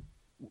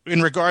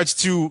in regards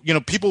to,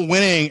 people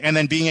winning and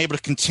then being able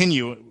to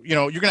continue?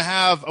 You're going to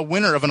have a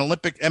winner of an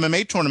Olympic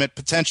MMA tournament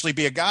potentially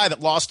be a guy that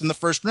lost in the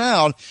first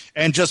round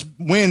and just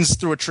wins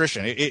through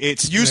attrition.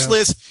 It's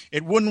useless. Yeah.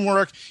 It wouldn't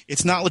work.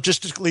 It's not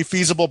logistically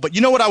feasible. But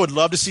you know what I would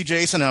love to see,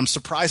 Jason, and I'm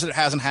surprised that it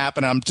hasn't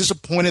happened. I'm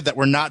disappointed that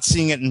we're not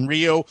seeing it in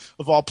Rio,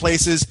 of all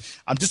places.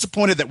 I'm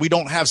disappointed that we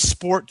don't have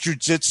sport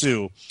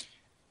jiu-jitsu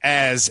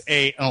as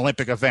an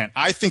Olympic event.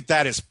 I think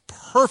that is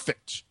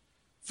perfect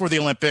for the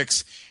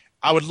Olympics.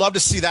 I would love to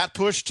see that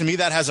push. To me,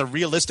 that has a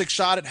realistic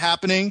shot at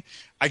happening.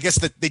 I guess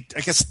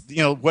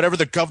whatever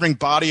the governing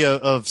body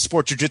of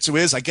sport jiu-jitsu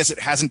is, I guess it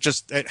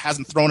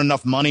hasn't thrown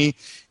enough money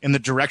in the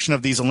direction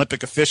of these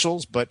Olympic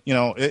officials. But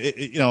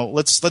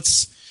let's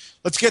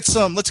get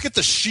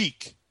the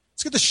Sheik.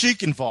 Let's get the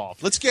Sheik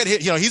involved. Let's get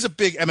him. He's a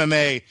big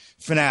MMA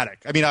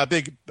fanatic. I mean, a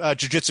big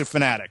jiu-jitsu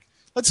fanatic.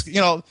 Let's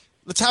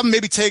have him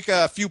maybe take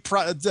a few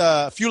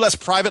less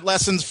private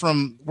lessons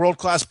from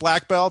world-class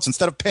black belts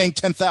instead of paying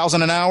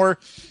 $10,000 an hour.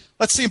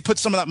 Let's see him put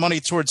some of that money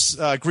towards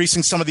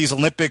greasing some of these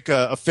Olympic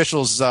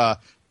officials'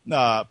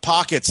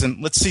 pockets,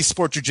 and let's see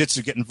sport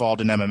jiu-jitsu get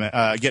involved in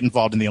MMA, get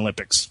involved in the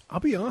Olympics. I'll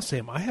be honest,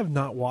 Sam, I have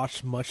not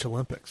watched much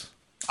Olympics.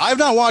 I have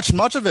not watched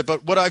much of it,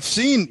 but what I've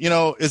seen,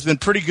 has been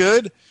pretty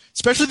good,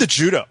 especially the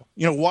judo.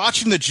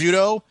 Watching the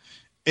judo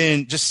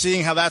and just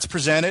seeing how that's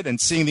presented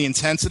and seeing the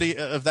intensity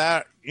of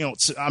that.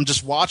 I'm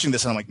just watching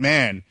this, and I'm like,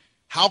 man,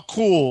 how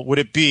cool would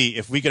it be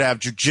if we could have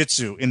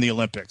jiu-jitsu in the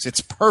Olympics? It's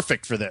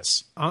perfect for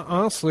this.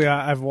 Honestly,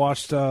 I've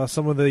watched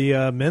some of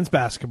the men's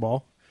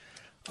basketball.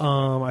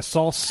 I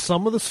saw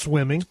some of the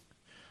swimming.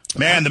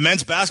 Man, the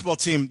men's basketball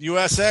team,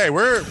 USA,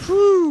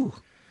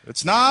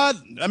 it's not.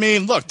 I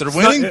mean, look, they're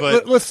winning,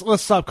 but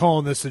let's stop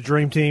calling this a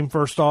dream team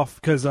first off,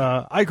 because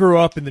I grew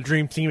up in the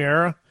dream team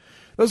era.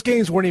 Those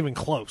games weren't even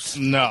close.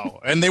 No,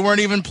 and they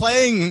weren't even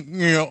playing,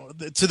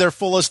 to their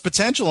fullest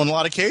potential in a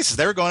lot of cases.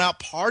 They were going out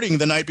partying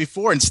the night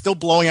before and still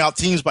blowing out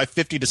teams by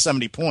 50 to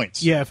 70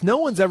 points. Yeah, if no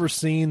one's ever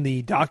seen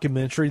the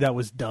documentary that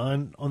was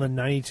done on the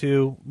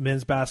 92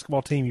 men's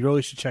basketball team, you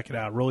really should check it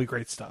out. Really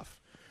great stuff.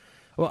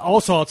 Well,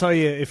 also, I'll tell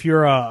you, if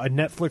you're a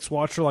Netflix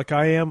watcher like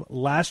I am,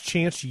 Last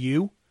Chance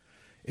U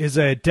is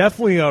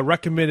definitely a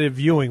recommended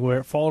viewing, where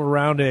it followed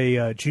around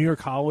a junior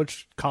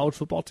college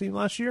football team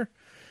last year.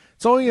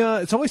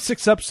 It's only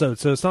 6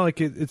 episodes, so it's not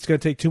like it's going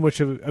to take too much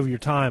of your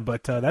time.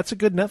 But that's a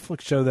good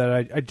Netflix show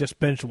that I just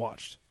binge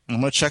watched. I'm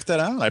going to check that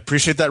out. I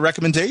appreciate that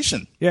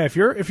recommendation. Yeah, if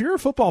you're a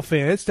football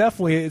fan, it's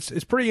definitely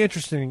it's pretty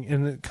interesting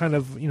in kind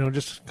of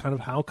just kind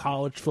of how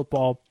college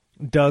football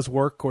does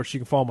work. Of course, you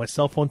can follow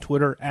myself on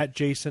Twitter at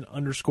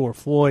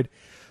Jason_Floyd.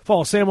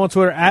 Follow Sam on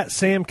Twitter at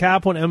Sam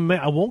Kaplan MMA.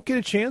 I won't get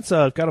a chance.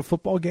 I've got a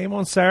football game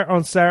on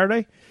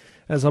Saturday,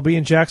 as I'll be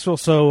in Jacksonville.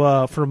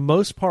 So for the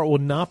most part, we'll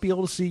not be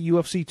able to see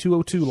UFC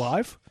 202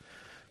 live.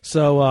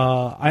 So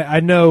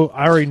I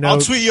already know. I'll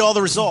tweet you all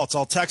the results.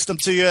 I'll text them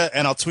to you,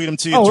 and I'll tweet them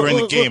to you during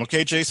the game.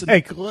 Okay, Jason?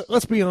 Hey,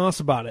 let's be honest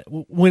about it.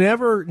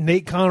 Whenever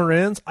Nate Connor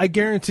ends, I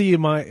guarantee you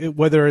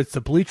whether it's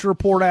the Bleacher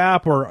Report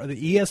app or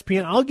the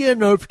ESPN, I'll get a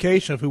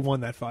notification of who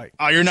won that fight.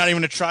 Oh, you're not even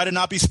going to try to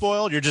not be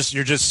spoiled? You're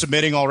just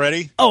submitting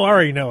already? Oh, I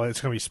already know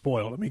it's going to be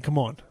spoiled. I mean, come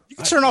on. You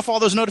can turn off all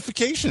those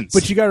notifications.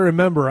 But you got to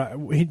remember,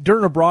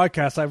 during a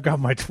broadcast, I've got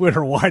my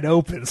Twitter wide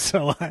open,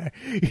 so I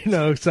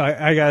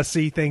got to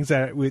see things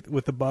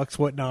with the Bucks,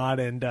 whatnot,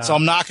 and so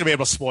I'm not going to be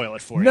able to spoil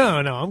it for you. No,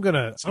 I'm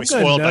gonna be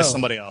spoiled by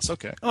somebody else.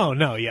 Okay. Oh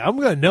no, yeah, I'm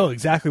gonna know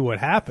exactly what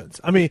happens.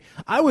 I mean,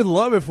 I would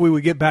love if we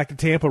would get back to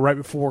Tampa right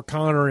before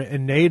Connor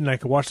and Nate, and I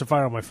could watch the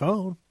fight on my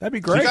phone. That'd be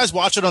great. You guys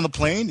watch it on the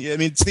plane? I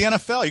mean, it's the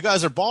NFL. You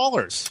guys are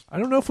ballers. I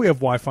don't know if we have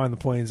Wi-Fi on the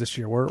planes this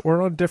year.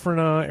 We're on a different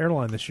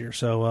airline this year,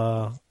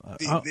 so. You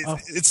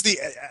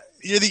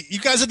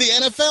guys are the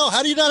NFL.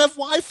 How do you not have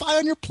Wi-Fi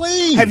on your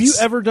planes? Have you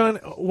ever done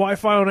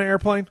Wi-Fi on an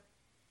airplane?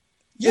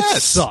 Yes.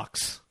 It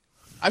sucks.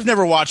 I've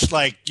never watched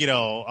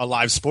a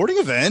live sporting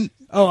event.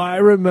 Oh, I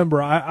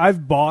remember.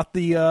 I've bought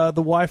the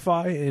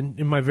Wi-Fi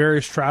in my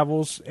various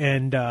travels,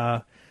 and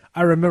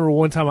I remember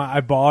one time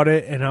I bought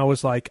it, and I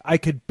was like, I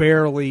could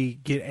barely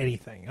get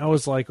anything. I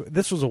was like,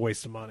 this was a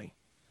waste of money.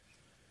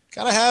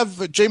 Gotta have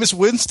Jameis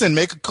Winston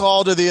make a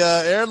call to the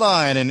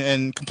airline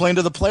and complain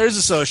to the Players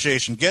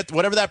Association. Get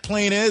whatever that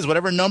plane is,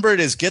 whatever number it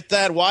is, get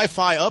that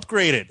Wi-Fi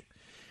upgraded.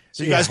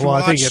 So you guys can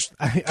watch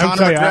Conor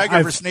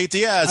McGregor versus Nate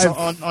Diaz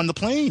on the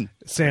plane.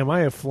 Sam,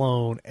 I have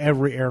flown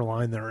every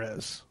airline there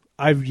is.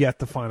 I've yet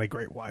to find a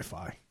great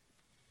Wi-Fi.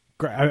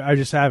 I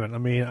just haven't. I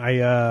mean,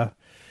 I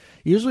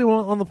usually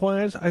on the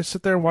plane, I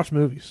sit there and watch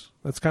movies.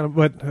 That's kind of,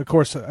 but of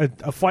course,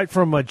 a flight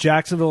from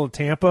Jacksonville to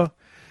Tampa,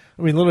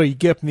 I mean, literally you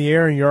get up in the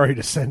air and you're already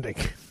descending.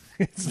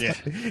 That's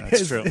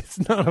true.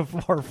 It's not a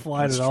far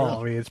flight at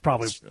all. I mean, it's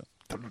probably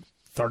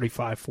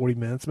 35, 40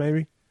 minutes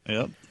maybe.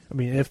 Yep. I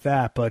mean, if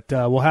that, but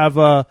we'll have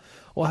a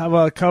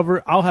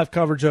cover. I'll have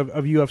coverage of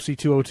UFC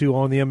 202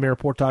 on the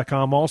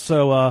MMAReport.com.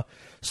 Also,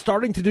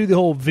 starting to do the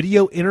whole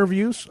video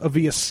interviews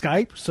via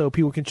Skype, so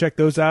people can check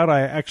those out.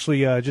 I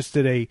actually just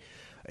did a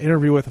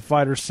interview with a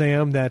fighter,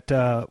 Sam,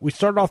 that we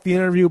started off the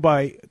interview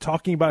by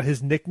talking about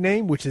his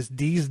nickname, which is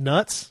D's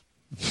Nuts,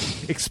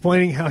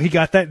 explaining how he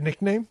got that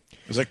nickname.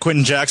 Is that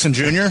Quentin Jackson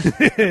Jr.?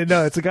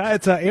 No, it's an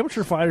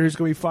amateur fighter who's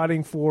going to be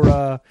fighting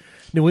for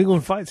New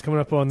England Fights coming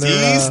up on their...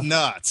 D's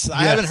Nuts.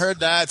 I haven't heard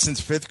that since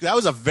fifth. That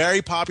was a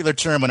very popular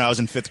term when I was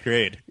in fifth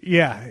grade.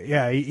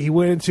 Yeah. He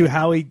went into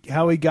how he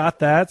got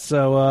that.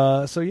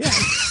 So yeah.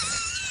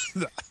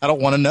 I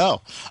don't want to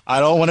know. I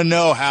don't want to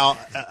know how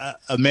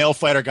a male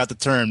fighter got the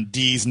term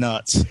D's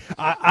Nuts.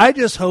 I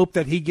just hope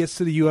that he gets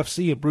to the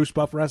UFC and Bruce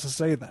Buffer has to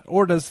say that,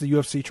 or does the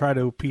UFC try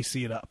to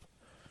PC it up?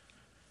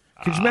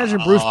 Could you imagine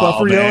Bruce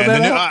Buffer yelling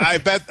that out? I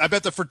bet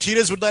the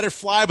Fertittas would let it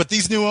fly, but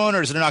these new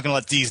owners, they're not going to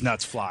let D's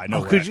Nuts fly.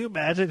 No way. Could you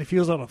imagine if he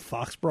was on a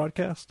Fox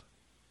broadcast?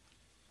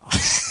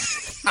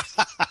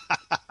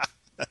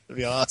 That would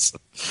be awesome.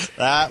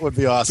 That would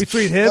be awesome.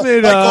 Between him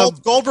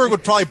and Goldberg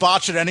would probably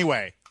botch it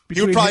anyway. He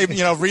would probably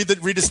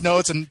read his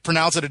notes and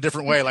pronounce it a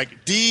different way,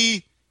 like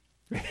D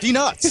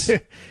Nuts.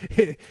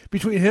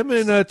 Between him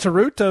and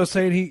Taruto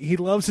saying he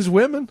loves his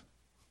women.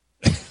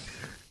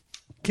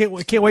 Can't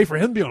wait for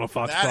him to be on a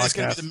Fox broadcast. That is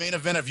going to be the main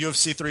event of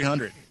UFC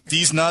 300.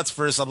 D's Nuts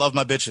versus I Love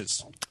My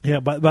Bitches. Yeah,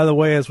 by the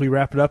way, as we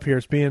wrap it up here,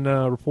 it's being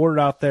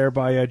reported out there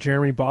by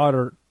Jeremy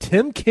Botter.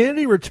 Tim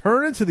Kennedy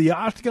returning to the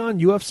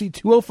Octagon UFC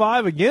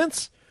 205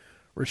 against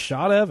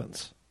Rashad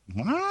Evans.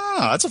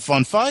 Wow, that's a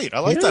fun fight. I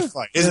like that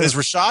fight. Is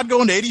Rashad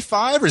going to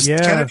 85 or is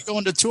Kennedy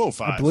going to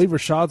 205? I believe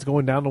Rashad's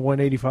going down to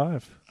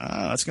 185.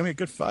 That's going to be a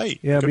good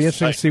fight. Yeah, it'll be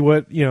interesting to see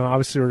what,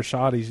 obviously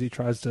Rashad, he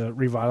tries to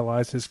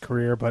revitalize his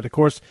career. But, of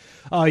course,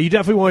 you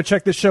definitely want to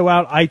check this show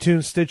out,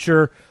 iTunes,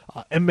 Stitcher,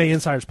 MMA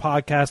Insiders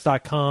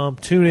Podcast.com,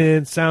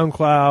 TuneIn,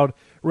 SoundCloud,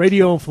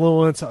 Radio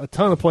Influence, a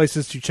ton of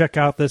places to check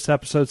out this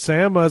episode.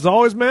 Sam, as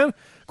always, man,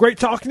 great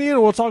talking to you,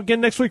 and we'll talk again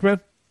next week, man.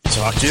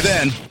 Talk to you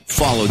then.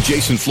 Follow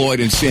Jason Floyd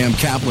and Sam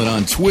Kaplan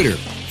on Twitter.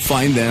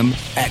 Find them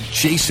at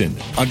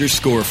Jason_Floyd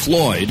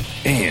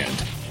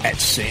and at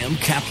Sam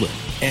Kaplan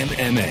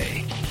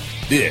MMA.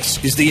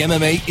 This is the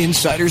MMA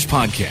Insiders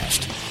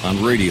Podcast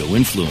on Radio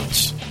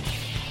Influence.